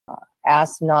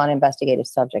as non-investigative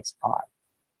subjects are.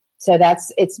 So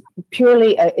it's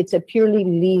a purely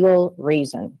legal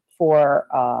reason for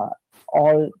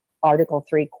all Article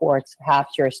 3 courts have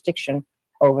jurisdiction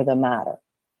over the matter.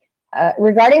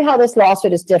 Regarding how this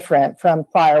lawsuit is different from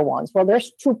prior ones, well,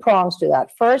 there's two prongs to that.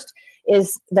 First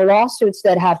is the lawsuits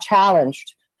that have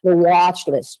challenged the watch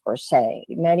list per se.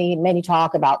 Many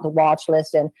talk about the watch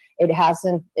list, and it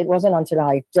wasn't until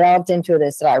I delved into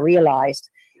this that I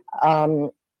realized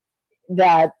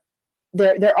that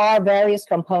there are various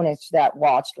components to that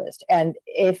watch list. And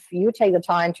if you take the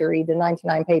time to read the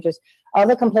 99 pages of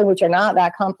the complaint, which are not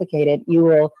that complicated, you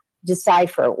will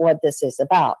decipher what this is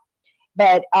about.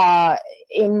 But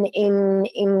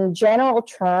in general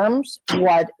terms,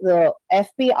 what the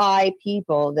FBI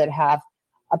people that have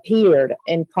appeared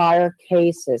in prior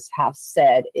cases have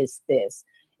said is this.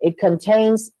 It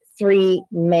contains three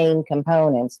main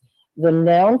components: the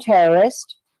known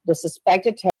terrorist, the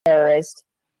suspected terrorist,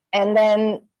 and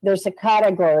then there's a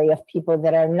category of people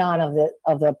that are none of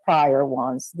the prior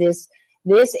ones. This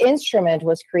instrument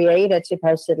was created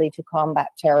supposedly to combat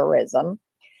terrorism,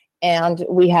 and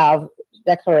we have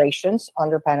declarations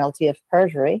under penalty of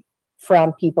perjury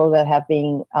from people that have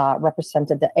been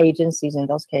represented the agencies in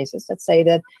those cases that say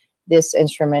that this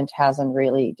instrument hasn't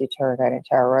really deterred any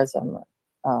terrorism,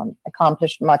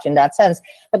 accomplished much in that sense.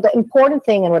 But the important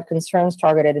thing and what concerns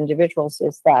targeted individuals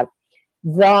is that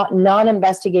the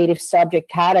non-investigative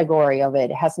subject category of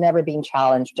it has never been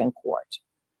challenged in court.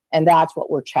 And that's what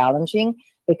we're challenging,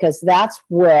 because that's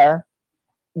where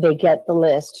they get the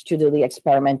list to do the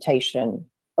experimentation,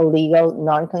 illegal,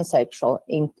 non-consensual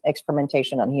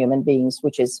experimentation on human beings,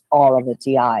 which is all of the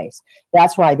TIs.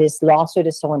 That's why this lawsuit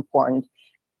is so important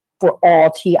for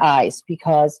all TIs,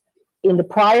 because in the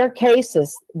prior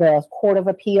cases, the Court of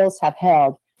Appeals have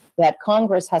held that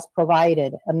Congress has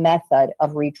provided a method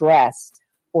of redress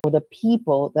for the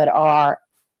people that are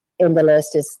in the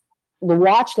list. Is the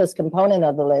watch list component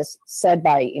of the list said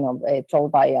by,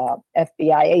 told by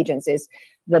FBI agents is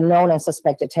the known and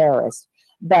suspected terrorists.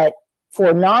 But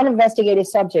for non-investigative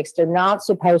subjects, they're not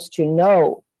supposed to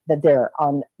know that they're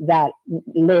on that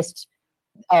list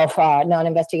of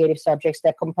non-investigative subjects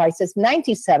that comprises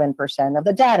 97% of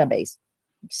the database.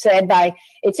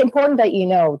 It's important that you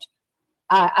note,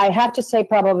 I have to say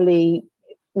probably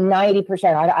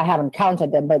 90%, I haven't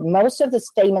counted them, but most of the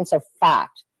statements of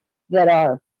fact that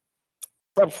are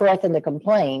put forth in the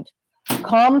complaint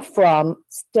come from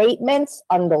statements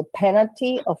under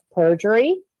penalty of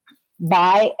perjury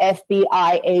by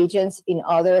FBI agents in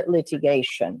other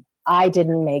litigation. I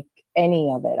didn't make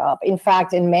any of it up. In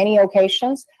fact, in many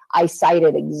occasions, I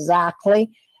cited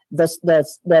exactly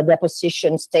the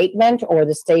deposition statement or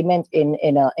the statement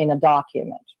in a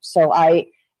document. So I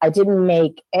didn't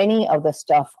make any of the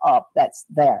stuff up that's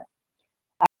there.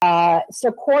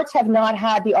 So courts have not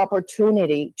had the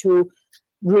opportunity to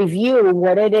review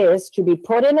what it is to be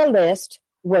put in a list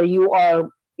where you are,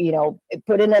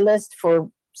 put in a list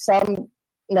for some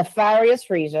nefarious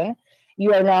reason.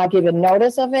 You are not given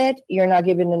notice of it. You're not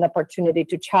given an opportunity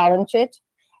to challenge it,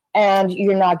 and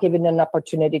you're not given an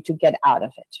opportunity to get out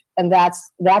of it. And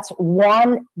that's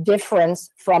one difference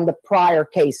from the prior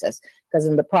cases, because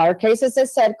in the prior cases, it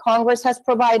said Congress has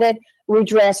provided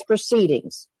redress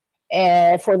proceedings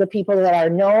for the people that are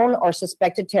known or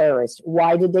suspected terrorists.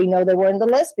 Why did they know they were in the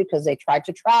list? Because they tried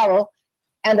to travel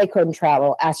and they couldn't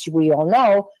travel. As we all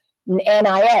know,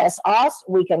 NIS,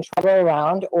 we can travel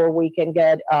around, or we can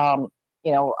get,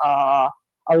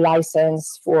 a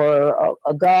license for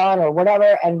a gun or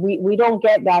whatever. And we don't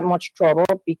get that much trouble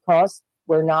because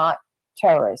we're not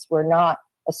terrorists. We're not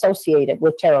associated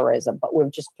with terrorism, but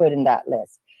we're just put in that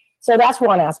list. So that's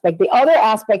one aspect. The other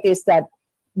aspect is that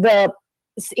the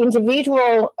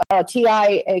individual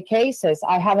TI cases,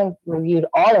 I haven't reviewed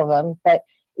all of them, but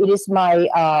it is my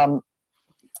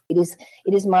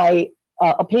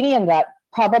opinion that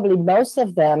probably most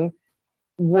of them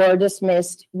were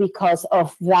dismissed because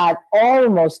of that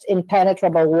almost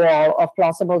impenetrable wall of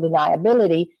plausible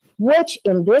deniability, which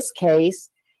in this case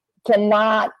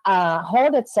cannot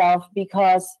hold itself,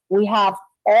 because we have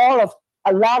a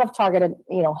lot of targeted,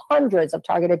 hundreds of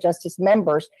targeted justice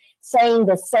members saying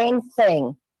the same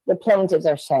thing the plaintiffs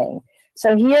are saying.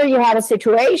 So here you have a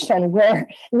situation where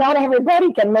not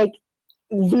everybody can make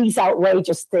these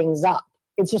outrageous things up.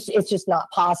 It's just not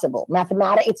possible.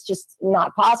 Mathematics, it's just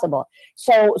not possible.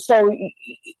 So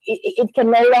it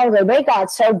can no longer. They got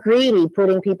so greedy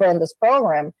putting people in this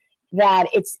program that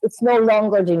it's no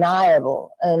longer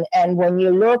deniable. And when you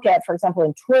look at, for example,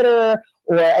 in Twitter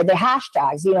or the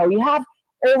hashtags, you have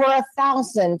over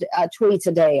 1,000 tweets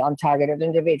a day on targeted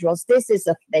individuals. This is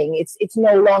a thing. It can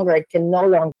no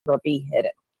longer be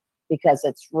hidden because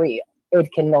it's real.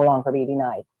 It can no longer be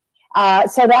denied.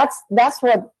 So that's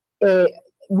what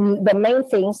the main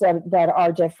things that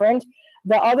are different.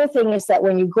 The other thing is that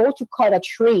when you go to cut a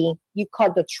tree, you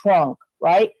cut the trunk,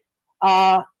 right?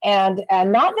 And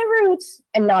not the roots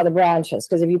and not the branches,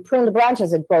 because if you prune the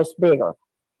branches, it grows bigger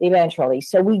eventually.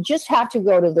 So we just have to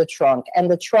go to the trunk, and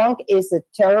the trunk is the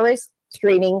terrorist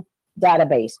screening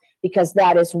database, because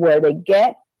that is where they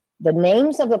get the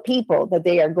names of the people that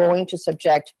they are going to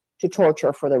subject to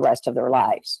torture for the rest of their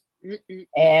lives.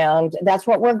 And that's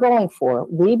what we're going for.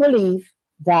 We believe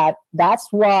that that's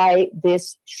why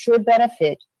this should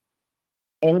benefit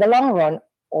in the long run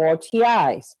all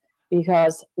TIs,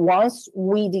 because once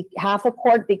we have a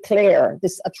court declare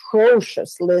this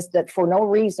atrocious list that for no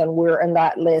reason we're in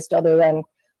that list other than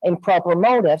improper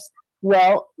motives,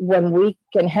 well, when we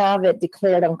can have it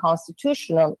declared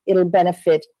unconstitutional, it'll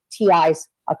benefit TIs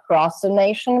across the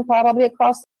nation, probably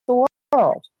across the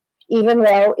world, even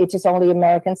though it is only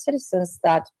American citizens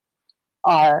that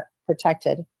are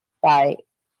protected by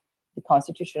the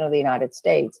Constitution of the United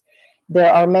States.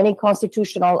 There are many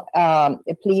constitutional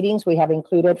pleadings. We have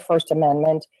included First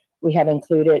Amendment. We have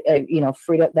included,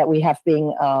 freedom, that we have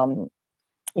been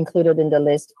included in the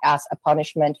list as a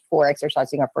punishment for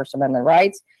exercising our First Amendment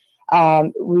rights.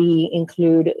 We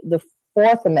include the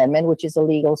Fourth Amendment, which is a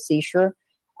legal seizure,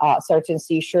 search and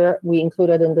seizure. We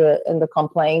included in the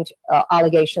complaint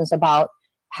allegations about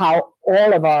how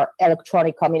all of our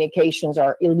electronic communications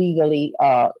are illegally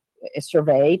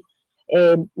surveyed.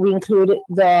 We include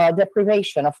the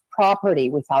deprivation of property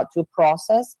without due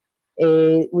process.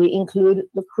 We include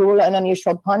the cruel and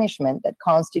unusual punishment that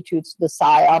constitutes the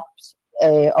psyops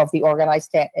of the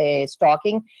organized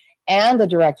stalking, and the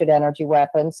directed energy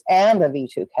weapons, and the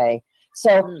V2K.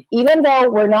 So even though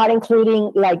we're not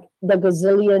including like the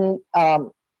gazillion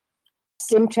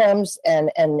symptoms and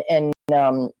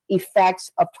effects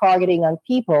of targeting on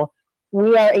people,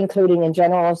 we are including in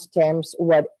general terms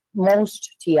what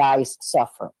most TIs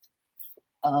suffer.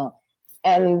 So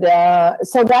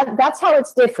that's how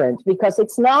it's different, because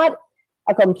it's not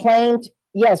a complaint.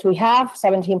 Yes, we have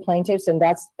 17 plaintiffs, and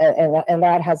that's and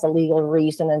that has a legal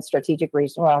reason and strategic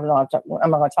reason. Well, I'm not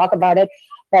going to talk about it,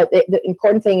 but the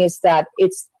important thing is that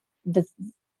it's the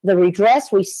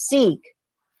redress we seek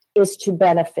is to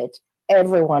benefit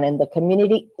everyone in the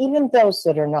community, even those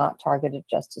that are not targeted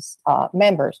justice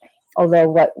members. Although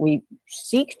what we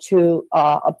seek to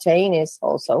obtain is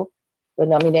also the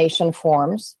nomination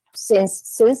forms.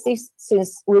 Since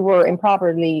we were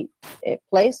improperly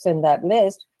placed in that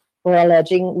list, we're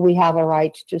alleging we have a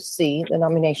right to see the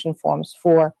nomination forms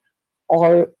for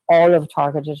all of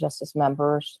targeted justice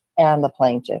members and the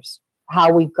plaintiffs.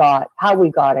 How we got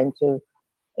into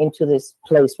this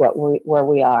place where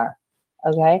we are.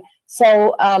 Okay,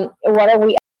 so what are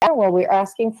we? Well, we're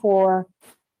asking for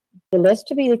the list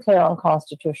to be declared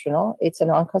unconstitutional. It's an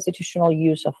unconstitutional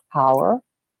use of power.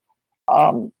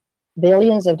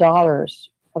 Billions of dollars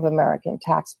of American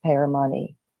taxpayer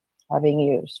money are being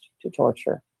used to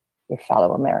torture your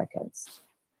fellow Americans,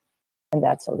 and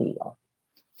that's illegal.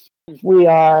 We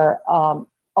are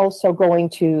also going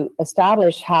to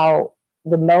establish how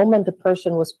the moment the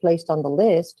person was placed on the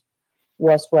list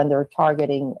was when their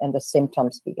targeting and the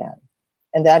symptoms began.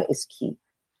 And that is key.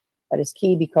 That is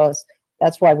key because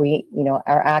that's why we,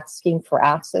 are asking for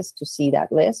access to see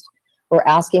that list. We're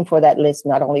asking for that list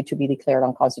not only to be declared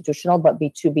unconstitutional, but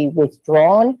to be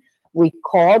withdrawn. We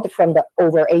called from the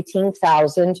over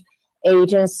 18,000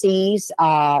 agencies,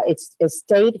 it's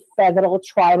state, federal,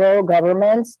 tribal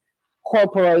governments,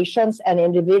 corporations, and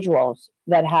individuals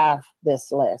that have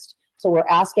this list. So we're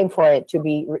asking for it to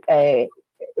be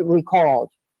recalled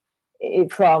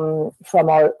from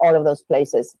all of those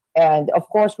places. And of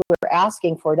course, we're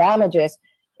asking for damages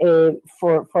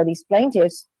for these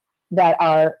plaintiffs that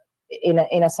are, in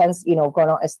a sense, going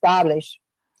to establish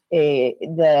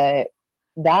the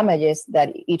damages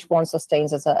that each one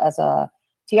sustains as a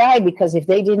TI, because if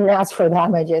they didn't ask for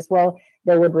damages, well,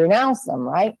 they would renounce them,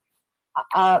 right?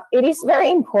 It is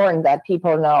very important that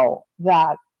people know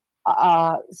that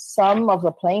some of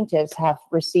the plaintiffs have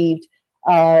received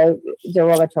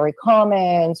derogatory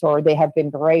comments, or they have been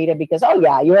berated because, oh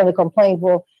yeah, you have a complaint.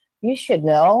 Well, you should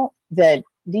know that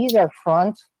these are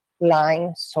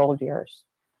front-line soldiers,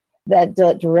 that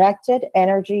the directed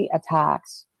energy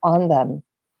attacks on them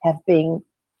have been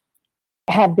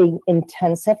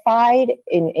intensified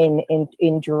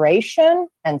in duration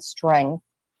and strength,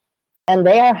 and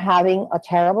they are having a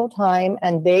terrible time.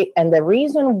 And the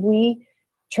reason we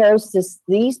chose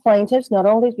these plaintiffs, not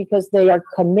only because they are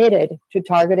committed to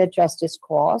targeted justice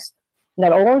cause,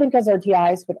 not only because they're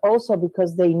TIs, but also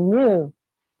because they knew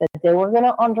that they were going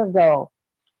to undergo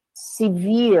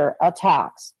severe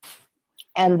attacks,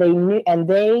 and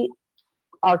they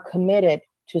are committed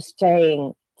to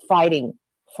fighting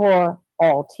for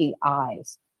all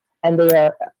TIs, and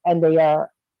they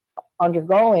are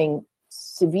undergoing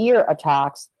severe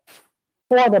attacks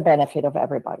for the benefit of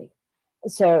everybody.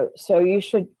 So you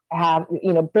should have,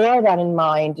 bear that in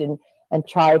mind and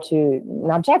try to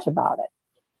not judge about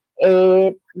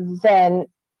it. Then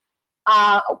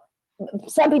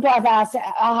some people have asked,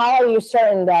 how are you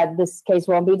certain that this case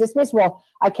won't be dismissed? Well,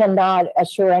 I cannot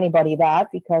assure anybody that,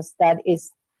 because that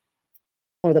is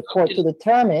for the court to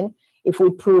determine if we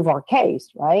prove our case,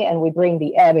 right? And we bring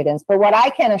the evidence. But what I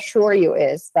can assure you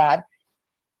is that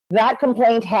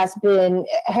complaint has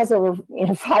over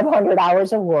 500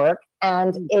 hours of work,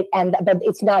 but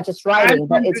it's not just writing,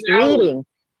 but it's reading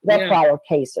the prior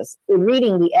cases,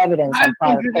 reading the evidence on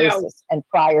prior cases and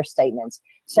prior statements.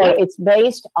 So it's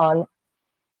based on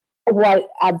what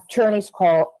attorneys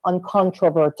call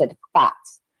uncontroverted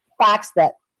facts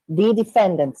that the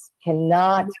defendants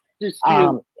cannot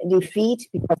defeat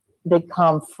because they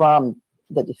come from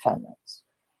the defendants,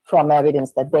 from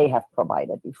evidence that they have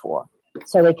provided before.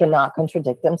 So they cannot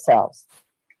contradict themselves.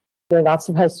 They're not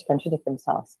supposed to contradict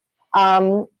themselves.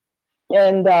 And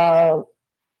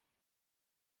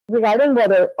regarding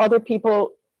whether other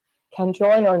people can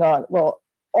join or not, well,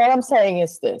 all I'm saying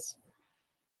is this.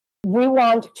 We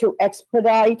want to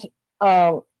expedite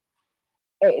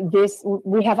this.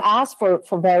 We have asked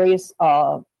for various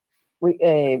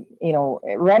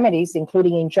remedies,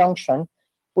 including injunction,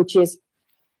 which is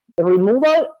the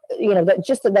removal,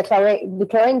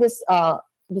 declaring this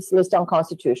list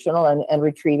unconstitutional and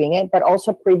retrieving it, but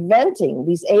also preventing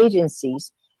these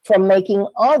agencies from making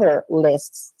other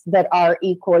lists that are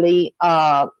equally,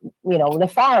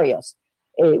 nefarious.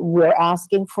 We're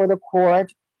asking for the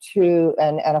court to,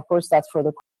 and of course that's for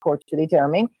the court to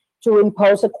determine, to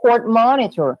impose a court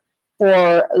monitor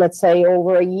for, let's say,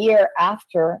 over a year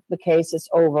after the case is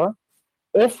over,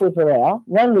 if we prevail,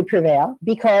 when we prevail,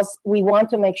 because we want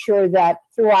to make sure that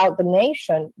throughout the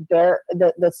nation,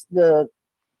 the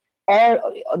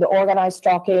organized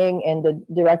stalking and the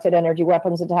directed energy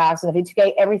weapons attacks and the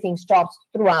VTK, everything stops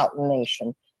throughout the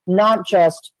nation, not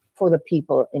just for the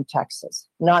people in Texas,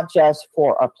 not just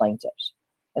for our plaintiffs.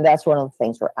 And that's one of the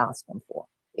things we're asking for.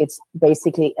 It's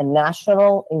basically a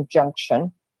national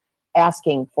injunction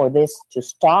asking for this to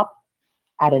stop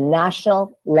at a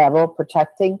national level,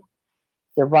 protecting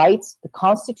the rights, the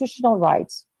constitutional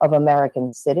rights of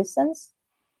American citizens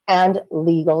and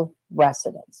legal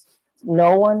residents.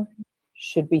 No one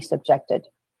should be subjected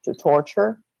to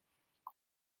torture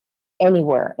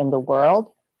anywhere in the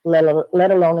world, let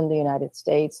alone in the United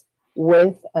States,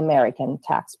 with American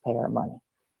taxpayer money.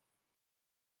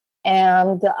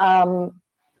 And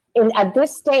at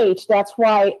this stage, that's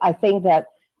why I think that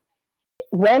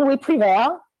when we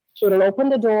prevail, it'll open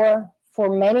the door for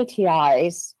many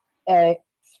TIs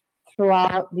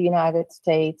throughout the United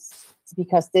States,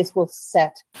 because this will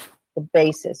set the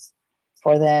basis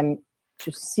for them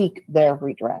to seek their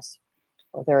redress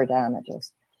or their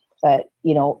damages. But,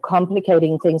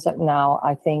 complicating things up now,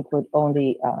 I think would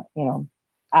only,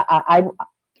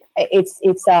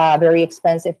 it's a very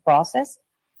expensive process.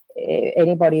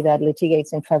 Anybody that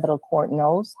litigates in federal court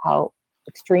knows how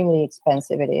extremely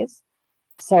expensive it is.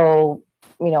 So,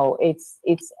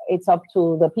 it's up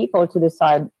to the people to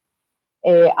decide.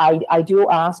 I do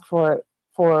ask for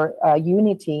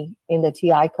unity in the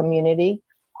TI community,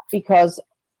 because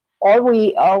all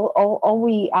we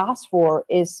ask for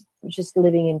is just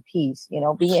living in peace,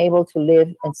 being able to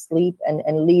live and sleep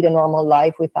and lead a normal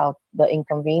life without the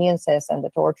inconveniences and the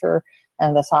torture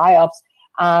and the psyops.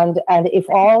 And if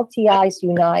all TIs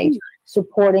unite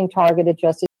supporting targeted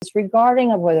justice,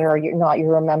 regarding of whether or not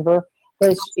you're a member,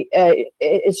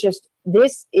 it's just,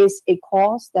 this is a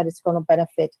cause that is going to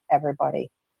benefit everybody.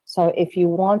 So if you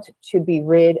want to be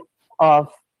rid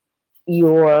of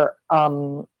your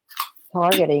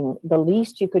targeting, the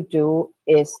least you could do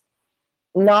is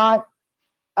not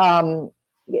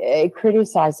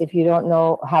criticize if you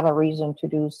don't have a reason to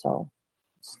do so.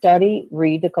 Study,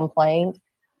 read the complaint,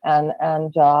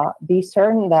 and be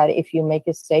certain that if you make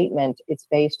a statement, it's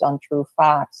based on true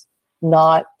facts,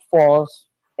 not false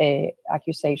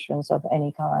accusations of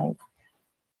any kind.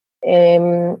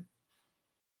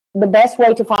 The best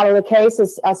way to follow the case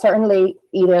is certainly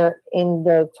either in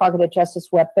the Targeted Justice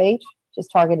webpage,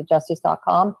 just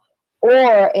targetedjustice.com,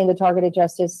 or in the Targeted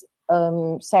Justice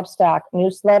Substack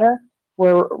newsletter.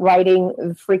 We're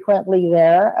writing frequently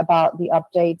there about the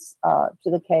updates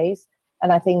to the case,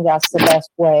 and I think that's the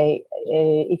best way.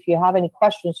 If you have any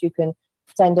questions, you can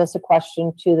send us a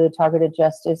question to the Targeted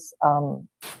Justice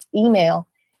email,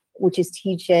 which is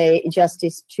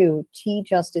tjustice2,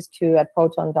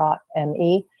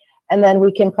 tjustice2@proton.me, and then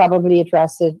we can probably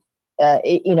address it.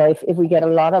 If we get a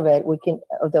lot of it, we can,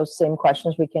 of those same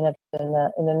questions, we can address in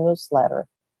the newsletter.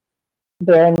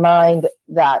 Bear in mind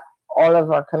that all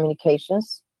of our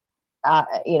communications,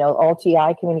 all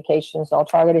TI communications, all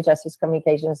targeted justice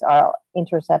communications are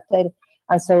intercepted,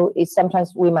 and so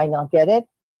sometimes we might not get it.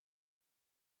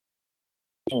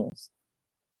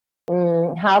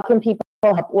 How can people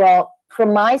help? Well,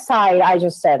 from my side, I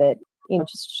just said it.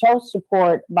 Just show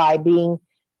support by being,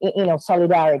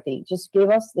 solidarity. Just give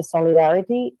us the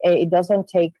solidarity. It doesn't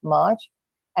take much,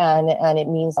 and it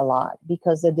means a lot,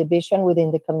 because the division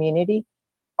within the community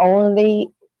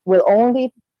will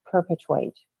only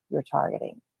perpetuate your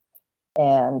targeting.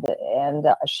 And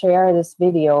share this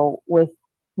video with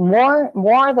more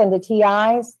than the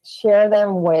TIs. Share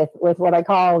them with what I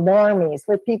call normies,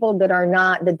 with people that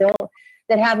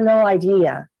have no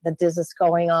idea that this is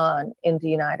going on in the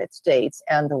United States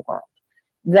and the world.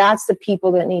 That's the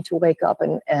people that need to wake up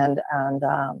and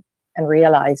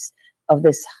realize of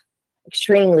this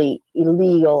extremely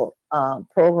illegal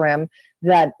program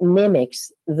that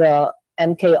mimics the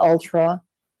MK Ultra.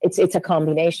 It's a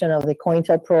combination of the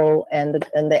COINTELPRO and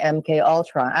the MK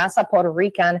Ultra. As a Puerto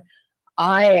Rican,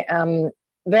 I am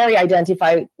very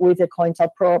identified with the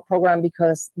COINTELPRO program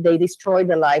because they destroyed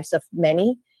the lives of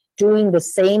many, doing the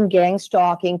same gang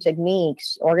stalking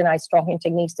techniques, organized stalking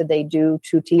techniques that they do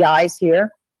to TIs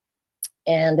here.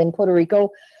 And in Puerto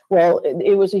Rico, well,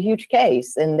 it was a huge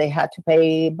case, and they had to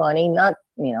pay money, not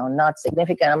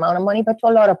significant amount of money, but to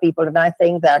a lot of people. And I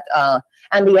think that,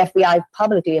 and the FBI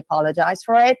publicly apologized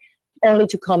for it, only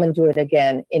to come and do it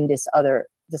again in this other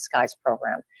disguise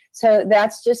program. So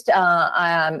that's just,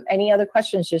 any other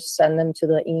questions, just send them to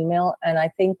the email. And I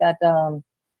think that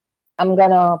I'm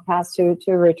gonna pass to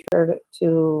Richard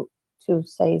to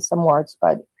say some words,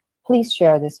 but please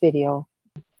share this video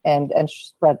and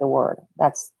spread the word.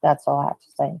 That's all I have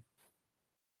to say.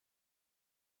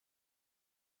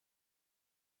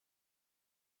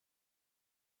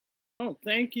 Oh,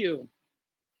 thank you.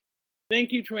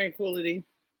 Thank you, Tranquility.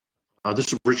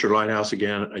 This is Richard Lighthouse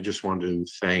again. I just wanted to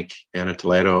thank Anna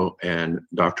Toledo and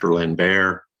Dr. Len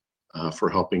Baer for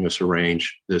helping us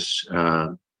arrange this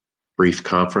brief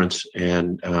conference.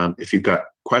 And if you've got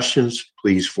questions,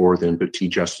 please forward them to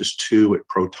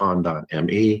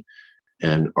tjustice2@proton.me,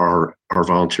 and our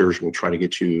volunteers will try to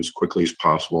get you as quickly as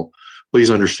possible.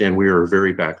 Please understand we are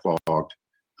very backlogged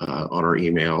on our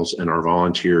emails, and our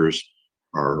volunteers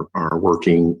are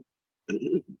working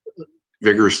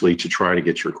vigorously to try to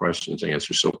get your questions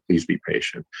answered, so please be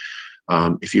patient.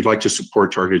 If you'd like to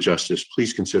support Targeted Justice,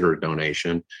 please consider a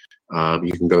donation.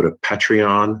 You can go to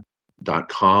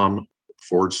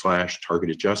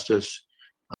patreon.com/Targeted Justice.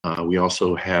 We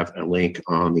also have a link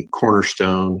on the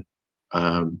Cornerstone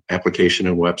application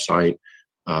and website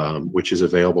which is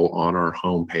available on our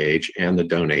homepage and the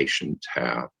donation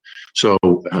tab. So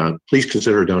please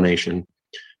consider a donation.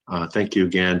 Thank you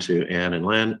again to Ann and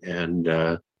Len, and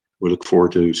we look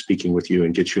forward to speaking with you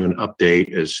and get you an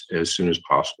update as soon as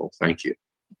possible. Thank you.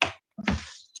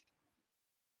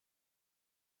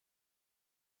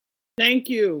 Thank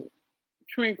you.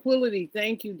 Tranquility.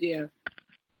 Thank you, dear.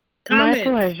 Comments?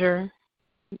 My pleasure.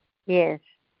 Yes,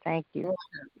 thank you.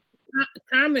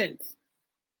 Comments?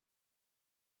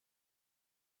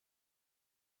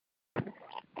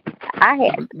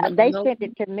 They sent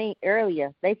it to me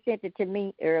earlier. They sent it to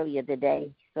me earlier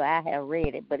today, so I have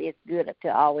read it. But it's good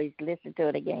to always listen to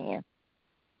it again.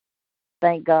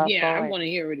 Thank God. Yeah, I want to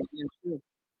hear it again too.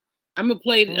 I'm gonna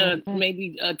play it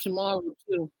maybe tomorrow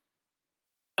too.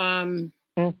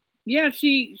 Yeah,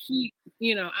 she,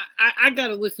 I got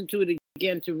to listen to it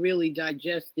again to really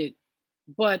digest it.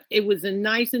 But it was a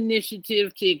nice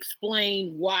initiative to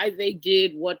explain why they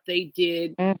did what they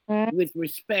did with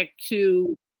respect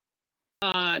to,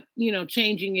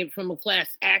 changing it from a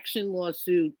class action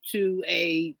lawsuit to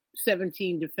a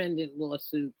 17 defendant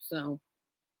lawsuit. So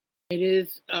it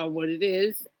is what it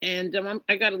is. And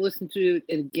I got to listen to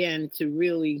it again to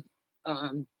really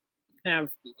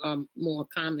have more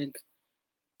comments.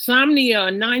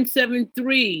 Somnia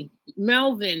 973,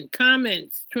 Melvin,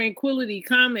 comments, Tranquility,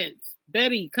 comments,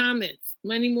 Betty, comments,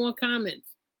 many more comments.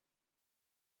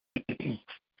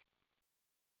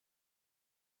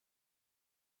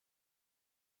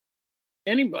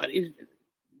 Anybody?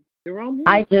 Jerome?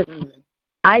 I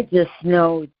just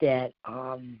know that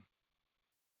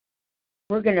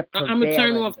we're gonna prevail. I'm gonna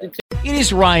turn off the It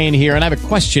is Ryan here, and I have a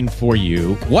question for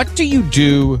you. What do you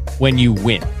do when you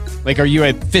win? Like, are you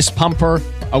a fist pumper,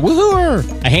 a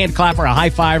woohooer, a hand clapper, a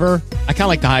high fiver? I kind of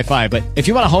like the high five, but if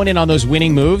you want to hone in on those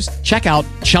winning moves, check out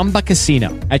Chumba Casino.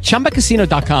 At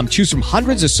ChumbaCasino.com, choose from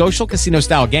hundreds of social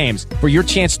casino-style games for your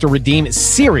chance to redeem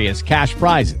serious cash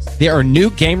prizes. There are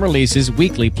new game releases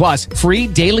weekly, plus free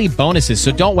daily bonuses.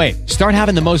 So don't wait. Start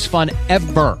having the most fun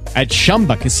ever at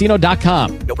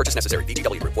ChumbaCasino.com. No purchase necessary.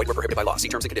 VGW Group. Void where prohibited by law. See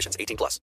terms and conditions. 18+.